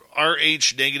y'all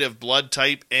Rh negative blood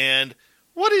type, and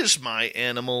what is my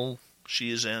animal?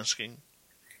 She is asking.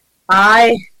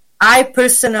 I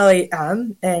personally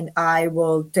am, and I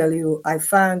will tell you, I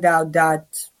found out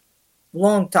that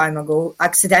long time ago,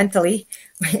 accidentally,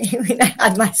 when I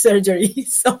had my surgery.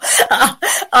 So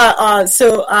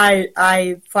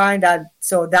I find out.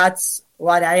 So that's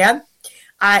what I am.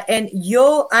 And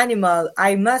your animal,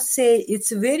 I must say,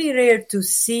 it's very rare to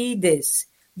see this.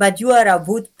 But you are a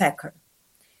woodpecker.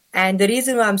 And the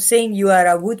reason why I'm saying you are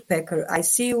a woodpecker, I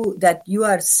see that you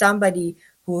are somebody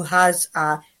who has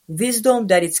a wisdom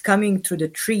that is coming through the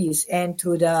trees and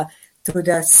through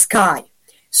the sky.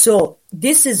 So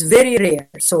this is very rare.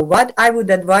 So what I would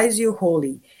advise you,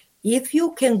 Holly, if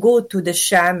you can go to the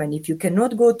shaman, if you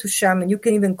cannot go to shaman, you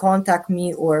can even contact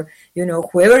me or,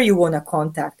 whoever you want to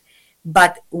contact.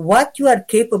 But what you are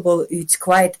capable, it's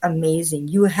quite amazing.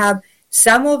 You have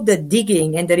some of the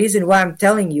digging, and the reason why I'm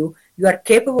telling you, you are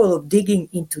capable of digging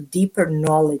into deeper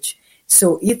knowledge.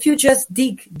 So if you just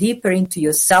dig deeper into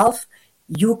yourself,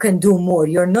 you can do more.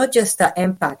 You're not just an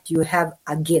empath. You have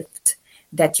a gift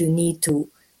that you need to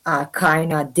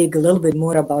kind of dig a little bit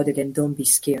more about it, and don't be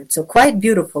scared. So quite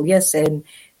beautiful, yes, and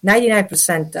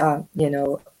 99%,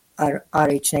 are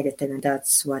Rh negative, and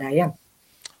that's what I am.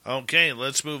 Okay,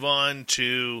 let's move on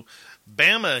to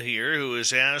Bama here, who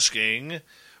is asking,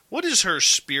 what is her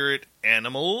spirit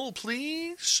animal,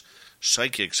 please?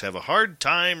 Psychics have a hard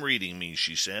time reading me,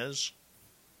 she says.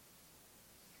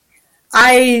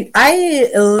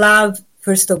 I love,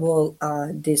 first of all,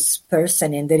 this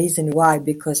person, and the reason why,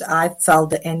 because I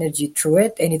felt the energy through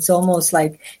it, and it's almost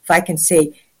like, if I can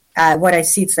say, what I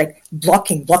see, it's like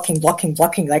blocking.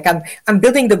 Like I'm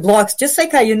building the blocks, just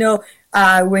like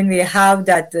when we have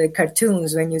that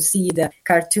cartoons, when you see the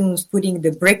cartoons putting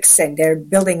the bricks and they're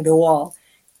building the wall.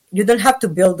 You don't have to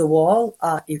build the wall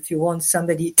if you want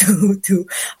somebody to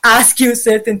ask you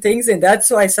certain things, and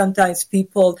that's why sometimes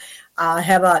people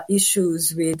have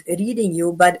issues with reading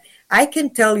you. But I can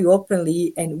tell you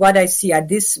openly, and what I see at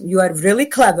this, you are really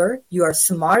clever, you are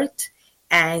smart,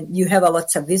 and you have a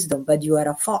lots of wisdom, but you are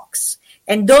a fox.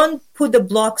 And don't put the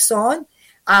blocks on.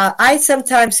 I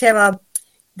sometimes have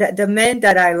the men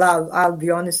that I love, I'll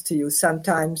be honest to you,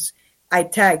 sometimes I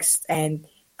text and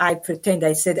I pretend,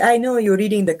 I said, I know you're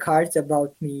reading the cards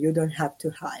about me. You don't have to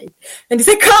hide. And he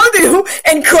said, how do you?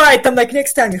 And quiet. I'm like,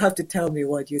 next time you have to tell me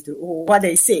what you do, or what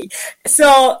I say.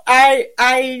 So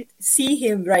I see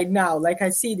him right now. Like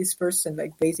I see this person,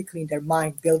 like basically in their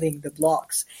mind building the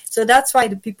blocks. So that's why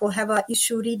the people have an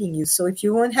issue reading you. So if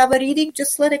you won't have a reading,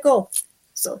 just let it go.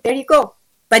 So there you go.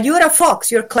 But you're a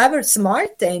fox. You're clever,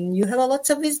 smart, and you have a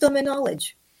lots of wisdom and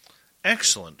knowledge.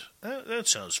 Excellent. That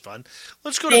sounds fun.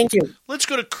 Thank you. Let's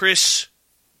go to Chris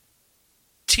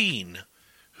Teen,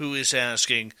 who is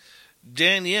asking,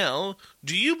 Danielle,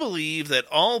 do you believe that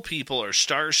all people are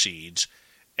starseeds?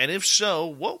 And if so,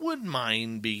 what would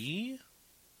mine be?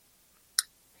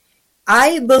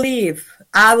 I believe,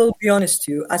 I will be honest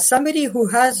to you, as somebody who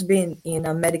has been in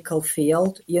a medical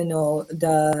field,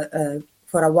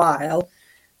 for a while,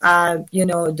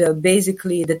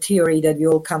 basically the theory that we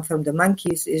all come from the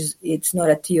monkeys it's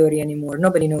not a theory anymore.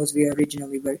 Nobody knows where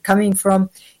originally we're coming from.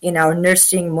 In our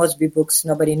nursing Mosby books,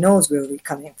 nobody knows where we're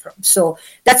coming from. So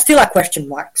that's still a question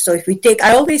mark. So if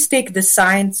I always take the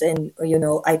science and,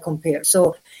 I compare.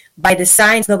 So by the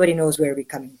science, nobody knows where we're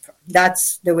coming from.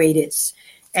 That's the way it is.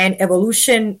 And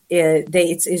evolution,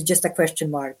 it's just a question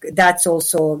mark. That's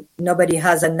also, nobody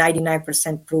has a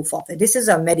 99% proof of it. This is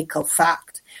a medical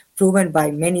fact, proven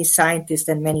by many scientists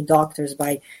and many doctors,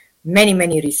 by many,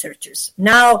 many researchers.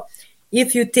 Now,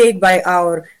 if you take by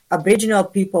our Aboriginal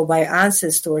people, by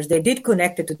ancestors, they did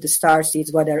connect it to the star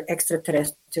seeds, whether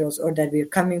extraterrestrials or that we're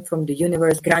coming from the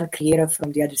universe, grand creator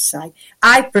from the other side.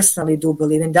 I personally do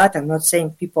believe in that. I'm not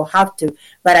saying people have to,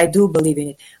 but I do believe in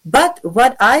it. But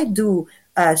what I do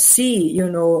see,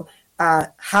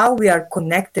 how we are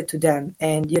connected to them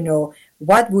and,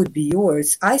 what would be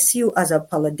yours. I see you as a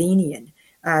Paladinian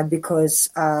because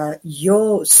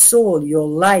your soul, your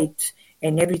light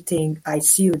and everything, I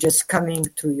see you just coming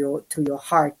to your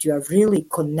heart. You are really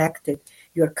connected.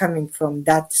 You're coming from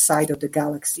that side of the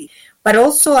galaxy. But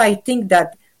also I think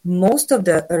that most of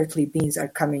the earthly beings are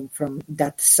coming from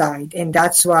that side. And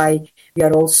that's why we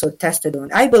are also tested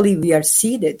on. I believe we are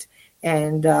seeded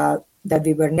and that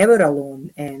we were never alone,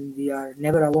 and we are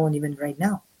never alone even right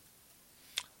now.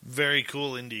 Very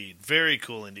cool indeed. Very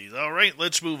cool indeed. All right,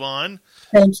 let's move on.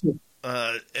 Thank you.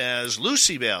 As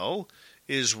Lucy Bell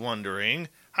is wondering,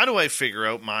 how do I figure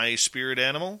out my spirit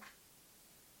animal?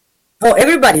 Oh,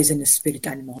 everybody's in the spirit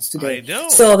animals today. I know.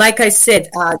 So, like I said,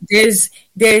 there's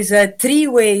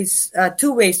two ways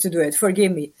to do it.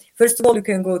 Forgive me. First of all, you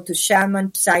can go to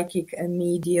shaman, psychic, and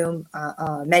medium,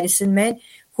 medicine man,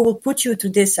 who will put you to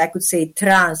this, I could say,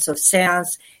 trance or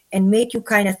seance, and make you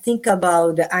kind of think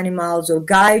about the animals or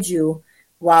guide you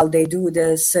while they do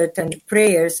the certain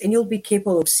prayers, and you'll be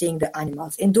capable of seeing the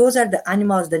animals. And those are the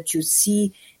animals that you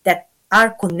see that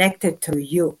are connected to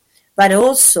you. But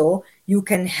also, you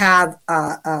can have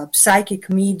a psychic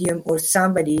medium or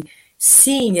somebody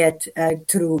seeing it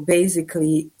through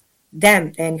basically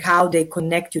them and how they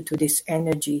connect you to this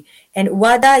energy. And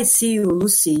what I see you,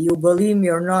 Lucy, you believe me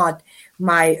or not,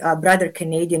 my brother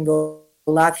Canadian will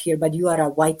laugh here, but you are a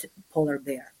white polar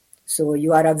bear. So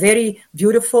you are a very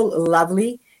beautiful,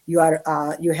 lovely. You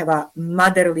have a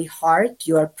motherly heart.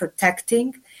 You are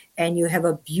protecting, and you have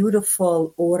a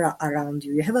beautiful aura around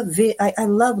you. You have I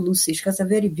love Lucy. She has a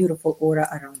very beautiful aura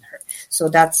around her. So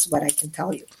that's what I can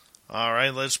tell you. All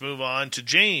right, let's move on to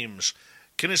James.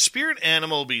 Can a spirit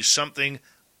animal be something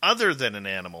other than an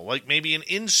animal, like maybe an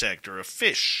insect or a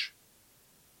fish?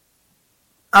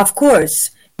 Of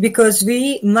course, because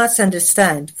we must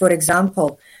understand, for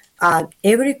example,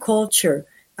 every culture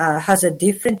has a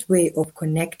different way of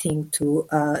connecting to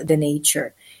the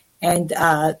nature. And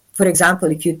for example,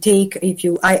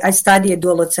 I study and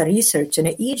do lots of research. In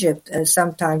Egypt,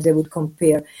 sometimes they would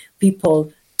compare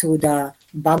people to the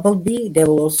bumblebee. They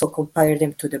will also compare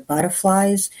them to the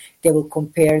butterflies. They will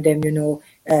compare them,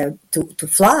 to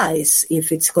flies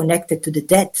if it's connected to the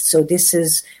dead. So this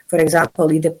is, for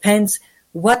example, it depends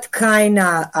what kind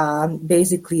of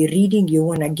basically reading you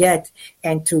want to get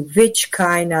and to which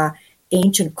kind of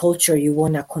ancient culture you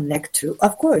want to connect to.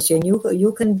 Of course, and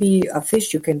you can be a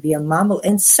fish, you can be a mammal,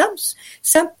 and some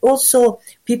also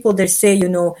people that say,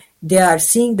 they are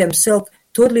seeing themselves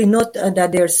totally not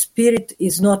that their spirit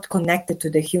is not connected to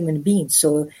the human being.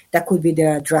 So that could be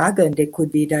they're a dragon, they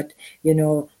could be that,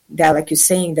 they're like you're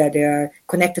saying that they are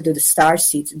connected to the star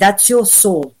seeds. That's your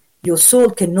soul. Your soul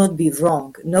cannot be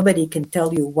wrong. Nobody can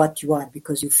tell you what you are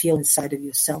because you feel inside of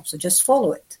yourself. So just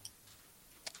follow it.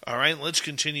 All right, let's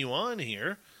continue on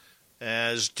here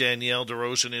as Danielle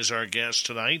Dorozan is our guest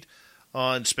tonight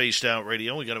on Spaced Out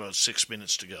Radio. We got about 6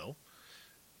 minutes to go.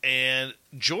 And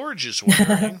George is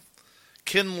wondering,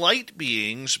 can light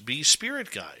beings be spirit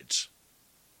guides?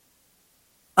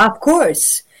 Of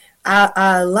course.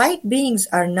 Light beings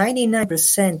are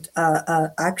 99%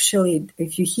 actually,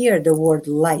 if you hear the word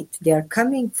light, they are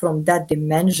coming from that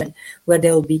dimension where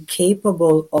they'll be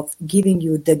capable of giving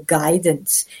you the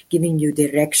guidance, giving you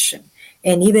direction.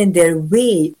 And even their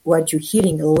way, what you're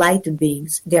hearing, light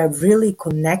beings, they are really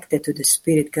connected to the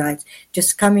spirit guides,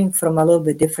 just coming from a little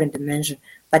bit different dimension.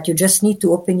 But you just need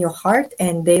to open your heart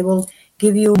and they will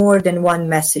give you more than one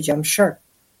message, I'm sure.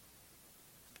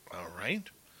 All right.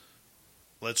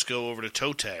 Let's go over to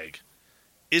Toe Tag.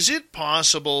 Is it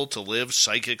possible to live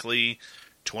psychically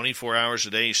 24 hours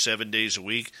a day, 7 days a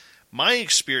week? My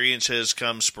experience has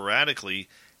come sporadically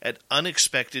at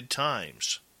unexpected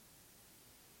times.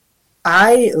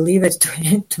 I live it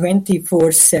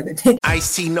 24/7.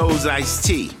 Iced Tea knows iced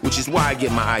tea, which is why I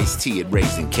get my iced tea at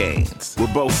Raising Cane's.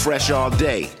 We're both fresh all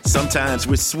day. Sometimes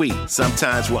we're sweet,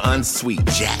 sometimes we're unsweet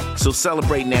Jack. So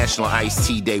celebrate National Iced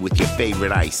Tea Day with your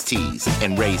favorite iced teas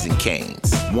and Raising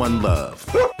Cane's. One love.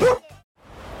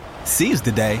 Seize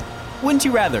the day. Wouldn't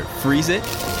you rather freeze it?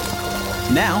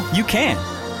 Now you can.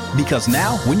 Because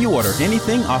now, when you order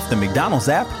anything off the McDonald's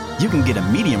app, you can get a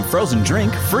medium frozen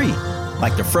drink free.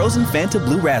 Like the frozen Fanta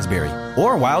Blue Raspberry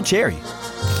or Wild Cherry.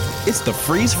 It's the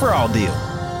Freeze for All deal.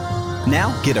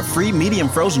 Now, get a free medium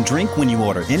frozen drink when you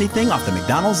order anything off the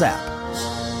McDonald's app.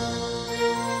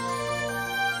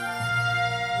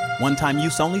 One-time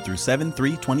use only through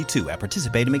 7/3/22 at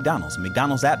participating McDonald's.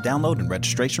 McDonald's app download and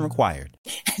registration required.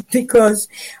 Because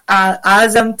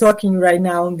as I'm talking right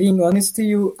now, and being honest to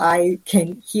you, I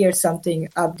can hear something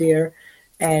up there.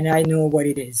 And I know what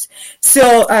it is.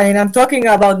 So, and I'm talking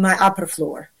about my upper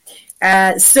floor.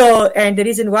 And the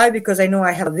reason why, because I know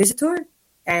I have a visitor,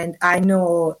 and I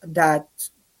know that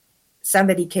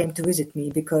somebody came to visit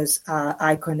me because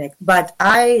I connect. But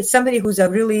somebody who's a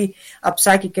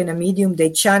psychic and a medium, they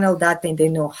channel that and they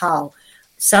know how.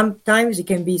 Sometimes it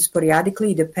can be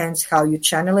sporadically, it depends how you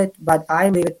channel it, but I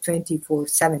live it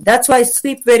 24/7. That's why I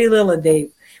sleep very little a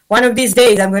day. One of these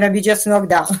days, I'm going to be just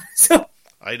knocked out. So.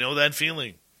 I know that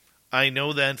feeling. Hallie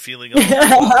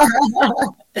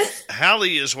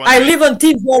is wondering. I live on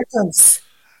Tim Hortons.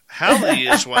 Hallie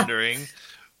is wondering,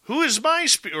 who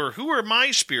are my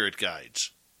spirit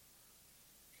guides?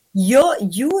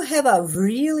 You have a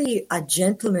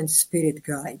gentleman spirit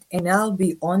guide, and I'll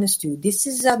be honest with you. This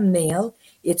is a male.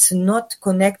 It's not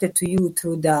connected to you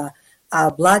through the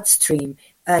bloodstream.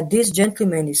 This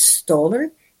gentleman is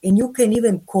taller, and you can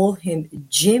even call him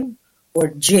Jim or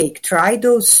Jake. Try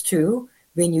those two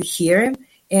when you hear him,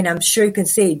 and I'm sure you can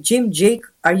say, Jim, Jake,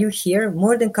 are you here?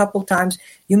 More than a couple times.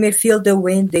 You may feel the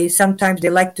wind. Sometimes they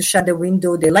like to shut the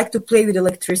window. They like to play with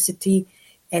electricity,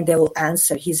 and they will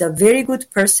answer. He's a very good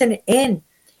person, and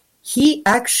he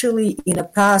actually, in a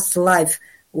past life,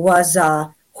 was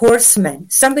a horseman,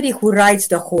 somebody who rides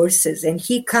the horses, and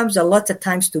he comes a lot of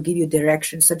times to give you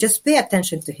direction. So just pay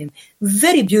attention to him.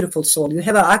 Very beautiful soul. You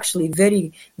have actually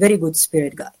very, very good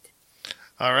spirit guide.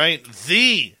 All right.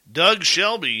 The Doug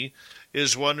Shelby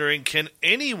is wondering, can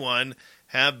anyone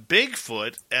have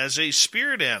Bigfoot as a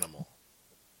spirit animal?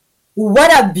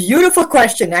 What a beautiful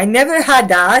question. I never had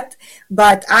that,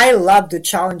 but I love the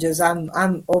challenges. I'm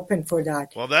open for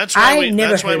that. Well, that's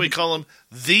why we call him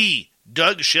the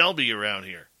Doug Shelby around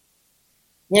here.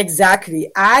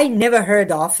 Exactly. I never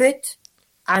heard of it.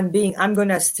 I'm going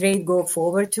to straight go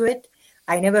forward to it.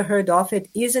 I never heard of it.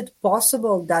 Is it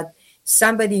possible that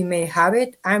somebody may have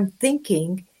it? I'm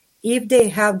thinking if they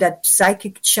have that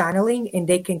psychic channeling and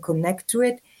they can connect to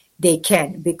it, they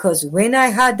can. Because when I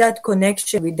had that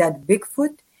connection with that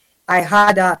Bigfoot, I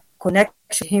had a connection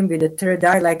with him with the third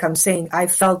eye. Like I'm saying, I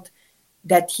felt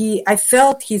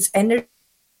his energy,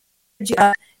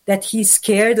 that he's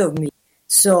scared of me.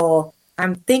 So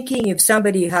I'm thinking if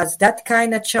somebody has that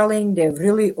kind of challenge, they're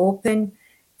really open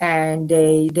and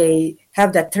they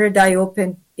have that third eye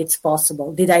open, it's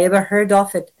possible. Did I ever heard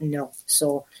of it? No.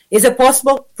 So is it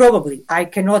possible? Probably. I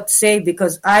cannot say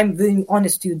because I'm being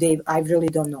honest to you, Dave. I really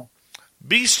don't know.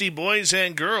 Beastie Boys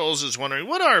and Girls is wondering,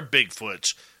 what are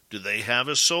Bigfoots? Do they have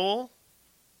a soul?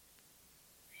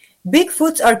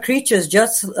 Bigfoots are creatures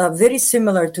just very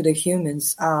similar to the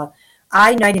humans.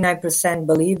 I 99%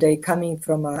 believe they're coming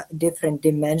from a different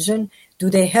dimension. Do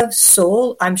they have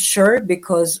soul? I'm sure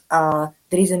because the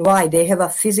reason why they have a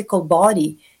physical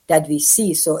body that we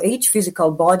see. So each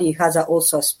physical body has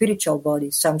also a spiritual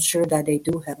body. So I'm sure that they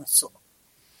do have a soul.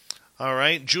 All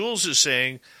right. Jules is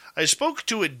saying, I spoke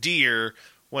to a deer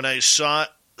when I sought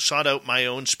out my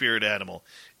own spirit animal.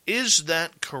 Is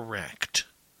that correct?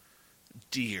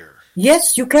 Deer.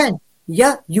 Yes, you can.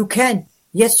 Yeah, you can.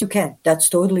 Yes, you can. That's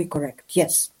totally correct.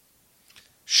 Yes.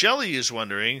 Shelley is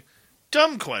wondering,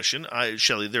 dumb question.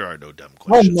 Shelley, there are no dumb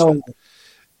questions. Oh, no.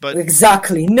 But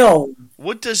exactly, no.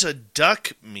 What does a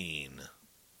duck mean?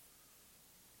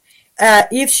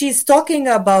 If she's talking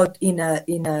about in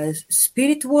a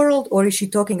spirit world, or is she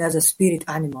talking as a spirit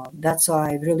animal? That's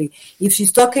why I really. If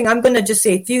she's talking, I'm gonna just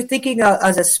say, if you're thinking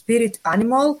as a spirit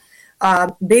animal,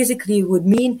 basically would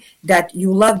mean that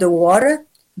you love the water,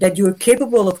 that you're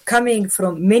capable of coming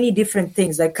from many different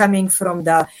things, like coming from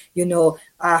the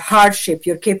hardship.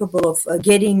 You're capable of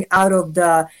getting out of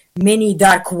the many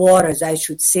dark waters, I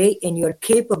should say, and you're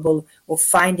capable of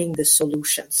finding the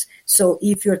solutions. So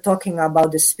if you're talking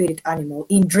about the spirit animal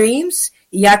in dreams,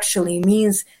 it actually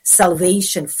means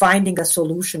salvation, finding a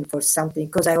solution for something,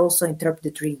 because I also interpret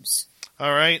the dreams.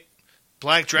 All right.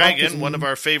 Black Dragon, one of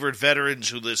our favorite veterans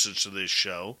who listens to this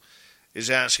show, is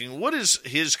asking, what is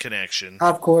his connection,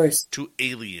 of course, to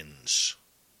aliens?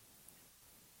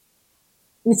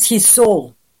 It's his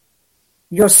soul,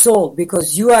 your soul,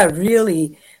 because you are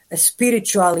really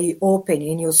spiritually open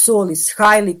and your soul is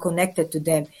highly connected to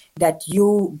them, that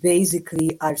you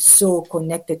basically are so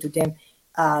connected to them.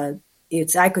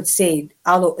 I could say,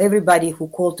 everybody who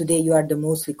called today, you are the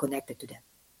mostly connected to them.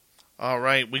 All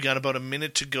right, we got about a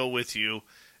minute to go with you,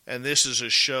 and this is a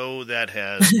show that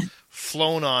has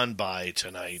flown on by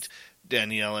tonight,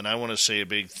 Danielle, and I want to say a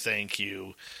big thank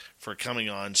you for coming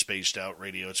on Spaced Out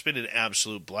Radio. It's been an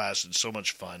absolute blast and so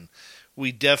much fun.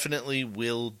 We definitely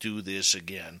will do this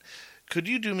again. Could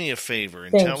you do me a favor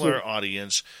and tell our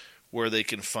audience where they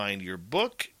can find your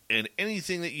book and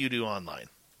anything that you do online?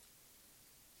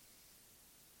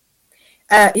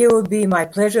 It would be my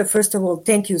pleasure. First of all,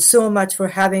 thank you so much for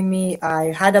having me.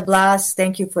 I had a blast.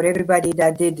 Thank you for everybody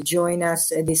that did join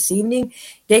us this evening.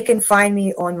 They can find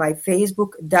me on my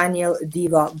Facebook, Danielle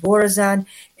Dorozan,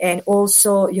 and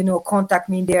also, contact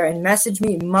me there and message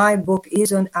me. My book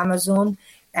is on Amazon,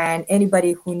 and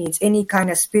anybody who needs any kind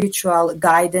of spiritual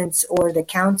guidance or the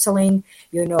counseling,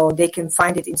 they can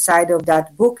find it inside of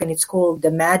that book, and it's called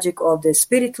The Magic of the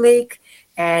Spirit Lake.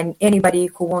 And anybody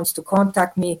who wants to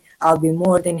contact me, I'll be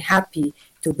more than happy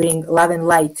to bring love and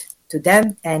light to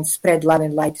them and spread love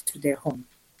and light to their home.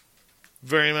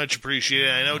 Very much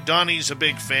appreciated. I know Donnie's a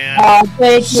big fan.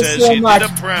 Thank you so much.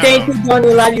 Thank you,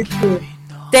 Donnie. Love you too.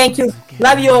 Thank you.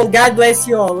 Love you all. God bless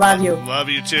you all. Love you. Love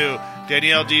you too.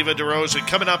 Danielle Dorozan.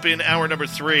 Coming up in hour number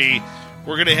 3,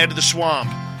 we're going to head to the swamp.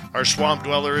 Our swamp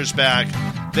dweller is back.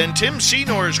 Then Tim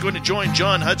Senor is going to join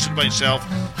John Hudson and myself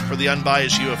for the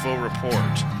Unbiased UFO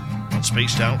Report on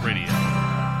Spaced Out Radio.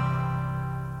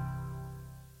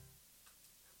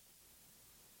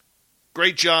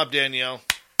 Great job, Danielle.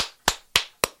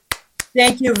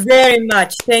 Thank you very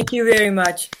much. Thank you very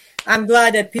much. I'm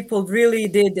glad that people really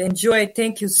did enjoy it.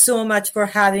 Thank you so much for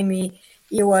having me.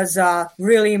 It was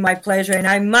really my pleasure. And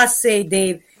I must say,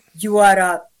 Dave, you are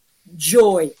a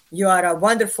joy. You are a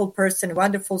wonderful person,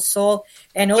 wonderful soul.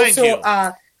 And also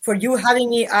for you having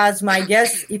me as my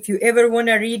guest, if you ever want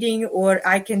a reading or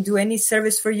I can do any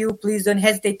service for you, please don't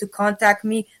hesitate to contact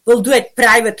me. We'll do it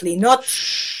privately, not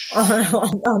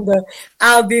on the.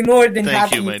 I'll be more than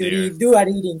happy to do a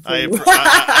reading for you.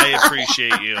 I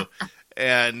appreciate you.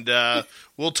 And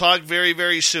we'll talk very,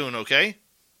 very soon, okay?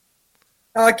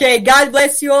 Okay. God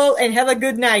bless you all and have a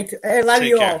good night. I love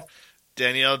you all.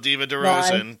 Danielle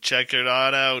Dorozan, check her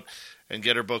out and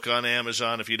get her book on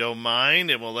Amazon if you don't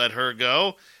mind, and we'll let her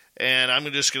go. And I'm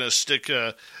just going to stick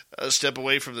a step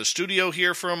away from the studio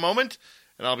here for a moment,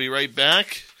 and I'll be right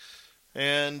back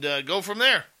and go from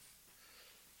there.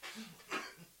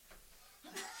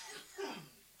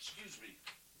 Excuse me.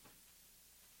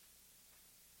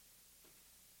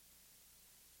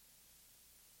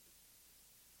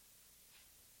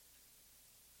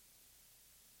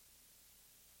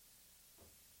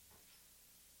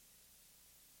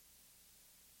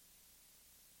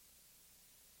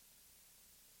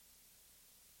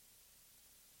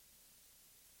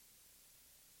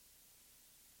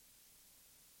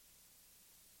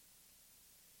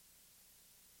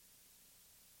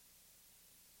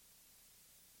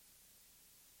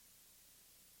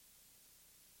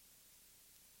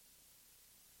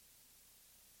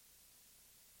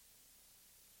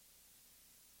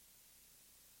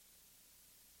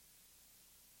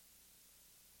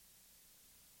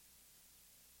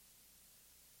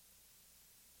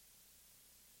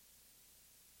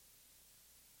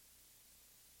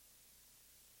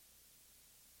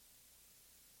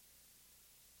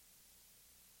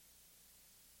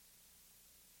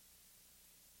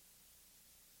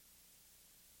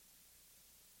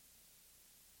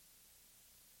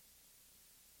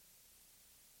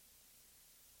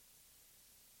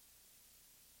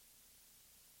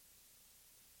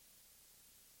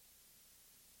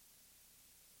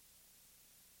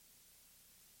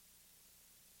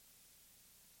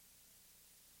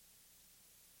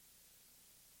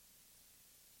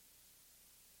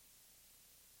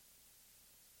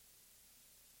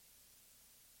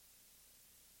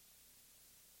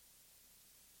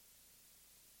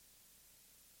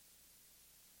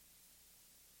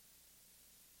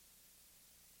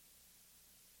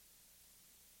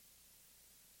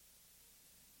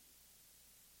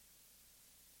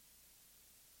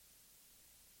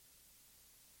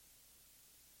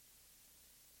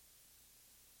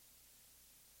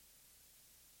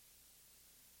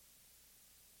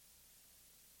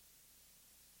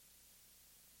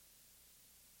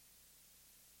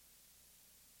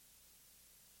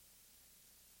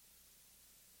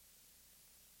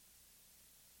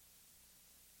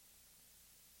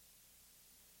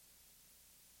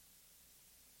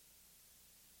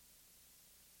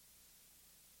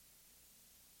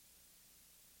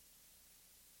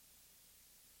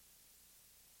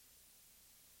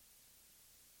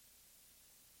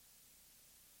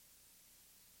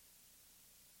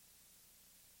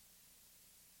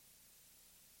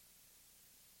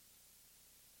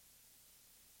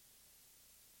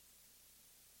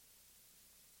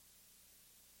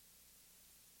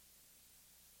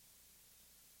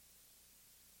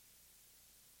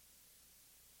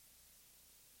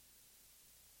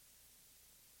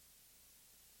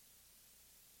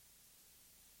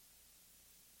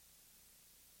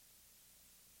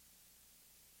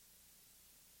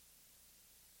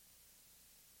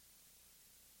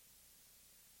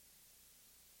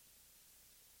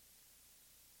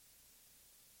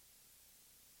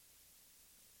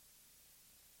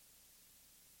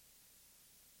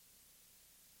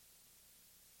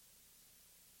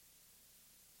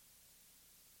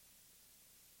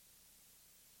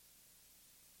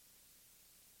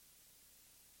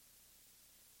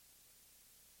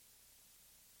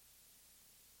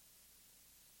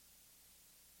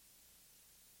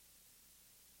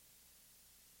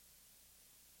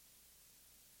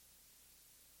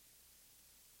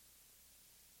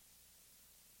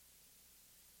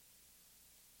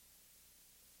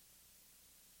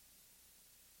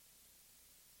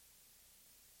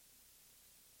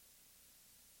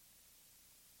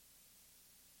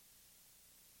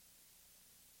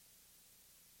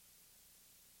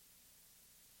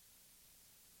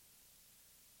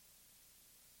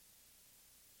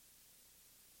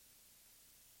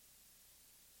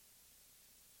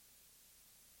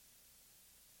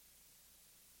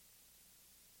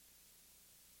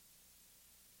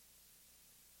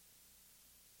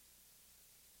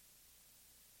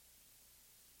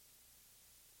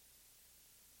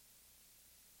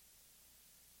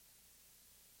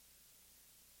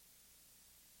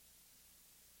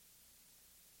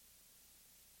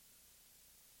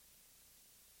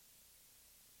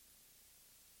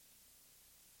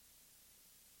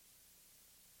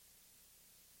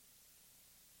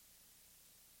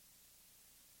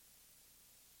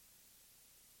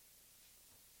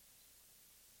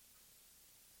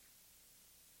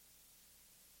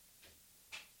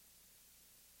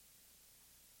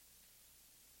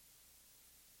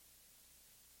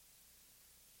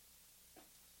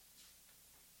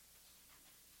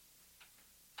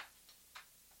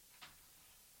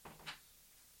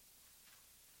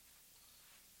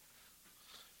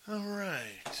 All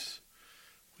right.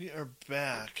 We are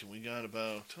back, and we got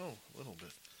about, a little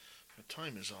bit. The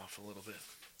time is off a little bit.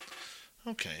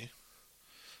 Okay.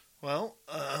 Well,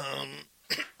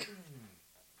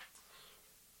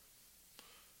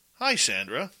 Hi,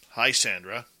 Sandra. Hi,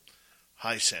 Sandra.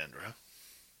 Hi, Sandra.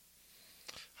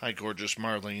 Hi, gorgeous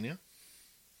Marlena.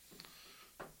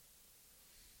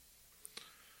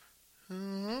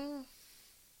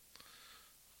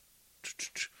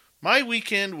 My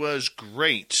weekend was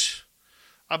great.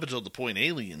 Up until the point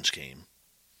aliens came.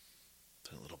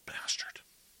 That little bastard.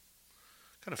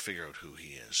 Gotta figure out who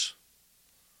he is.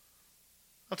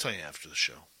 I'll tell you after the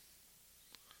show.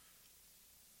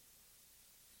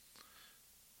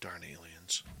 Darn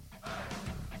aliens.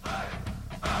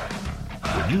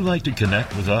 Would you like to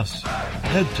connect with us?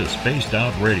 Head to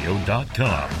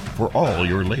spacedoutradio.com for all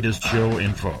your latest show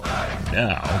info.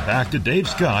 Now, back to Dave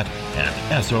Scott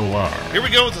and SOR. Here we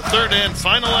go with the third and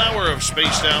final hour of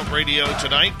Spaced Out Radio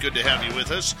tonight. Good to have you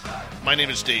with us. My name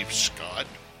is Dave Scott.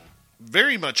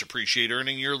 Very much appreciate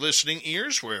earning your listening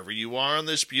ears wherever you are on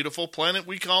this beautiful planet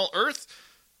we call Earth.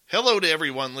 Hello to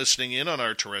everyone listening in on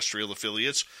our terrestrial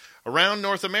affiliates around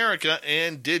North America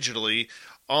and digitally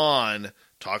on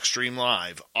TalkStream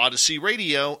Live, Odyssey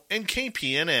Radio, and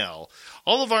KPNL.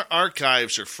 All of our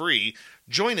archives are free.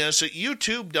 Join us at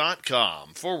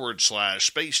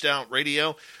youtube.com/Spaced Out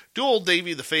Radio. Do old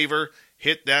Davey the favor,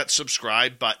 hit that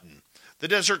subscribe button. The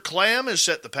Desert Clam has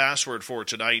set the password for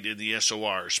tonight in the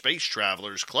SOR Space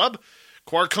Travelers Club.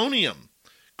 Quarkonium.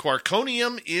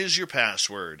 Quarkonium is your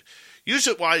password. Use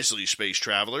it wisely, Space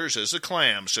Travelers, as the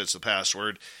Clam sets the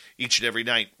password each and every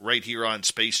night right here on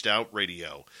Spaced Out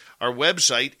Radio. Our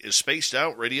website is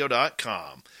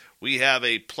spacedoutradio.com. We have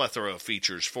a plethora of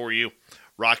features for you.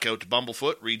 Rock out to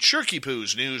Bumblefoot, read Shirky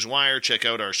Poo's Newswire, check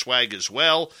out our swag as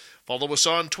well. Follow us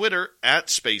on Twitter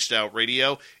at Spaced Out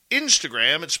Radio,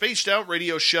 Instagram at Spaced Out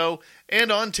Radio Show,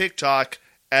 and on TikTok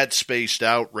at Spaced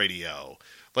Out Radio.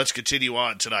 Let's continue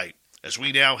on tonight as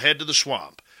we now head to the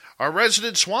swamp. Our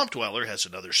resident swamp dweller has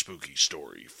another spooky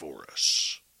story for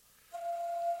us.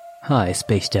 Hi,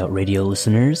 Spaced Out Radio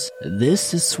listeners.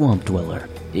 This is Swamp Dweller.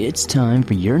 It's time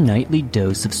for your nightly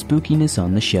dose of spookiness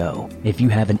on the show. If you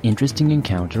have an interesting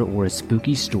encounter or a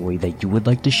spooky story that you would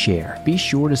like to share, be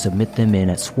sure to submit them in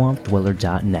at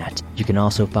swampdweller.net. You can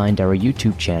also find our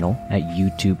YouTube channel at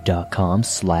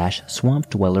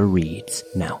youtube.com/swampdwellerreads.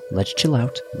 Now, let's chill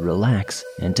out, relax,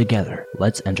 and together,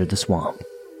 let's enter the swamp.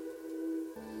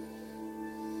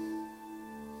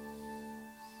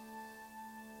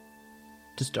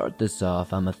 To start this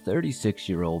off, I'm a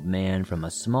 36-year-old man from a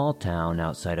small town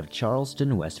outside of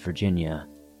Charleston, West Virginia.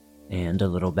 And a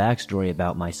little backstory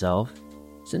about myself.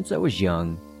 Since I was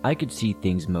young, I could see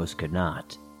things most could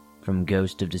not. From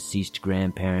ghosts of deceased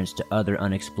grandparents to other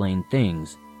unexplained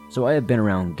things, so I have been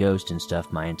around ghosts and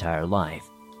stuff my entire life.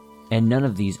 And none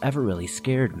of these ever really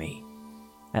scared me.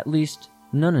 At least,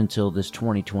 none until this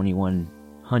 2021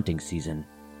 hunting season.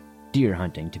 Deer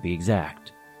hunting, to be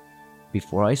exact.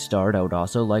 Before I start, I would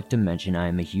also like to mention I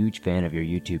am a huge fan of your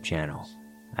YouTube channel.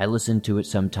 I listen to it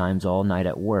sometimes all night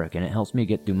at work, and it helps me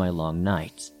get through my long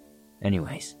nights.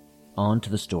 Anyways, on to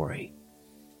the story.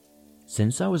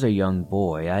 Since I was a young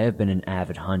boy, I have been an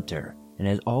avid hunter, and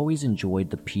has always enjoyed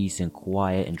the peace and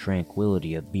quiet and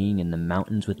tranquility of being in the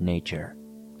mountains with nature.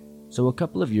 So a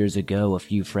couple of years ago, a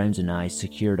few friends and I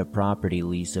secured a property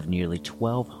lease of nearly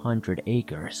 1,200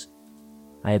 acres.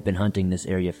 I have been hunting this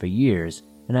area for years,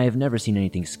 and I have never seen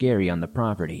anything scary on the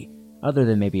property, other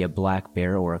than maybe a black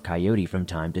bear or a coyote from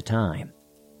time to time.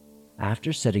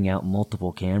 After setting out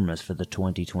multiple cameras for the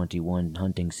 2021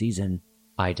 hunting season,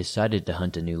 I decided to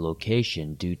hunt a new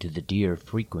location due to the deer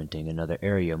frequenting another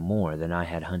area more than I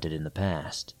had hunted in the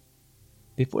past.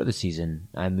 Before the season,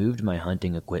 I moved my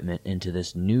hunting equipment into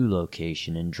this new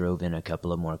location and drove in a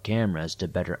couple of more cameras to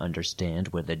better understand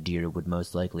where the deer would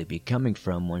most likely be coming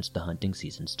from once the hunting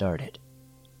season started.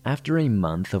 After a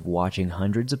month of watching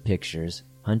hundreds of pictures,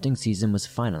 hunting season was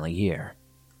finally here.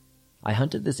 I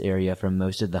hunted this area for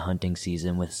most of the hunting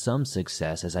season with some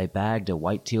success as I bagged a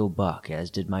whitetail buck,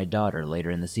 as did my daughter later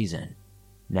in the season.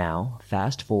 Now,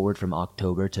 fast forward from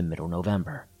October to middle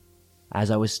November.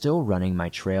 As I was still running my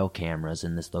trail cameras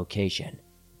in this location,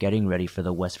 getting ready for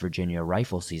the West Virginia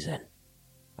rifle season,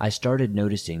 I started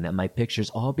noticing that my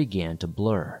pictures all began to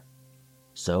blur.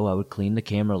 So I would clean the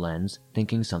camera lens,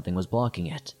 thinking something was blocking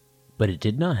it. But it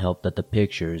did not help that the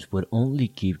pictures would only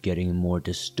keep getting more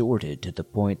distorted to the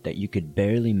point that you could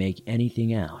barely make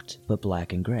anything out but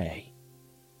black and gray.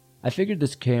 I figured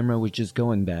this camera was just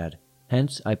going bad,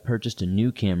 hence I purchased a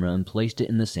new camera and placed it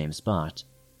in the same spot.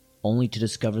 only to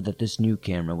discover that this new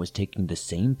camera was taking the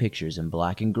same pictures in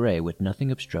black and gray with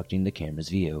nothing obstructing the camera's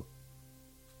view.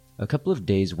 A couple of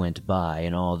days went by,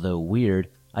 and although weird,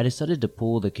 I decided to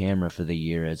pull the camera for the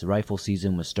year as rifle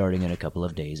season was starting in a couple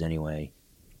of days anyway.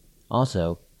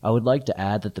 Also, I would like to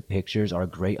add that the pictures are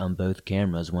great on both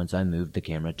cameras once I moved the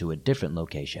camera to a different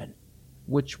location,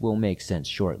 which will make sense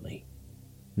shortly.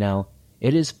 Now,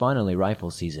 it is finally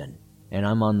rifle season, and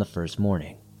I'm on the first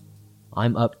morning.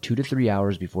 I'm up 2 to 3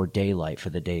 hours before daylight for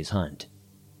the day's hunt.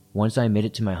 Once I made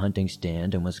it to my hunting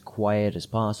stand and was quiet as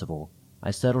possible,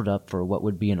 I settled up for what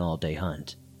would be an all-day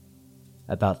hunt.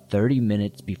 About 30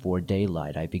 minutes before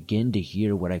daylight, I begin to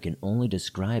hear what I can only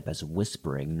describe as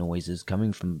whispering noises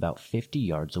coming from about 50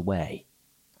 yards away.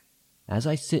 As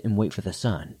I sit and wait for the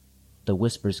sun, the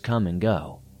whispers come and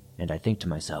go, and I think to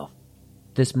myself,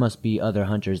 this must be other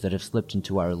hunters that have slipped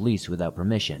into our lease without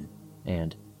permission,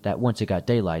 and that once it got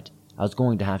daylight, I was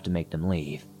going to have to make them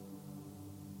leave.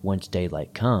 Once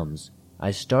daylight comes,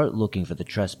 I start looking for the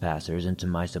trespassers, and to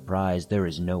my surprise, there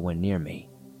is no one near me.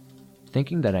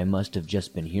 Thinking that I must have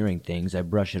just been hearing things, I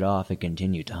brush it off and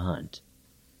continue to hunt.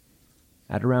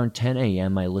 At around 10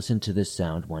 a.m., I listen to this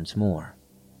sound once more.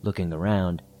 Looking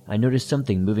around, I notice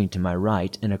something moving to my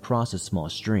right and across a small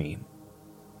stream.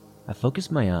 I focus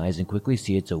my eyes and quickly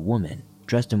see it's a woman,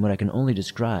 dressed in what I can only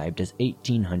describe as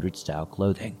 1800s-style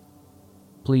clothing.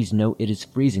 Please note it is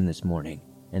freezing this morning,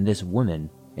 and this woman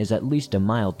is at least a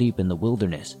mile deep in the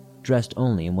wilderness, dressed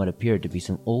only in what appeared to be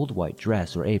some old white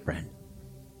dress or apron.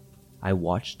 I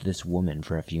watched this woman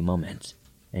for a few moments,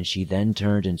 and she then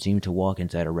turned and seemed to walk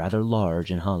inside a rather large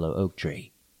and hollow oak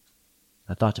tree.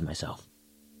 I thought to myself,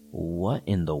 what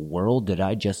in the world did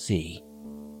I just see?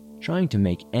 Trying to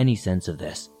make any sense of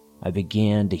this, I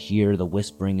began to hear the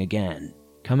whispering again,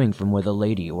 coming from where the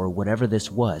lady or whatever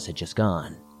this was had just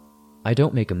gone. I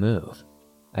don't make a move.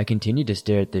 I continue to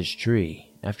stare at this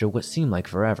tree after what seemed like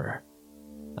forever.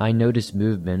 I notice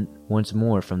movement once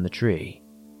more from the tree.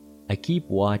 I keep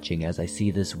watching as I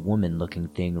see this woman-looking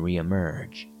thing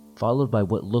re-emerge, followed by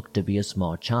what looked to be a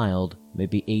small child,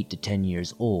 maybe 8 to 10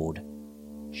 years old.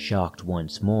 Shocked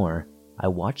once more, I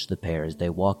watch the pair as they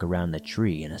walk around the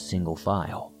tree in a single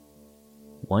file.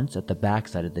 Once at the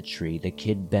backside of the tree, the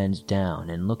kid bends down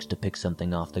and looks to pick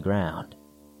something off the ground.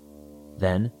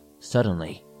 Then,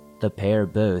 suddenly, the pair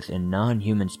both in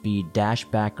non-human speed dash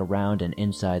back around and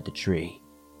inside the tree.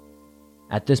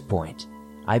 At this point,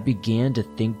 I began to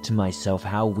think to myself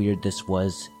how weird this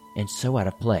was and so out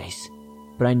of place,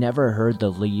 but I never heard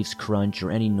the leaves crunch or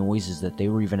any noises that they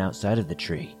were even outside of the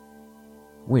tree.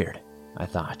 Weird, I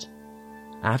thought.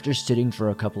 After sitting for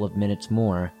a couple of minutes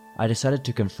more, I decided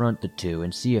to confront the two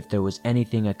and see if there was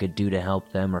anything I could do to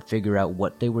help them or figure out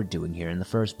what they were doing here in the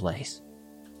first place.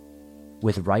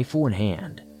 With rifle in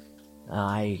hand,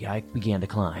 I began to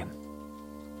climb.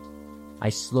 I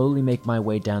slowly make my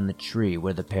way down the tree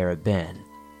where the pair had been.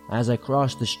 As I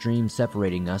cross the stream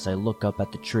separating us, I look up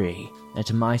at the tree, and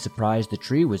to my surprise, the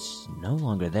tree was no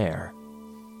longer there.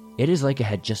 It is like it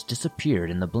had just disappeared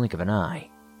in the blink of an eye.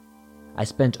 I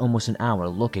spent almost an hour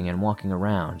looking and walking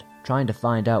around, trying to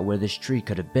find out where this tree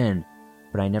could have been,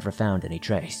 but I never found any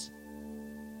trace.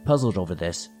 Puzzled over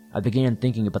this, I began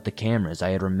thinking about the cameras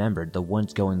I had remembered, the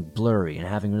ones going blurry and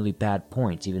having really bad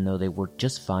points even though they were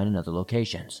just fine in other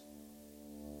locations.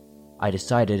 I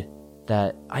decided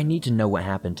that I need to know what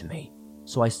happened to me,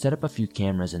 so I set up a few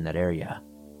cameras in that area.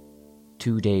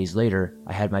 2 days later,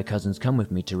 I had my cousins come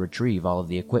with me to retrieve all of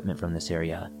the equipment from this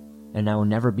area, and I will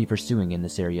never be pursuing in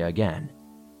this area again.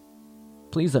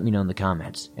 Please let me know in the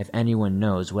comments if anyone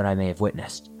knows what I may have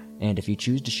witnessed, and if you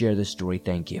choose to share this story,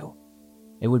 thank you.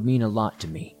 It would mean a lot to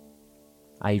me.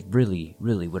 I really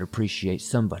would appreciate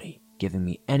somebody giving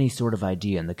me any sort of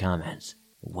idea in the comments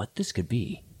what this could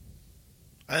be.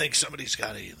 I think somebody's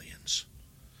got aliens.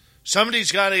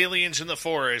 Somebody's got aliens in the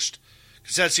forest,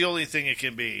 because that's the only thing it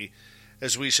can be.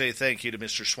 As we say thank you to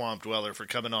Mr. Swamp Dweller for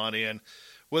coming on in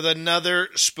with another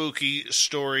spooky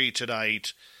story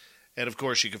tonight. And, of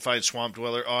course, you can find Swamp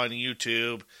Dweller on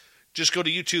YouTube. Just go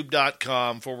to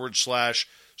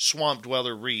youtube.com/Swamp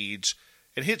Dweller Reads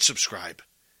and hit subscribe.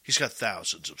 He's got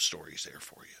thousands of stories there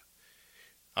for you.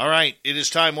 All right, it is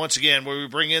time once again where we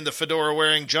bring in the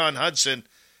fedora-wearing John Hudson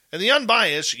and the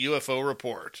unbiased UFO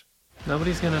report.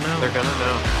 Nobody's going to know. They're going to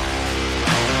know.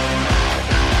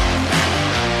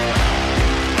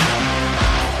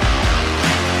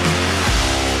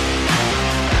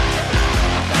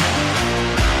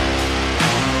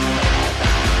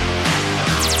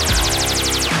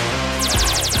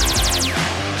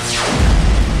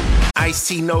 Ice-T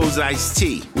Tea knows iced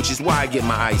tea, which is why I get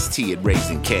my iced tea at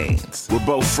Raising Cane's. We're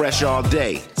both fresh all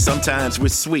day. Sometimes we're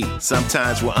sweet,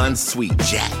 sometimes we're unsweet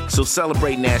Jack. So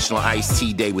celebrate National Iced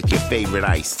Tea Day with your favorite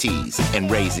iced teas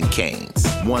and Raising Cane's.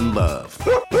 One love.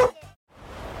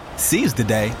 Seize the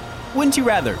day. Wouldn't you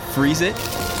rather freeze it?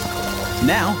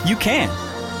 Now you can.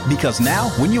 Because now,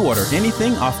 when you order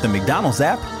anything off the McDonald's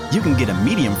app, you can get a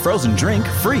medium frozen drink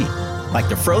free. Like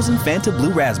the frozen Fanta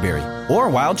Blue Raspberry or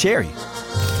Wild Cherry.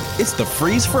 It's the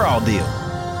Freeze for All deal.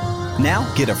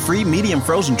 Now, get a free medium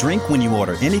frozen drink when you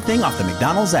order anything off the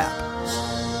McDonald's app.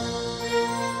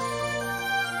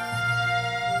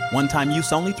 One-time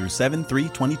use only through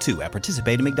 7/3/22 at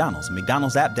participating McDonald's.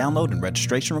 McDonald's app download and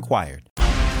registration required. All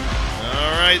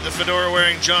right, the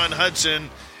fedora-wearing John Hudson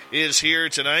is here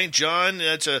tonight. John,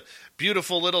 that's a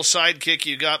beautiful little sidekick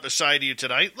you got beside you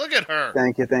tonight. Look at her.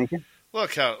 Thank you.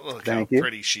 Look how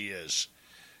pretty she is.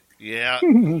 Yeah.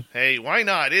 Hey, why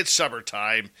not? It's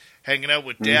summertime. Hanging out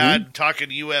with Dad, talking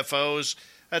UFOs.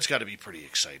 That's got to be pretty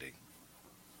exciting.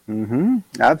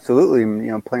 Absolutely.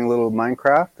 Playing a little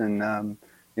Minecraft and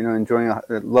enjoying a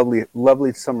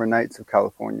lovely summer nights of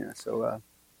California. So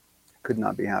could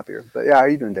not be happier. But yeah, how are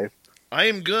you doing, Dave? I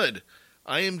am good.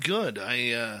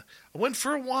 I went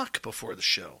for a walk before the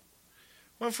show.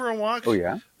 Oh,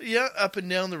 yeah? Yeah, up and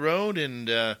down the road and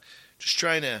just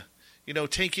trying to,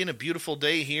 take in a beautiful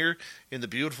day here in the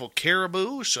beautiful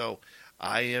Caribou. So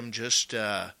I am just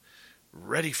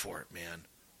ready for it, man.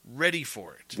 Ready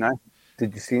for it. Nice.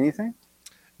 Did you see anything?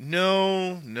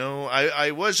 No.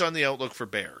 I was on the outlook for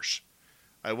bears.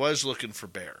 I was looking for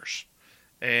bears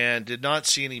and did not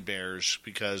see any bears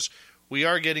because we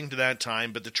are getting to that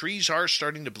time, but the trees are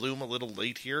starting to bloom a little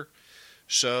late here.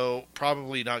 So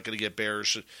probably not going to get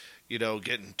bears,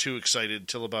 getting too excited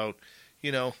until about,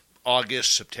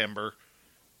 August, September,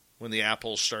 when the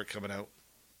apples start coming out.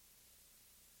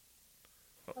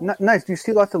 Nice. Do you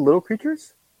see lots of little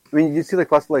creatures? I mean, you see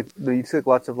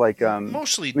lots of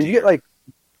mostly deer. You get like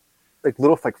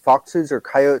little foxes or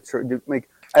coyotes or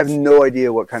I have no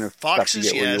idea what kind of foxes.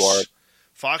 Stuff you get Yes, where you are.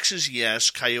 Foxes. Yes,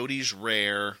 coyotes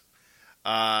rare.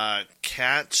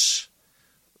 Cats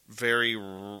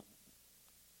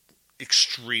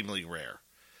extremely rare.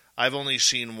 I've only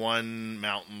seen one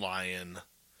mountain lion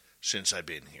since I've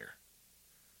been here,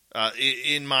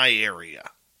 in my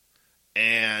area,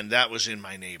 and that was in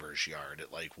my neighbor's yard at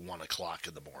 1 o'clock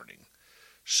in the morning.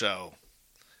 So,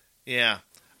 yeah,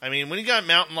 I mean, when you got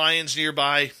mountain lions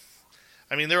nearby,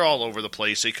 I mean, they're all over the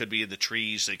place. They could be in the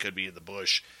trees, they could be in the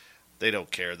bush. They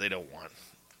don't care. They don't want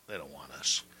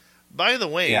us. By the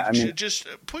way, just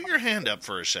put your hand up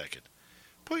for a second.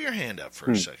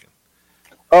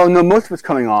 Oh, no, most of it's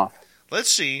coming off.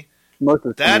 Let's see. Most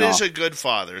of it's that coming is off. a good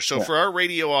father. So for our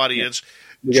radio audience,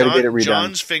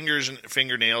 John's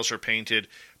fingernails are painted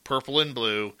purple and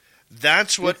blue.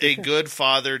 That's what a good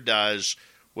father does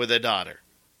with a daughter.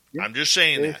 Yeah. I'm just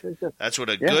saying that. That's what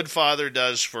a good father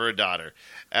does for a daughter.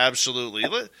 Absolutely.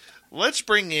 Let's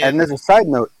bring in... And as a side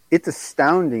note, it's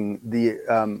astounding the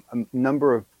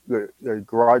number of the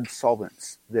garage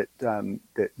solvents that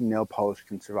nail polish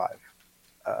can survive.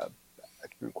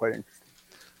 It's been quite interesting.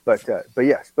 But I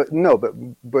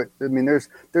mean,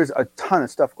 there's a ton of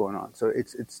stuff going on. So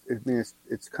it's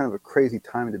kind of a crazy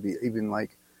time to be even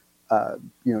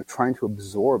trying to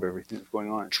absorb everything that's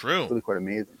going on. True. It's really quite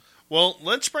amazing. Well,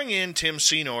 let's bring in Tim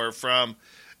Senor from,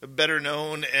 better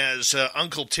known as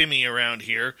Uncle Timmy around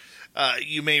here.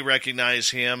 You may recognize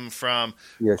him from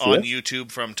on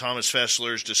YouTube from Thomas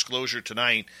Fessler's Disclosure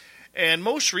Tonight. And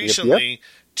most recently,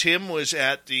 Tim was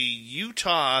at the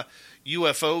Utah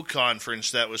UFO conference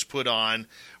that was put on,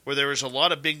 where there was a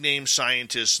lot of big-name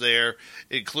scientists there,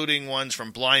 including ones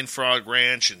from Blind Frog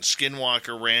Ranch and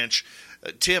Skinwalker Ranch.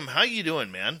 Tim, how you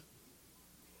doing, man?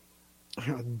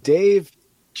 Dave,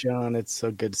 John, it's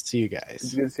so good to see you guys.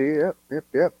 It's good to see you.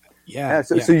 Yep. Yeah.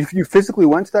 So you physically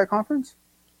went to that conference?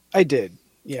 I did.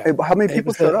 Yeah. Hey, how many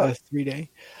people showed up? A 3-day.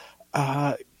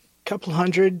 Couple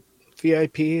hundred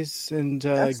VIPs and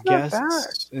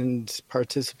guests and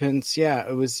participants. Yeah,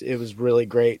 it was really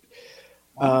great.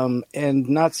 And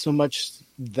not so much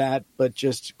that, but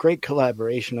just great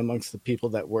collaboration amongst the people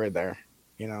that were there.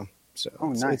 So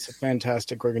nice. It's a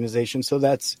fantastic organization. So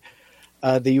that's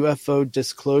the UFO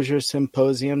Disclosure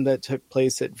Symposium that took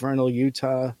place at Vernal,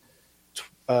 Utah,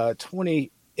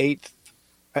 27th,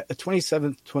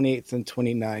 28th, and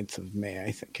 29th of May,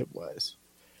 I think it was.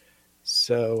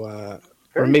 So,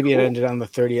 or maybe cool. It ended on the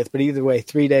 30th, but either way,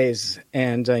 3 days.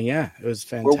 And it was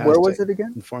fantastic. Where was it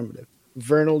again? Informative.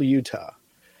 Vernal, Utah.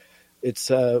 It's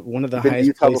one of the highest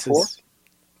Utah places before?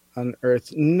 On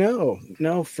Earth. No,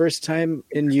 first time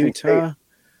in Interesting Utah.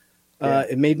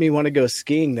 It made me want to go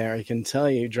skiing there. I can tell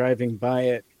you, driving by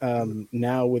it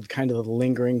now with kind of the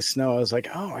lingering snow, I was like,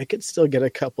 oh, I could still get a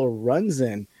couple runs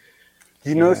in. Do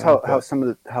you notice how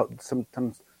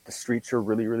sometimes the streets are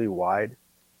really, really wide?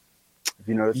 Have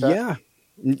you noticed that?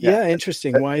 Yeah,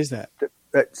 interesting. Why is that?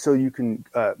 So you can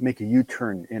make a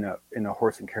U-turn in a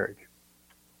horse and carriage.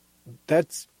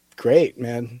 That's great,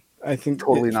 man. I think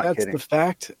totally if not that's kidding. The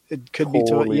fact. It could be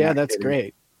totally. Yeah, that's kidding.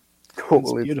 Great.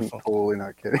 Totally beautiful. Totally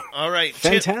not kidding. All right,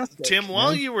 fantastic. Tim,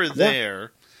 while you were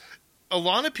there, a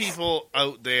lot of people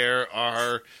out there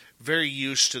are very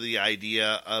used to the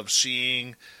idea of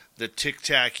seeing the Tic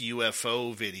Tac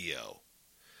UFO video.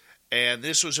 And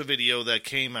this was a video that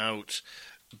came out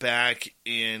back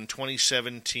in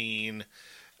 2017.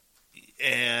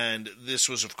 And this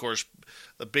was, of course,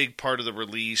 a big part of the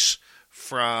release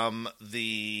from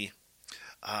the,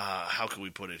 how can we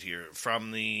put it here?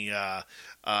 From the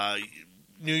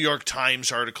New York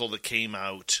Times article that came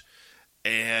out.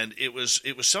 And it was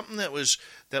something that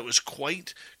was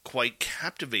quite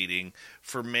captivating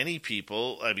for many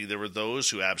people. I mean, there were those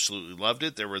who absolutely loved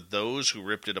it. There were those who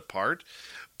ripped it apart.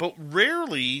 But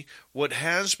rarely what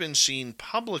has been seen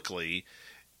publicly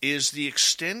is the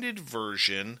extended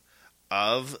version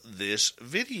of this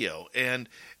video. And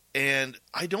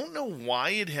I don't know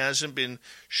why it hasn't been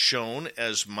shown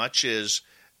as much as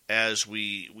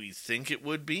we think it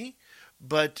would be.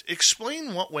 But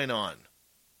explain what went on.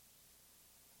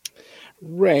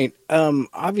 Right.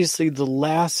 Obviously, the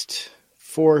last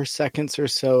 4 seconds or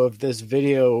so of this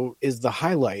video is the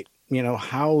highlight,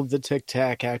 how the Tic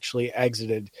Tac actually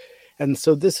exited. And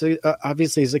so this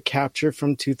obviously is a capture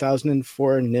from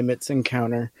 2004 Nimitz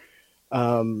encounter.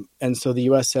 And so the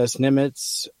USS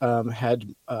Nimitz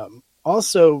had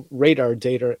also radar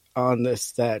data on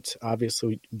this that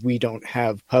obviously we don't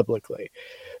have publicly.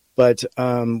 But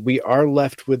we are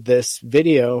left with this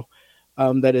video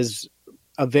that is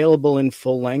available in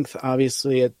full length,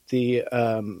 obviously, at the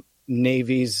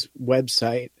Navy's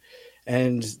website.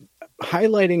 And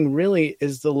highlighting really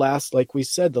is the last, like we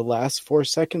said, the last 4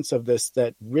 seconds of this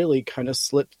that really kind of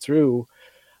slipped through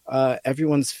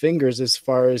everyone's fingers as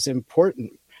far as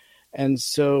important. And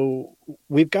so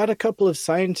we've got a couple of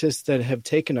scientists that have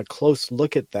taken a close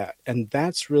look at that. And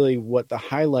that's really what the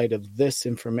highlight of this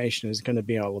information is going to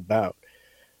be all about.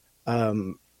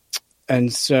 And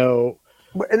so...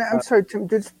 And I'm sorry, Tim,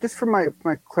 just for my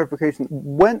clarification,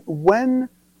 when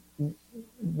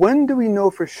do we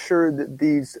know for sure that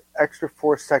these extra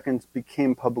 4 seconds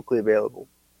became publicly available?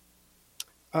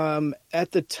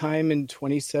 At the time in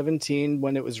 2017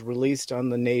 when it was released on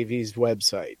the Navy's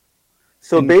website.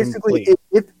 So basically,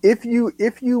 if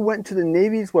you went to the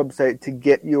Navy's website to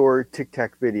get your Tic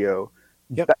Tac video,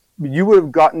 you would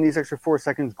have gotten these extra 4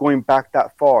 seconds going back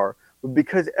that far. But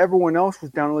because everyone else was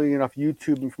downloading it off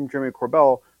YouTube and from Jeremy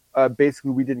Corbell,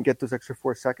 basically we didn't get those extra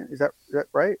 4 seconds. Is that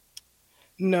right?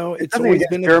 No, it's always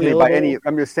been Jeremy available.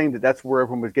 I'm just saying that's where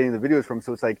everyone was getting the videos from.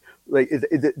 So it's like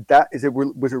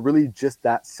was it really just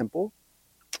that simple?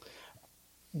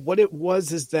 What it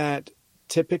was is that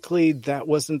typically that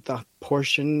wasn't the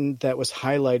portion that was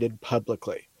highlighted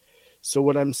publicly. So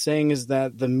what I'm saying is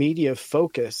that the media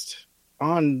focused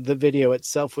on the video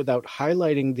itself without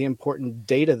highlighting the important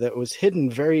data that was hidden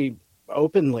very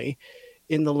openly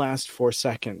in the last 4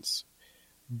 seconds.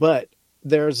 But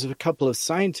there's a couple of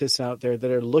scientists out there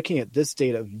that are looking at this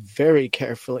data very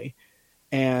carefully.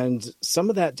 And some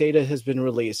of that data has been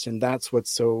released, and that's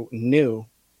what's so new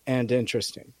and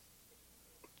interesting.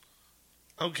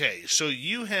 Okay, so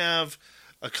you have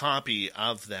a copy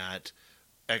of that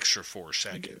extra 4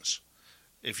 seconds.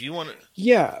 If you want to...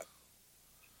 Yeah.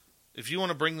 If you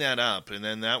want to bring that up, and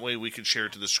then that way we can share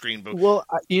it to the screen. But well,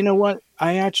 you know what?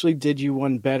 I actually did you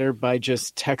one better by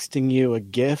just texting you a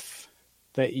GIF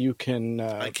that you can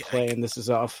play, and this is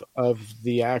off of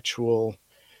the actual.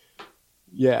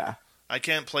 Yeah, I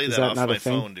can't play that off my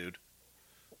phone, dude.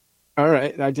 All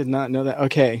right, I did not know that.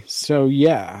 Okay, so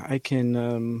yeah, I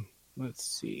can. Let's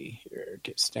see here.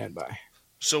 Get standby.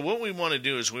 So what we want to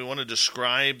do is we want to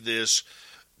describe this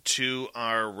to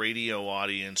our radio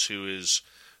audience who is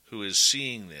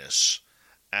seeing this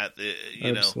at the,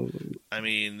 Absolutely. I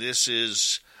mean, this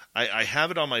is, I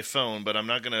have it on my phone, but I'm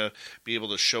not going to be able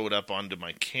to show it up onto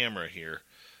my camera here.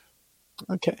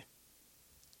 Okay.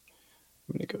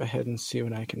 I'm going to go ahead and see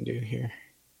what I can do here.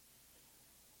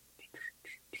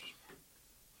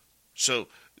 So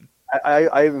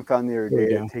I even found the other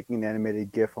day taking an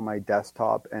animated GIF on my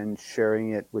desktop and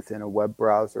sharing it within a web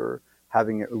browser,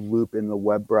 having it loop in the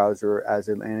web browser as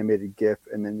an animated GIF,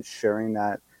 and then sharing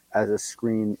that as a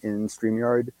screen in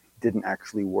StreamYard didn't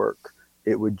actually work.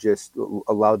 it would just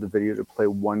allow the video to play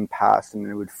one pass, and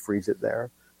it would freeze it there,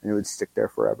 and it would stick there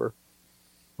forever.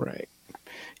 Right.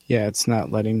 Yeah, it's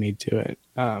not letting me do it.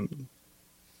 I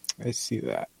see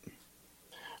that.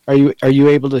 Are you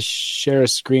able to share a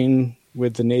screen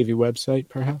with the Navy website,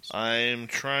 perhaps? I'm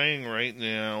trying right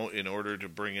now in order to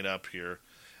bring it up here,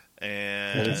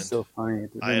 and it's so funny.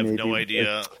 I have no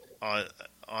idea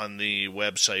on the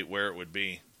website where it would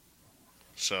be.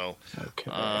 So,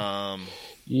 okay.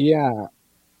 Yeah.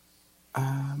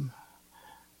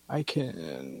 I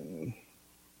can.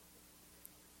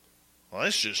 Well,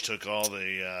 this just took all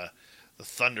the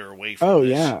thunder away from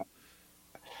this. Yeah.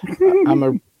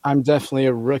 I'm definitely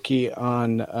a rookie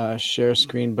on share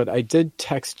screen, but I did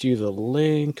text you the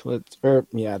link.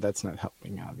 That's not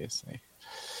helping, obviously.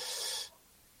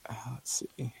 Let's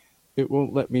see. It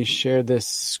won't let me share this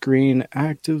screen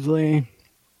actively.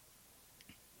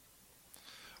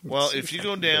 Well, if you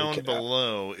go down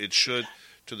below, it should,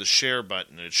 to the share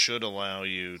button, it should allow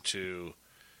you to...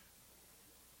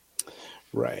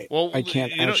 Right. Well, I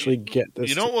can't actually get this.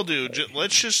 You know what we'll do?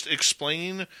 Let's just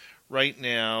explain right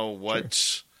now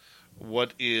what we're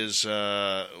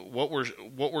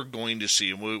going to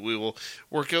see, and we will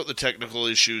work out the technical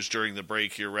issues during the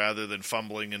break here, rather than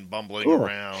fumbling and bumbling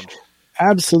around.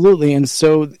 Absolutely. And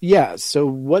so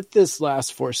what this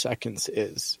last 4 seconds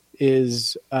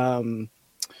is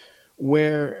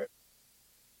where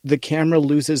the camera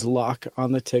loses lock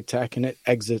on the Tic Tac and it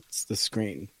exits the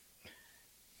screen.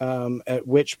 At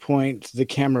which point the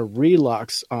camera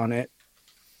relocks on it,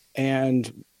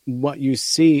 and what you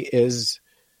see is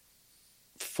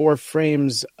 4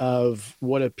 frames of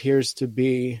what appears to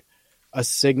be a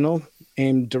signal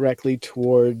aimed directly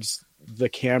towards the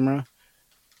camera,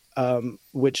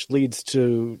 which leads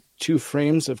to 2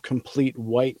 frames of complete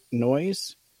white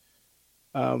noise.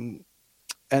 And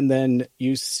then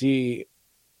you see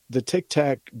the Tic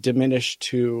Tac diminish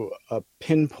to a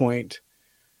pinpoint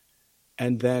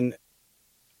and then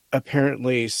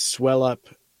apparently swell up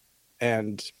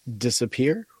and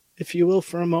disappear, if you will,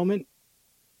 for a moment.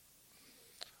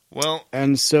 Well,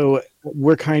 and so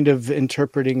we're kind of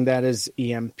interpreting that as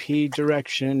EMP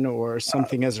direction or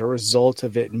something as a result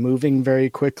of it moving very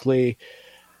quickly.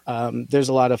 There's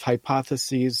a lot of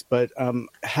hypotheses, but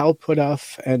Hal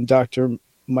Puthoff and Dr.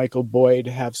 Michael Boyd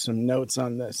have some notes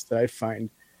on this that I find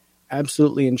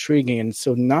absolutely intriguing. And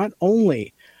so not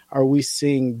only are we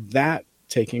seeing that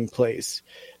taking place,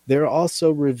 they're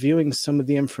also reviewing some of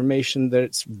the information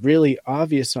that's really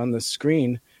obvious on the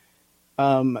screen,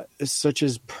 such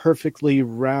as perfectly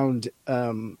round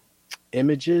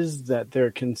images that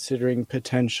they're considering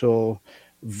potential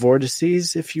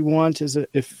vortices, if you want,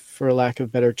 if for a lack of a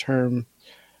better term.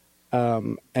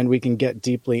 And we can get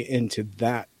deeply into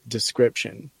that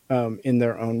description in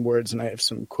their own words, and I have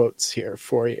some quotes here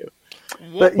for you.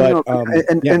 But I love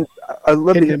the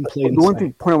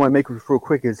one point I want to make real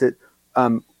quick is that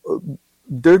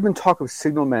there's been talk of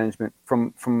signal management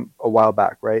from a while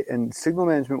back, right? And signal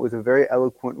management was a very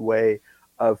eloquent way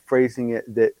of phrasing it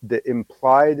that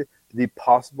implied the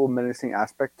possible menacing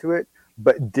aspect to it,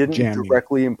 but didn't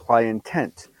directly imply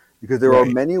intent. Because there are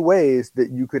many ways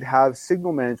that you could have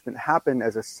signal management happen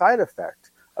as a side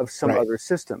effect of some other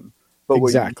system. But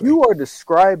what you are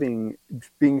describing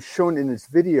being shown in this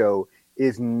video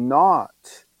is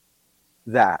not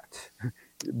that.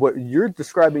 What you're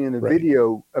describing in the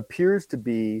video appears to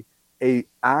be a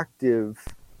active,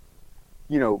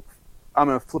 I'm going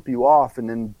to flip you off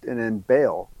and then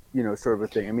bail, sort of a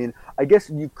thing. I mean, I guess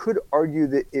you could argue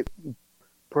that it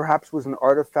perhaps was an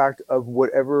artifact of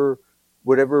whatever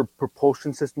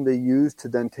propulsion system they used to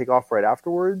then take off right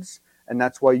afterwards. And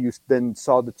that's why you then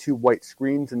saw the 2 white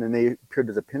screens and then they appeared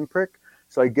as a pinprick.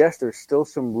 So I guess there's still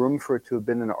some room for it to have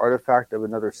been an artifact of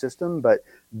another system. But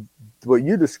what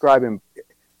you describe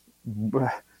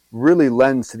really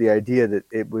lends to the idea that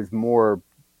it was more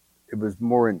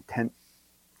intent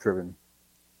driven.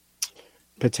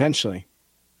 Potentially.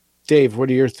 Dave, what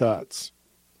are your thoughts?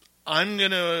 I'm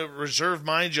going to reserve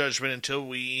my judgment until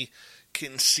we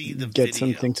can see the video. Get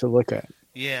something to look at.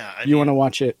 Yeah. You want to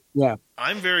watch it? Yeah.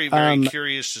 I'm very, very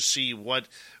curious to see what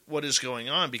is going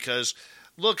on because,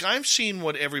 look, I've seen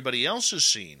what everybody else has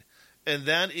seen, and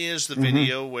that is the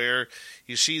video where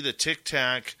you see the Tic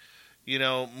Tac,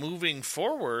 moving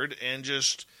forward and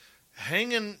just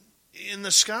hanging in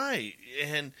the sky.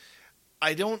 And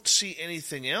I don't see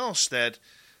anything else that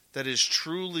is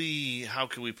truly, how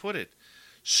can we put it,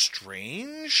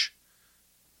 strange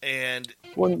and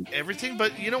everything.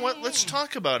 But you know what? Let's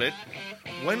talk about it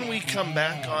when we come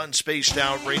back on Spaced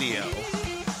Out Radio.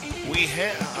 We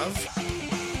have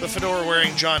the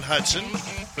fedora-wearing John Hudson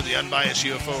for the Unbiased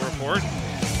UFO Report.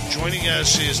 Joining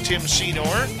us is Tim Senor,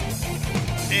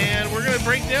 and we're going to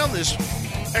break down this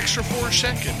extra 4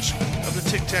 seconds of the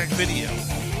Tic Tac video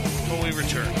when we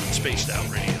return on Spaced Out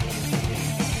Radio.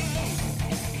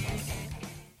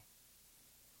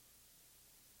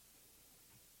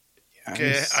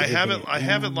 Okay, I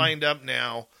have it lined up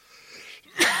now.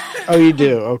 Oh, you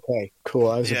do? Okay,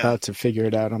 cool. I was about to figure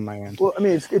it out on my end. Well, I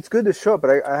mean, it's good to show it,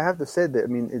 but I have to say that, I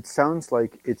mean, it sounds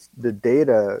like it's the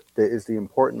data that is the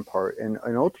important part, and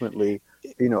ultimately,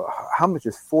 you know, how much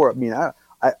is 4? I mean,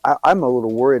 I'm a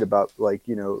little worried about, like,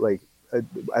 you know, like,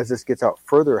 as this gets out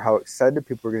further, how excited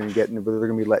people are going to get and whether they're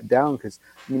going to be let down, because,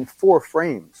 I mean, 4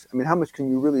 frames. I mean, how much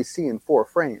can you really see in 4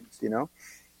 frames, you know?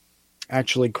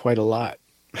 Actually, quite a lot.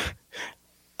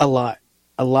 A lot.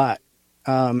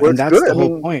 Well, and that's good. the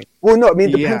whole point. Well, no, I mean,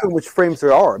 it depends on which frames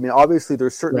there are. I mean, obviously,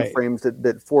 there's certain frames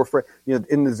that 4 frames. You know,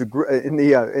 in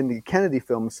the Kennedy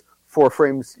films, 4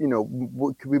 frames. You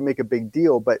know, could we make a big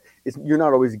deal? But you're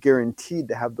not always guaranteed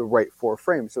to have the right 4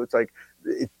 frames. So it's like,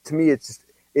 to me,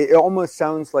 it almost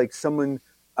sounds like someone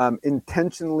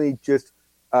intentionally just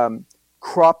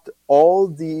cropped all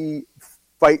the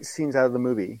fight scenes out of the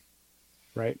movie.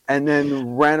 Right. And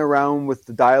then ran around with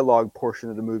the dialogue portion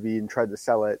of the movie and tried to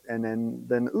sell it. And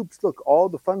then oops, look, all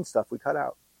the fun stuff we cut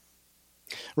out.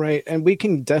 Right. And we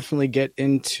can definitely get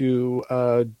into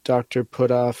Dr.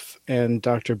 Putoff and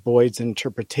Dr. Boyd's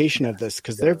interpretation of this,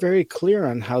 because they're very clear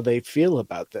on how they feel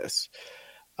about this.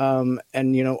 And,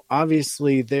 you know,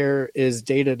 obviously there is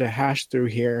data to hash through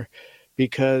here,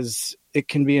 because it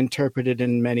can be interpreted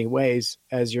in many ways,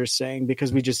 as you're saying,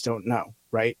 because we just don't know.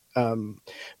 Right.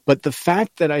 But the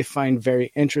fact that I find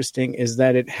very interesting is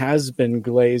that it has been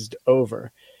glazed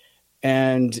over.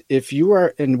 And if you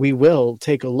are, and we will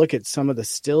take a look at some of the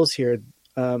stills here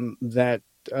that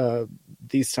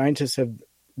these scientists have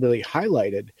really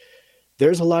highlighted,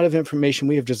 there's a lot of information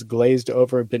we have just glazed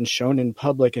over, been shown in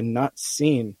public and not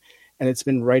seen. And it's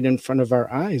been right in front of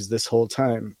our eyes this whole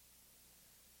time.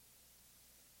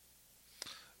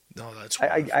 No, that's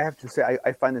I have to say,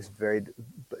 I find this very,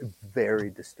 very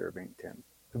disturbing, Tim.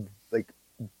 Like,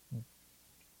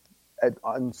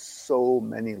 on so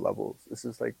many levels. This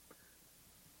is like,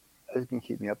 this can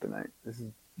keep me up at night. This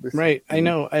right. I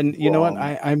know. And you know what?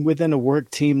 I'm within a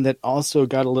work team that also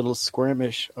got a little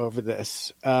squirmish over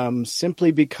this,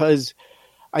 simply because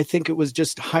I think it was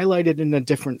just highlighted in a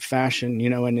different fashion, you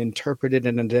know, and interpreted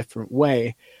in a different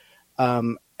way.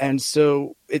 And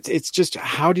so it's just,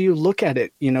 how do you look at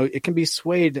it? You know, it can be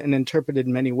swayed and interpreted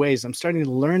in many ways. I'm starting to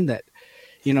learn that,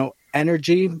 you know,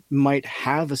 energy might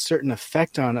have a certain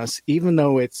effect on us, even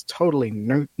though it's totally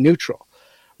neutral,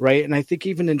 right? And I think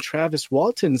even in Travis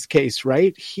Walton's case,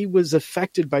 right, he was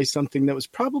affected by something that was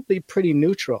probably pretty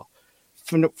neutral.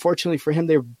 Fortunately for him,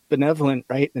 they were benevolent,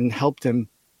 right, and helped him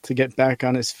to get back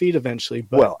on his feet eventually.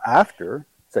 But, well, after...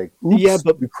 It's like, oops, yeah,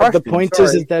 but the point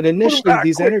is that initially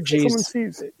these energies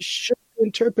should be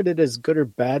interpreted as good or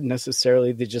bad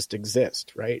necessarily. They just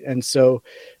exist, right? And so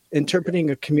interpreting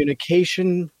a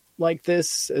communication like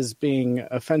this as being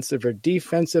offensive or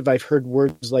defensive, I've heard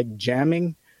words like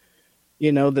jamming,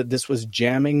 you know, that this was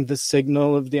jamming the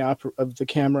signal of the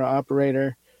camera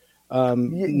operator.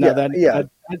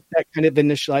 That kind of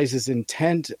initializes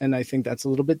intent, and I think that's a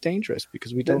little bit dangerous,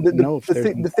 because we don't know if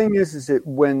the thing is that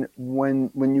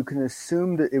when you can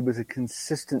assume that it was a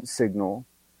consistent signal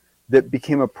that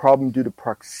became a problem due to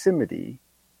proximity,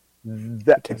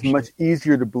 that it's much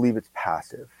easier to believe it's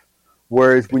passive.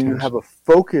 Whereas when you have a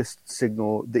focused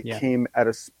signal that came at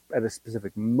a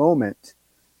specific moment,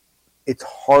 it's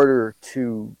harder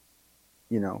to,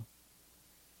 you know.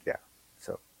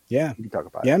 Yeah. You can talk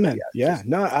about it. Man. Yeah.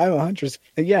 No, I'm 100%.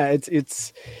 Yeah.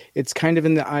 It's kind of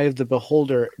in the eye of the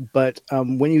beholder. But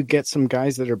when you get some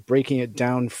guys that are breaking it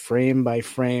down frame by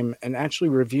frame and actually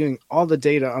reviewing all the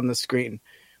data on the screen,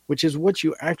 which is what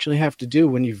you actually have to do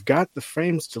when you've got the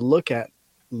frames to look at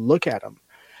them.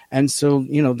 And so,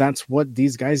 you know, that's what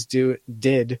these guys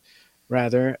did.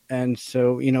 And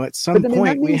so, you know, at some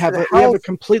point we have a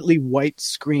completely white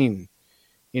screen,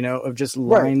 you know, of just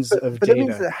lines of data. But that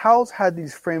means that Hal's had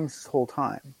these frames this whole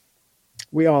time.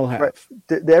 We all have.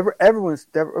 Right. Everyone's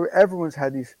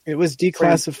had these. It was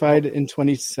declassified in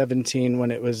 2017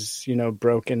 when it was, you know,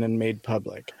 broken and made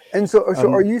public. And so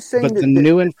are you saying that the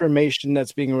new information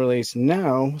that's being released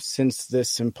now, since this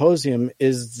symposium,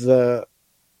 is the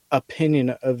opinion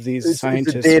of these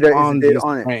scientists on these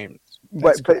frames?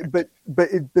 But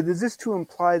is this to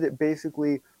imply that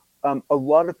basically a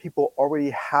lot of people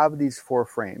already have these 4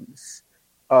 frames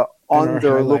on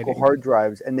their local hard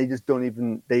drives, and they just don't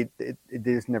even they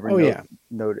just never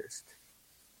noticed?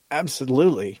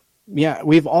 Absolutely. Yeah,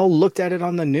 we've all looked at it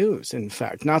on the news, in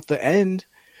fact. Not the end,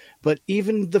 But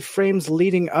even the frames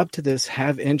leading up to this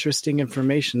have interesting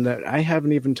information that I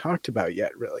haven't even talked about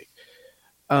yet, really.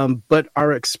 But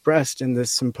are expressed in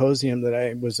this symposium that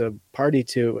I was a party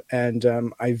to. And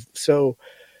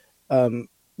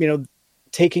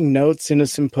taking notes in a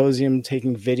symposium,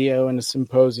 taking video in a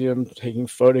symposium, taking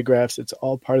photographs, it's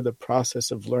all part of the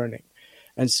process of learning.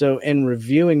 And so in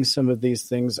reviewing some of these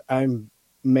things, I'm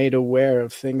made aware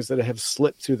of things that have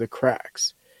slipped through the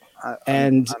cracks.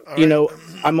 I'm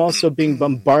also being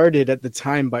bombarded at the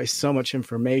time by so much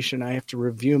information. I have to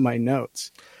review my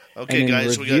notes. Okay,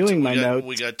 guys, we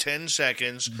got 10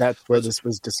 seconds. That's where this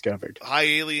was discovered. Hi,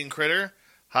 Alien Critter.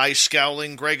 Hi,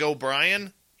 Scowling Greg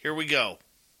O'Brien. Here we go.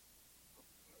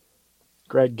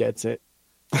 Greg gets it.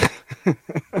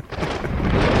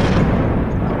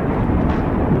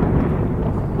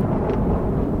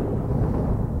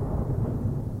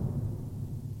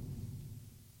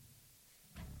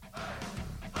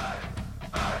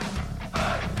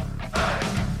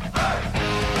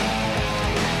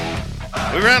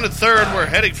 We rounded third. We're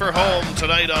heading for home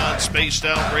tonight on Spaced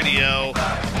Out Radio.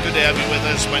 Good to have you with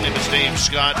us. My name is Dave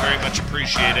Scott. Very much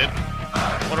appreciate it.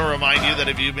 I want to remind you that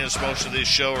if you missed most of this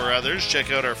show or others,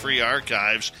 check out our free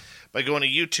archives by going to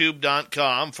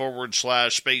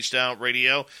youtube.com/Spaced Out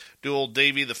Radio. Do old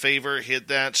Davey the favor, hit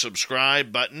that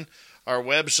subscribe button. Our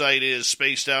website is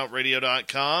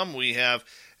spacedoutradio.com. We have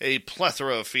a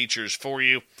plethora of features for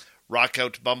you. Rock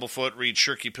out to Bumblefoot, read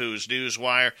Shirky Poo's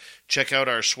Newswire. Check out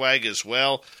our swag as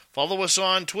well. Follow us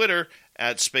on Twitter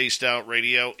at Spaced Out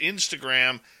Radio,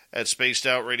 Instagram at Spaced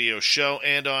Out Radio Show,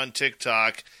 and on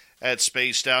TikTok at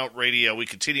Spaced Out Radio. We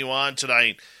continue on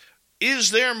tonight.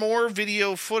 Is there more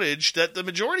video footage that the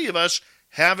majority of us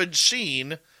haven't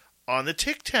seen on the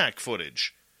Tic Tac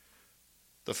footage?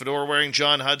 The fedora-wearing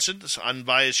John Hudson, this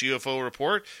unbiased UFO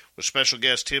report, with special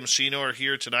guest Tim Senor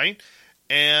here tonight.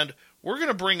 And we're going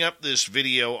to bring up this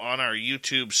video on our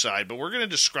YouTube side, but we're going to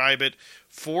describe it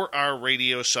for our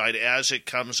radio side as it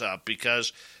comes up,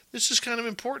 because this is kind of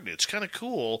important. It's kind of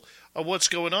cool what's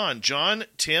going on. John,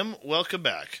 Tim, welcome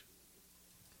back.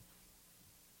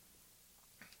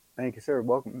 Thank you, sir.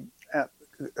 Welcome.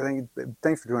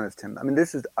 Thanks for joining us, Tim. I mean,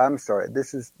 I'm sorry.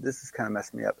 This is kind of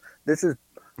messing me up. If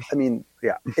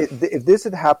this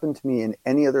had happened to me in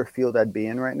any other field I'd be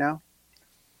in right now,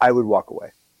 I would walk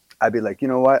away. I'd be like, you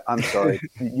know what? I'm sorry.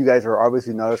 You guys are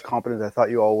obviously not as competent as I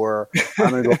thought you all were. I'm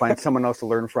going to go find someone else to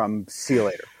learn from. See you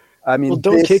later. I mean,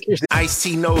 don't kick yourself.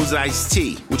 Ice-T knows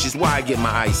Ice-T, which is why I get my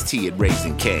iced tea at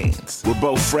Raising Cane's. We're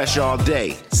both fresh all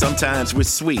day. Sometimes we're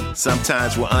sweet,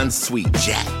 sometimes we're unsweet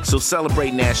Jack. So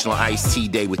celebrate National Iced Tea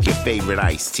Day with your favorite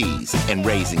iced teas and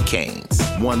Raising Cane's.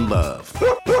 One love.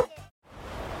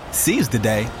 Seize the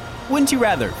day. Wouldn't you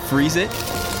rather freeze it?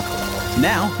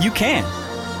 Now you can.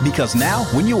 Because now,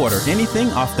 when you order anything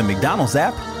off the McDonald's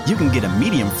app, you can get a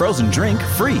medium frozen drink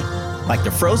free, like the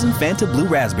frozen Fanta Blue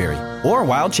Raspberry or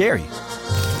Wild Cherry.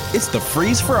 It's the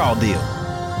Freeze for All deal.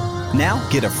 Now,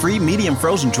 get a free medium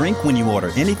frozen drink when you order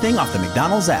anything off the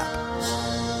McDonald's app.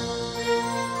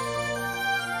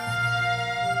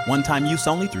 One-time use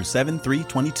only through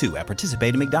 7/3/22 at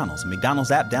participating McDonald's.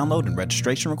 McDonald's app download and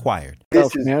registration required.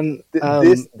 None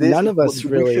of us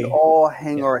really. We should all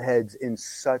hang our heads in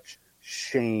such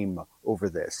shame over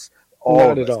this.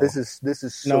 Not at all. This is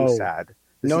so sad.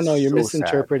 You're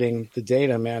misinterpreting the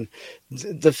data, man.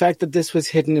 The fact that this was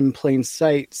hidden in plain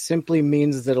sight simply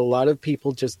means that a lot of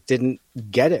people just didn't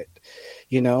get it.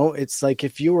 You know, it's like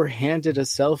if you were handed a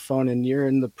cell phone and you're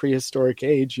in the prehistoric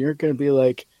age, you're going to be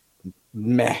like,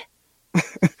 meh.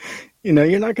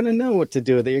 You're not going to know what to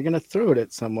do with it. You're going to throw it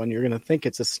at someone. You're going to think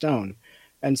it's a stone.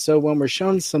 And so when we're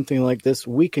shown something like this,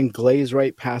 we can glaze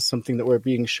right past something that we're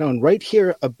being shown. Right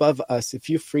here above us, if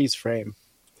you freeze frame,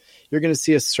 you're going to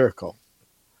see a circle.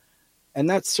 And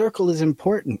that circle is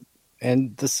important.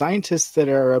 And the scientists that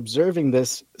are observing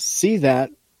this see that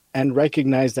and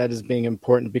recognize that as being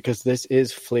important because this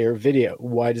is FLIR video.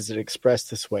 Why does it express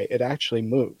this way? It actually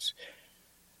moves.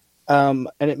 And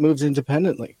it moves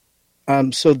independently.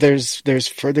 So there's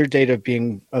further data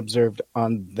being observed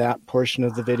on that portion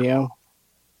of the video.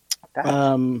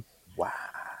 Wow.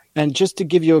 And just to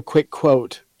give you a quick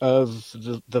quote of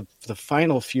the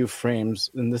final few frames,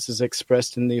 and this is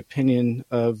expressed in the opinion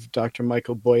of Dr.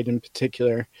 Michael Boyd in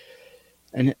particular,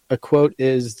 and a quote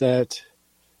is that,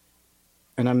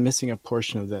 and I'm missing a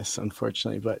portion of this,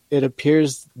 unfortunately, but it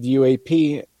appears the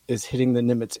UAP is hitting the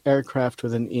Nimitz aircraft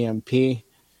with an EMP,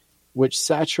 which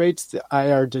saturates the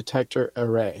IR detector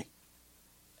array.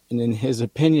 And in his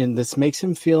opinion, this makes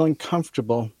him feel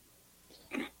uncomfortable,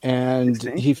 and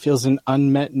he feels an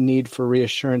unmet need for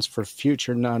reassurance for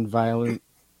future nonviolent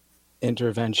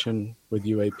intervention with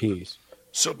UAPs.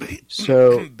 So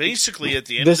basically, at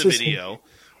the end of the video,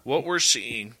 what we're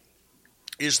seeing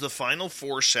is the final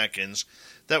 4 seconds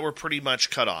that were pretty much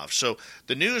cut off. So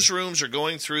the newsrooms are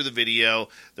going through the video.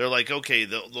 They're like, okay,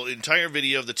 the entire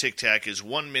video of the Tic Tac is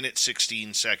 1 minute,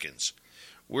 16 seconds.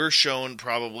 We're shown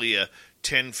probably a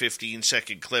 10, 15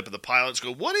 second clip of the pilots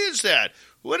go, what is that?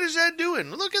 What is that doing?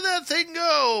 Look at that thing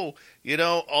go. You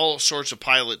know, all sorts of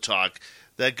pilot talk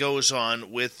that goes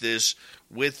on with this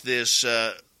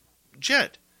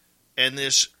jet and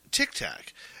this Tic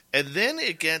Tac. And then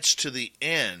it gets to the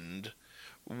end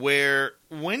where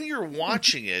when you're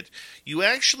watching it, you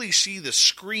actually see the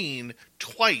screen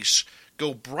twice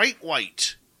go bright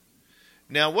white.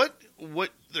 Now, what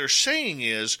they're saying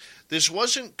is this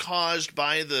wasn't caused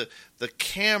by the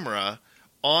camera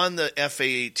on the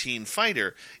FA-18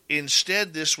 fighter.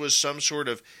 Instead, this was some sort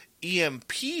of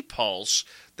EMP pulse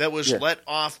that was let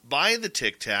off by the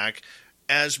Tic Tac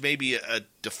as maybe a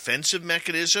defensive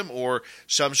mechanism or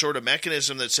some sort of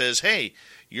mechanism that says, hey,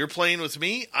 you're playing with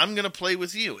me, I'm going to play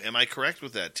with you. Am I correct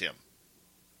with that, Tim?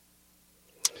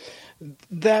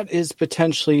 That is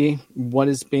potentially what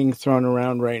is being thrown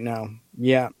around right now.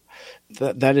 Yeah,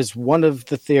 that is one of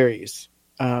the theories.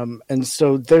 And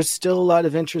so there's still a lot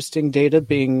of interesting data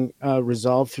being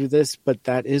resolved through this, but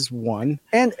that is one.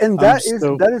 And that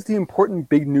is the important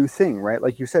big new thing, right?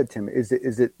 Like you said, Tim, is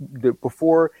it that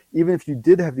before, even if you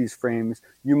did have these frames,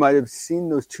 you might have seen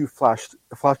those two flashes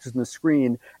in the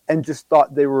screen and just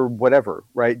thought they were whatever,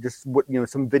 right? Just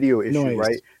some video issue, noise.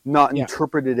 Right? Not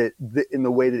interpreted it in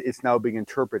the way that it's now being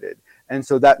interpreted. And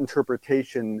so that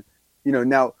interpretation,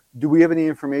 now, do we have any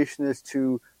information as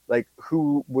to like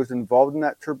who was involved in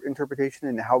that interpretation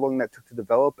and how long that took to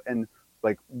develop and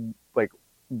like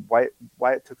why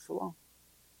it took so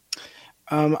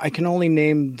long? I can only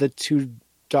name the two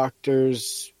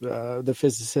doctors, the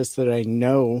physicists that I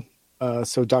know.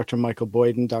 So Dr. Michael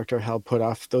Boyd and Dr. Hal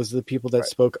Puthoff, those are the people that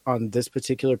spoke on this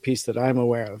particular piece that I'm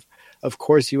aware of. Of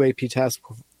course, UAP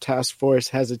Task Force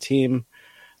has a team.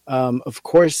 Of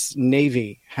course,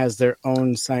 Navy has their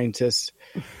own scientists.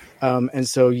 And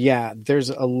so, there's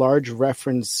a large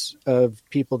reference of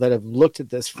people that have looked at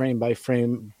this frame by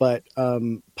frame, but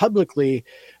publicly,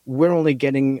 we're only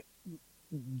getting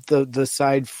the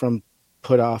side from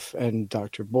Puthoff and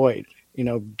Dr. Boyd,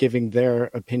 giving their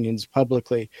opinions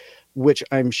publicly, which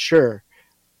I'm sure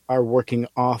are working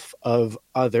off of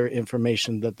other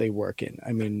information that they work in.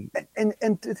 I mean, and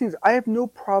the thing is, I have no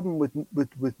problem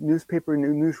with newspaper and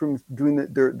newsrooms doing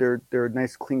their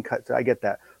nice clean cuts. I get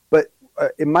that, but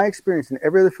in my experience, in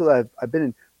every other field I've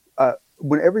been in,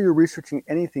 whenever you're researching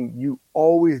anything, you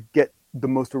always get the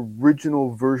most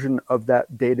original version of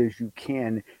that data as you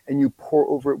can, and you pour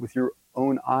over it with your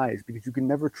own eyes because you can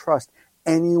never trust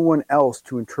anyone else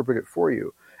to interpret it for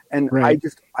you. And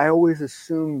I always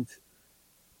assumed,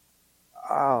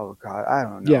 oh God, I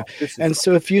don't know. Yeah, and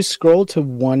so if you scroll to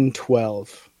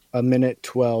 112, a minute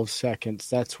 12 seconds,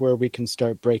 that's where we can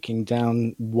start breaking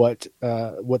down what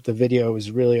the video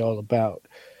is really all about.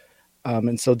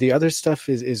 And so the other stuff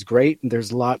is great.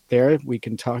 There's a lot there. We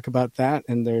can talk about that.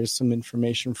 And there's some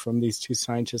information from these two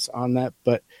scientists on that.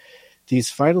 But these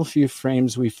final few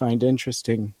frames we find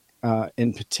interesting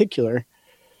in particular,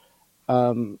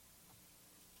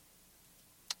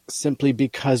 simply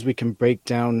because we can break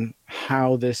down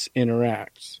how this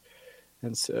interacts.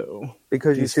 And so,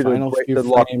 because you see the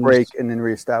lock break and then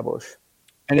reestablish,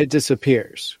 and it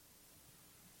disappears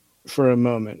for a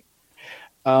moment.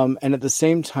 And at the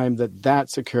same time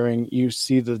that's occurring, you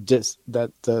see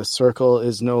that the circle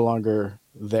is no longer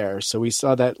there. So we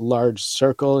saw that large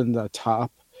circle in the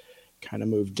top kind of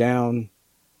move down.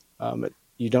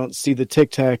 You don't see the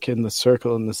Tic Tac and the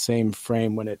circle in the same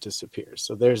frame when it disappears.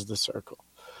 So there's the circle.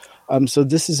 So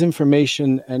this is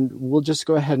information, and we'll just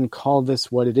go ahead and call this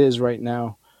what it is right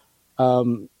now.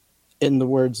 In the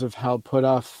words of Hal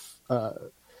Puthoff,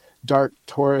 dark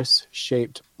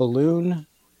torus-shaped balloon,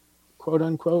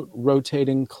 quote-unquote,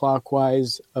 rotating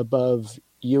clockwise above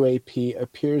UAP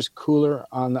appears cooler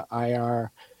on the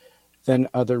IR than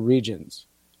other regions.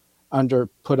 Under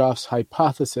Puthoff's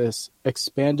hypothesis,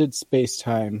 expanded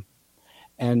space-time,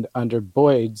 and under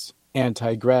Boyd's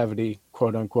anti-gravity,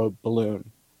 quote-unquote,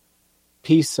 balloon.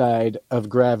 P side of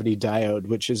gravity diode,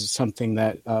 which is something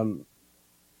that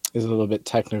is a little bit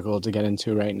technical to get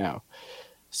into right now.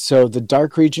 So the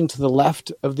dark region to the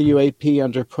left of the UAP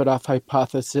under Puthoff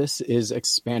hypothesis is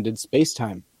expanded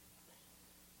spacetime.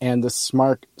 And the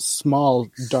small,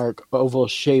 dark,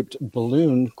 oval-shaped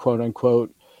balloon,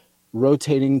 quote-unquote,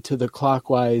 rotating to the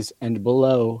clockwise and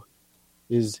below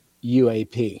is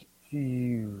UAP.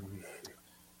 And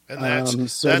that's so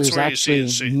that's there's where actually you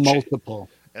see multiple.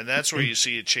 And that's where you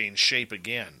see it change shape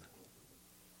again.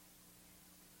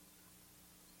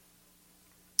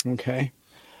 Okay.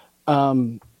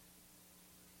 Off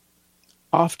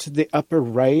to the upper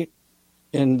right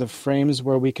in the frames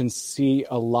where we can see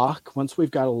a lock. Once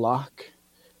we've got a lock,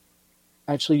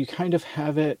 actually you kind of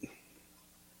have it.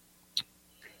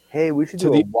 Hey, we should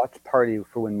do a watch party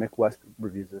for when Mick West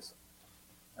reviews this.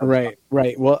 Right.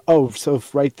 Well, so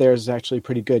right there is actually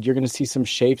pretty good. You're going to see some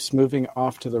shapes moving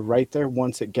off to the right there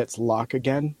once it gets lock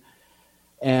again.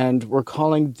 And we're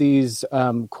calling these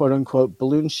quote-unquote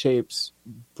balloon shapes.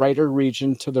 Brighter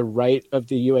region to the right of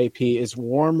the UAP is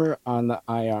warmer on the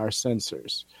IR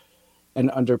sensors. And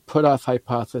under put-off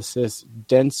hypothesis,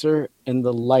 denser in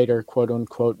the lighter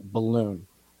quote-unquote balloon.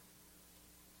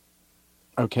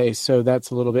 Okay, so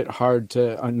that's a little bit hard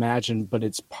to imagine, but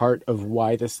it's part of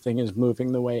why this thing is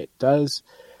moving the way it does.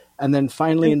 And then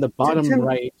finally in the bottom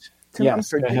right... Tim, yes, I'm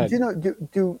sorry, go ahead.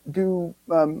 do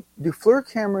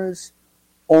FLIR cameras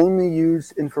only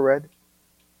use infrared,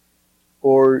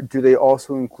 or do they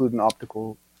also include an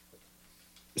optical?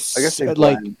 I guess they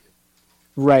blend.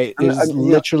 Right, it's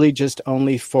literally just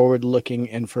only forward-looking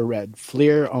infrared.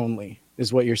 FLIR only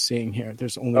is what you're seeing here.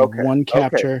 There's only one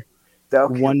capture,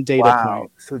 one data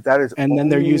point. So that is, and then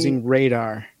they're using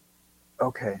radar.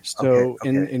 Okay. So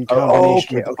in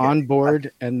combination with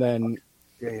onboard and then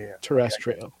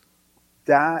terrestrial.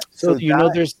 So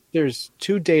there's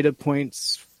two data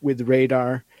points with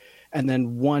radar, and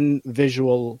then one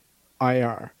visual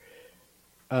IR.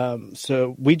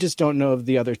 So we just don't know of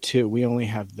the other two. We only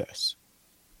have this.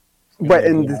 Right,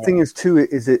 and the thing is too,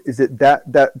 is it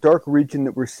that dark region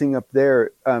that we're seeing up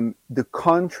there, the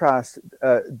contrast,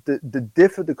 the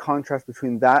diff of the contrast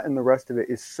between that and the rest of it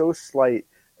is so slight.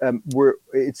 Where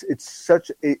it's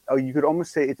such a, you could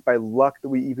almost say it's by luck that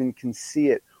we even can see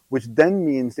it, which then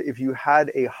means that if you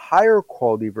had a higher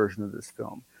quality version of this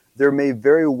film, there may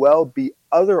very well be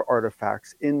other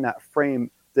artifacts in that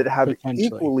frame that have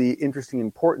equally interesting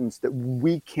importance that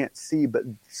we can't see, but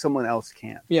someone else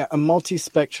can. Yeah, a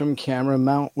multi-spectrum camera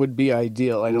mount would be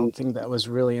ideal. I don't think that was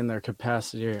really in their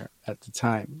capacity at the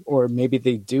time. Or maybe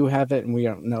they do have it and we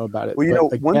don't know about it. Well,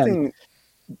 one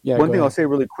thing I'll say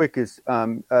really quick is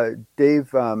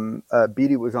Dave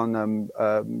Beatty was on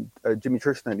Jimmy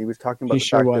Church night, and he was talking about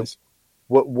that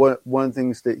one of the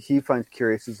things that he finds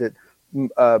curious is that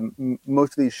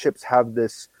most of these ships have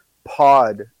this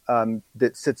pod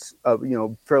that sits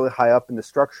fairly high up in the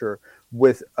structure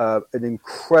with an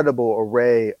incredible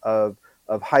array of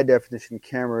high definition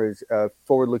cameras,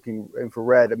 forward looking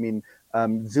infrared,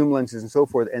 zoom lenses and so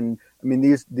forth. And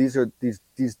these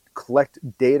collect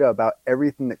data about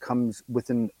everything that comes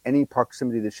within any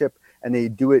proximity of the ship, and they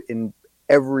do it in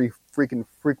every freaking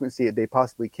frequency that they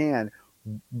possibly can.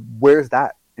 Where's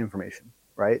that information,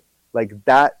 right? Like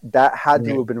that had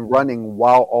to have been running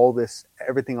while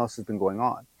everything else has been going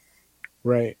on.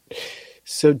 Right.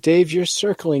 So Dave, you're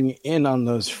circling in on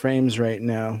those frames right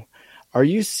now. Are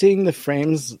you seeing the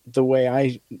frames the way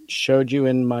I showed you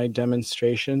in my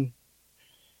demonstration?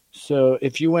 So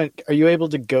if you are you able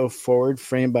to go forward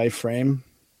frame by frame?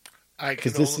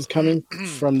 Because this is coming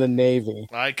from the Navy.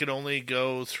 I can only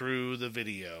go through the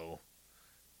video.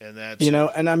 And that's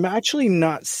and I'm actually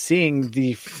not seeing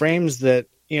the frames that,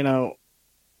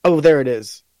 there it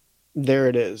is. There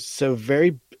it is. So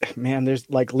there's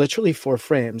like literally 4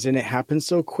 frames, and it happens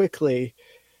so quickly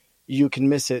you can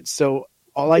miss it. So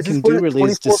all I can do really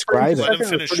is describe it. Let him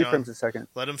finish, Sean.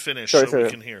 Let him finish so we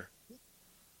can hear.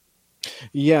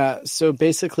 Yeah, so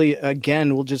basically,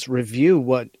 again, we'll just review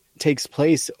what takes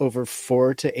place over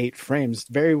 4 to 8 frames.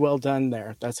 Very well done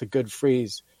there. That's a good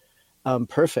freeze.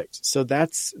 Perfect. So that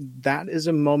is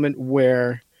a moment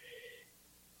where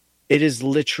it is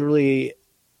literally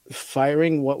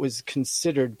firing what was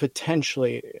considered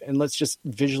potentially, and let's just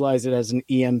visualize it as an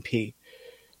EMP,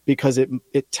 because it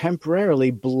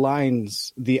temporarily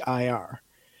blinds the IR.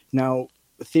 Now,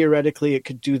 theoretically, it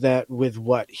could do that with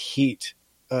heat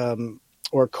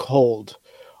or cold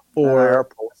or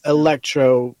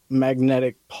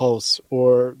electromagnetic pulse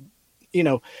or,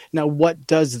 now what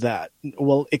does that?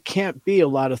 Well, it can't be a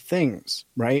lot of things,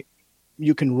 right?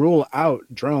 You can rule out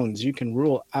drones. You can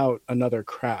rule out another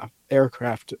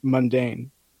aircraft,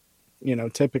 mundane,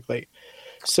 typically.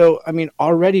 So, we're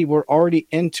already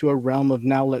into a realm of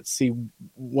now let's see,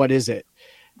 what is it?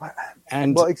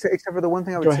 And except for the one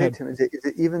thing I would say, Tim, is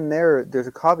that even there's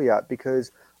a caveat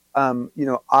because,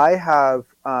 I have,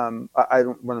 I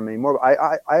don't run them anymore,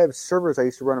 but I have servers I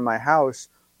used to run in my house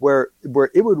where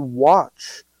it would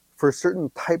watch for certain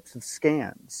types of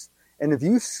scans. And if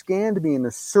you scanned me in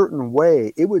a certain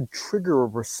way, it would trigger a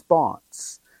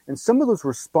response. And some of those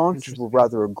responses were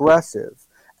rather aggressive.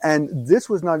 And this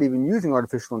was not even using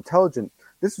artificial intelligence.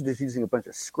 This was just using a bunch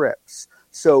of scripts.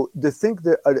 So to think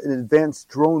that an advanced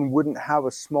drone wouldn't have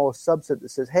a small subset that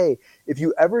says, hey, if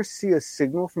you ever see a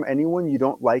signal from anyone you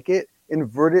don't like it,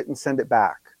 invert it and send it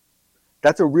back.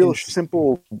 That's a real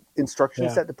simple instruction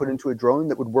set to put into a drone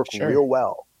that would work real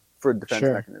well for defense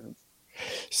mechanisms.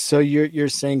 So you're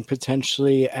saying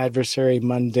potentially adversary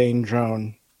mundane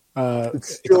drone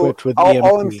equipped with EMP.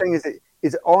 All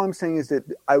I'm saying is that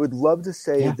I would love to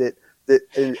say that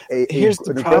here's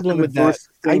the problem with that.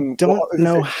 I don't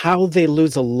know how they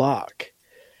lose a lock.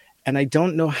 And I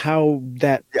don't know how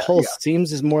that pulse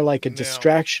seems is more like a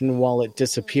distraction while it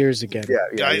disappears again.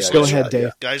 Guys, go ahead,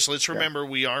 Dave. Guys, let's remember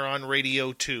we are on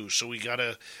radio too, so we got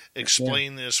to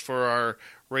explain this for our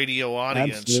radio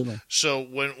audience. Absolutely. So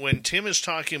when Tim is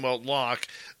talking about lock,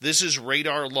 this is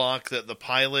radar lock that the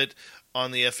pilot on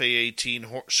the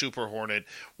FA-18 Super Hornet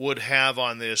would have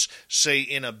on this, say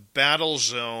in a battle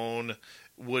zone,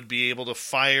 would be able to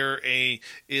fire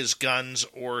his guns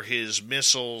or his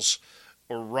missiles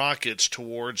or rockets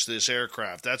towards this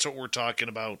aircraft. That's what we're talking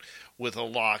about with a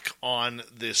lock on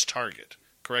this target.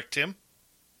 Correct, Tim?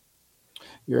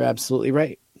 You're absolutely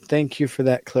right. Thank you for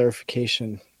that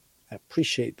clarification. I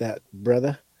appreciate that,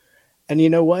 brother. And you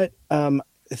know what?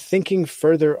 Thinking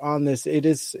further on this, it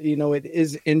is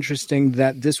interesting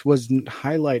that this wasn't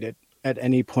highlighted at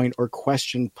any point or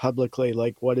questioned publicly.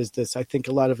 Like, what is this? I think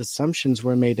a lot of assumptions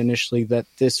were made initially that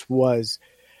this was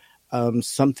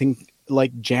something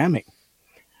like jamming.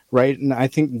 Right. And I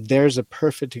think there's a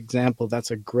perfect example. That's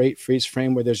a great freeze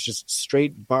frame where there's just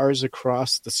straight bars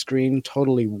across the screen,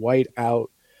 totally white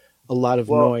out, a lot of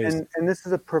noise. And this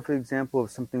is a perfect example of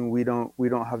something we don't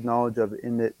have knowledge of,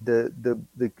 in that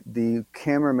the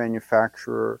camera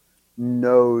manufacturer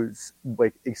knows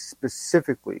like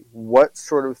specifically what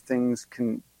sort of things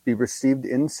can be received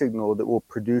in signal that will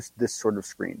produce this sort of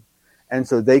screen. And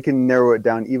so they can narrow it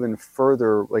down even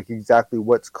further, like exactly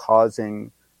what's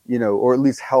causing, or at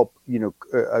least help,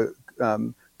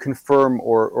 confirm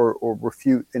or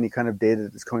refute any kind of data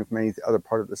that's coming from any other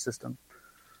part of the system.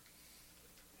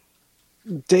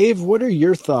 Dave, what are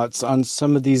your thoughts on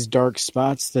some of these dark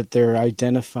spots that they're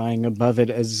identifying above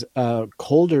it as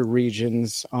colder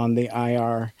regions on the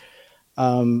IR?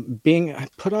 Being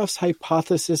Puthoff's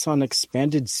hypothesis on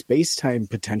expanded space-time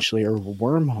potentially, or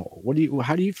wormhole.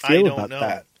 How do you feel about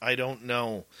that? I don't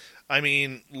know. I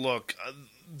mean, look,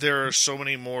 there are so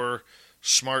many more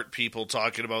smart people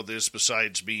talking about this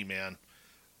besides me, man.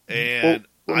 And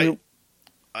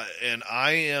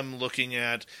I am looking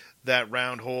at that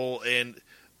round hole, and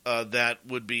that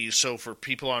would be, so for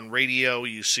people on radio,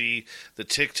 you see the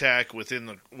tic-tac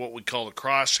within what we call the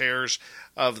crosshairs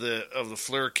of the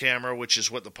FLIR camera, which is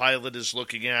what the pilot is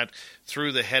looking at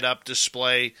through the head-up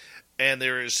display, and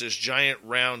there is this giant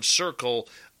round circle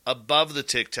above the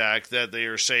tic-tac that they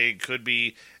are saying could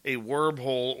be a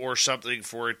wormhole or something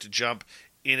for it to jump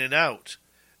in and out.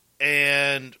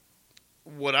 And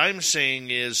what I'm saying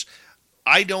is,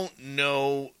 I don't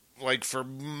know, like, for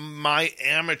my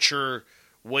amateur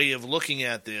way of looking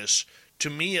at this,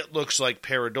 to me it looks like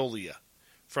pareidolia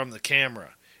from the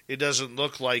camera. It doesn't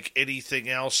look like anything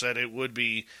else that it would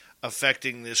be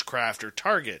affecting this craft or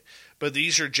target. But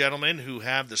these are gentlemen who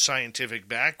have the scientific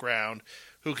background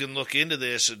who can look into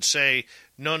this and say,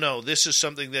 no, this is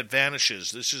something that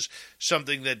vanishes. This is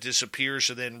something that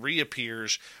disappears and then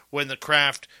reappears when the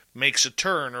craft makes a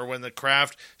turn or when the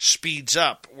craft speeds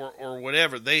up or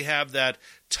whatever. They have that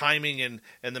timing and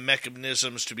the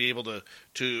mechanisms to be able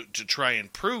to try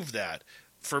and prove that.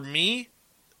 For me,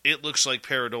 it looks like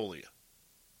pareidolia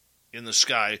in the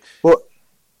sky. Well,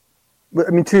 but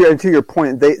I mean, to your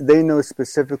point, they know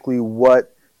specifically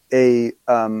what a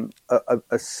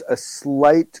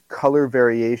slight color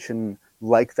variation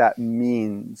like that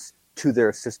means to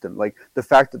their system. Like the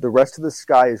fact that the rest of the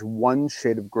sky is one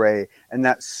shade of gray and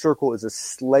that circle is a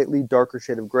slightly darker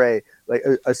shade of gray. Like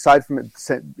aside from it,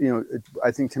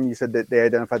 I think Tim, you said that they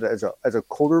identified that as a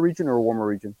colder region or a warmer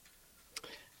region.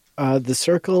 The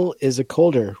circle is a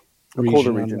colder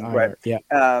region, right? Yeah.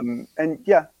 That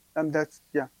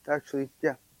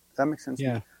makes sense.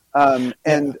 Yeah.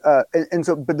 And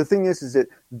so, but the thing is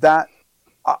that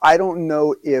I don't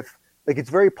know if, like,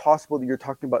 it's very possible that you're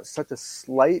talking about such a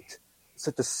slight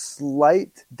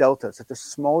delta, such a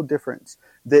small difference,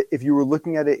 that if you were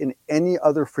looking at it in any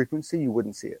other frequency, you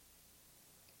wouldn't see it.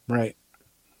 Right.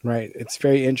 It's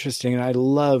very interesting. And I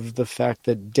love the fact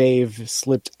that Dave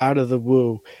slipped out of the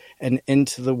woo and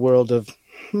into the world of,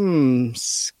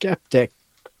 skeptic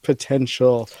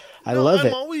potential. I love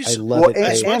it.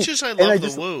 As much as I love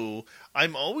the woo,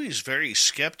 I'm always very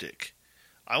skeptic.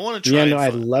 I want to try. Yeah, no, I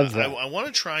love that. I want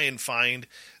to try and find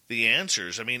the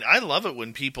answers. I mean, I love it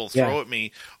when people throw at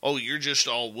me, "Oh, you're just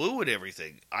all woo and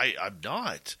everything." I'm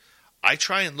not. I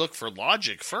try and look for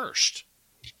logic first.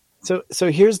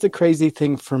 So here's the crazy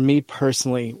thing for me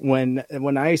personally.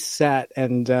 When I sat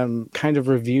and kind of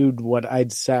reviewed what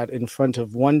I'd sat in front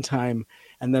of one time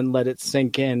and then let it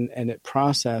sink in and it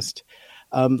processed.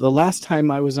 The last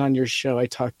time I was on your show, I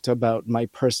talked about my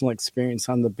personal experience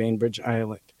on the Bainbridge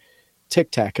Island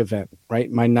Tic Tac event,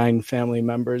 right? My 9 family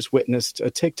members witnessed a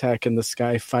Tic Tac in the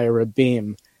sky fire a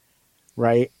beam,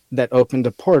 right? That opened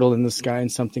a portal in the sky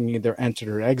and something either entered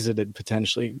or exited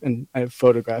potentially. And I have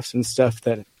photographs and stuff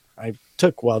that I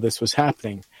took while this was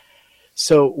happening.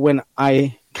 So when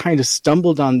I kind of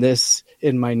stumbled on this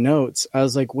in my notes, I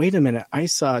was like, wait a minute, I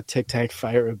saw a Tic Tac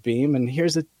fire a beam, and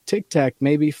here's a Tic Tac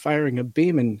maybe firing a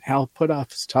beam, and Hal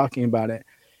Puthoff is talking about it.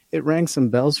 It rang some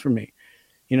bells for me,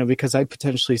 because I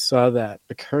potentially saw that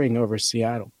occurring over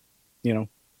Seattle,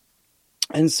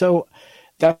 And so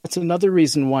that's another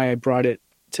reason why I brought it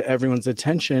to everyone's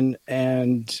attention,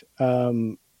 and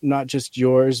not just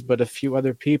yours, but a few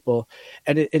other people.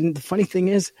 And the funny thing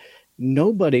is,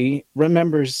 nobody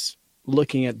remembers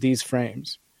looking at these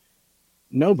frames.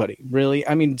 Nobody really.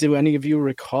 I mean, do any of you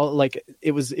recall? Like,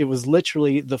 it was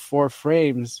literally the 4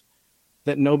 frames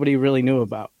that nobody really knew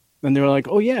about, and they were like,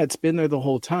 "Oh yeah, it's been there the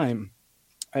whole time."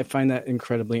 I find that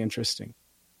incredibly interesting.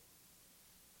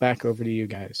 Back over to you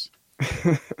guys.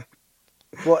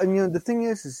 Well, and the thing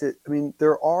is that, I mean,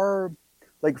 there are,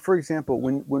 like, for example,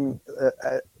 when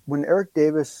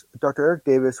Dr. Eric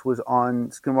Davis was on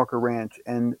Skinwalker Ranch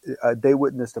and they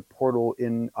witnessed a portal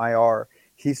in IR,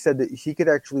 he said that he could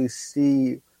actually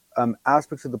see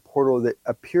aspects of the portal that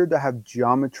appeared to have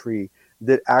geometry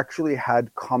that actually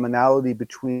had commonality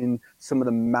between some of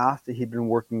the math that he'd been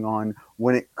working on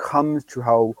when it comes to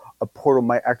how a portal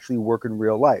might actually work in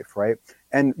real life, right?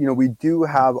 And, we do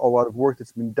have a lot of work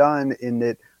that's been done in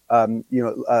that,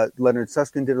 Leonard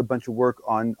Susskind did a bunch of work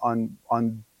on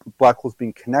black holes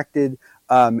being connected.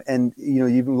 And, you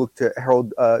even look to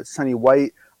Harold Sonny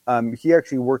White. He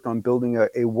actually worked on building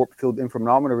a warp field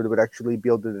interferometer that would actually be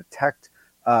able to detect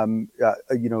any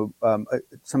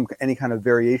kind of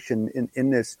variation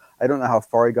in this. I don't know how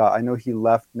far he got. I know he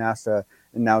left NASA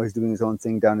and now he's doing his own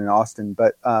thing down in Austin.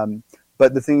 But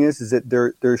the thing is that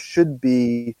there should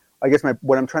be, I guess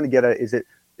what I'm trying to get at is that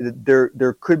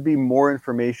there could be more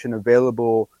information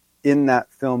available in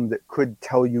that film that could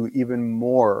tell you even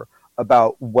more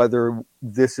about whether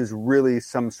this is really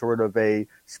some sort of a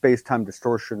space-time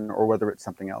distortion or whether it's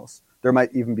something else. There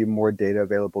might even be more data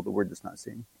available that we're just not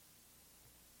seeing.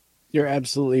 You're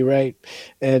absolutely right.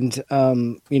 And,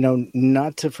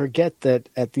 not to forget that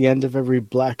at the end of every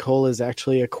black hole is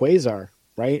actually a quasar,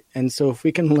 right? And so if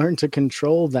we can learn to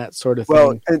control that sort of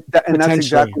thing, and that's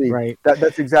exactly right.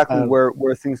 That's exactly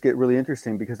where things get really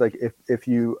interesting, because like if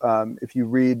you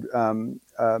read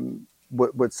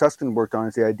what Susskind worked on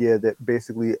is the idea that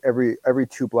basically every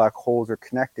 2 black holes are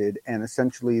connected, and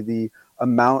essentially the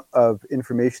amount of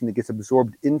information that gets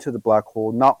absorbed into the black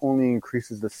hole not only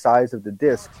increases the size of the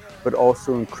disk, but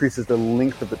also increases the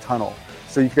length of the tunnel.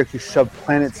 So you can actually shove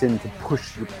planets in to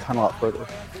push the tunnel out further.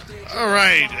 All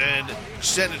right, and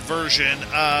extended version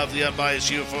of the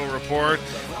Unbiased UFO Report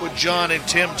with John and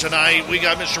Tim tonight. We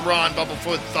got Mr. Ron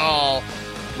Bumblefoot Thal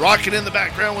rocking in the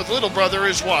background with Little Brother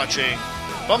is Watching.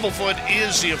 Bumblefoot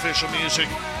is the official music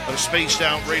of Spaced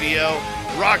Out Radio,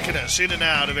 rocking us in and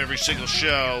out of every single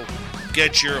show.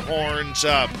 Get your horns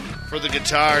up for the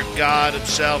guitar god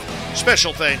himself.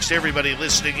 Special thanks to everybody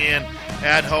listening in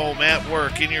at home, at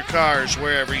work, in your cars,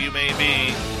 wherever you may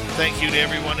be. Thank you to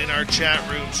everyone in our chat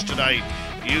rooms tonight.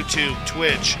 YouTube,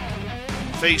 Twitch,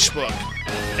 Facebook,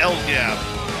 LGAP,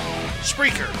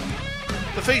 Spreaker,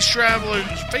 the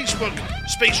Facebook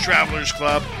Space Travelers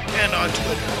Club, and on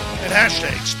Twitter at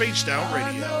hashtag Spaced Out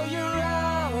Radio.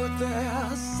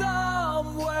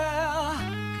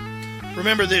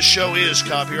 Remember, this show is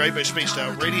copyright by Spaced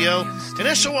Out Radio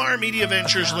and SOR Media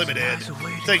Ventures Limited.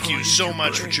 Thank you so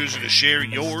much for choosing to share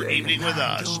your evening with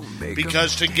us,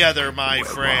 because together, my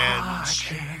friends,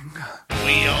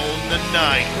 we own the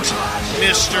night.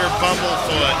 Mr.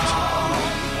 Bumblefoot,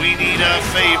 we need a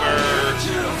favor.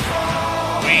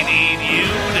 We need you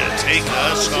to take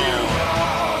us home.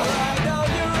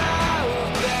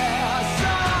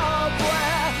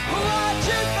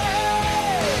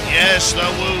 Yes, the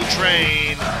Woo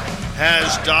train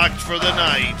has docked for the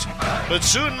night, but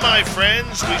soon, my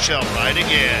friends, we shall ride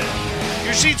again.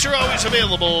 Your seats are always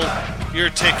available. Your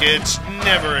tickets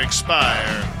never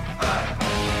expire.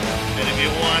 And if you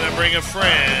want to bring a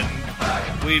friend,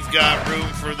 we've got room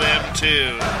for them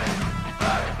too.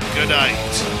 Good night.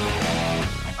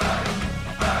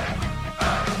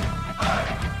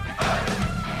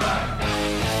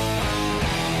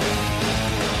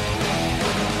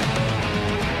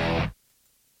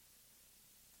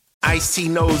 Ice-T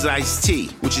knows iced-tea,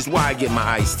 which is why I get my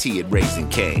iced tea at Raising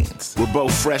Cane's. We're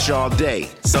both fresh all day.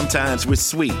 Sometimes we're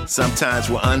sweet, sometimes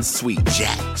we're unsweet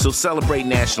Jack. So celebrate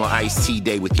National Iced Tea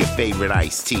Day with your favorite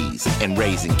iced teas and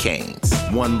Raising Cane's.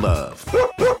 One love.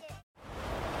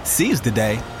 Seize the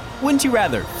day. Wouldn't you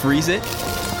rather freeze it?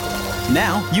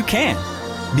 Now you can.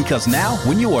 Because now,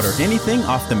 when you order anything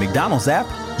off the McDonald's app,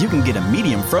 you can get a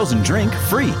medium frozen drink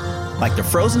free. Like the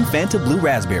frozen Fanta Blue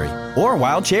Raspberry or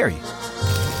Wild Cherry.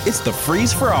 It's the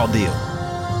Freeze for All deal.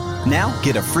 Now,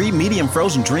 get a free medium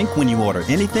frozen drink when you order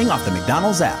anything off the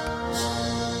McDonald's app.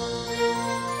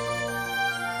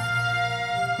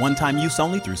 One-time use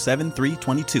only through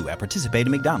 7/3/22 at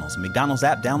participating McDonald's. McDonald's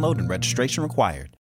app download and registration required.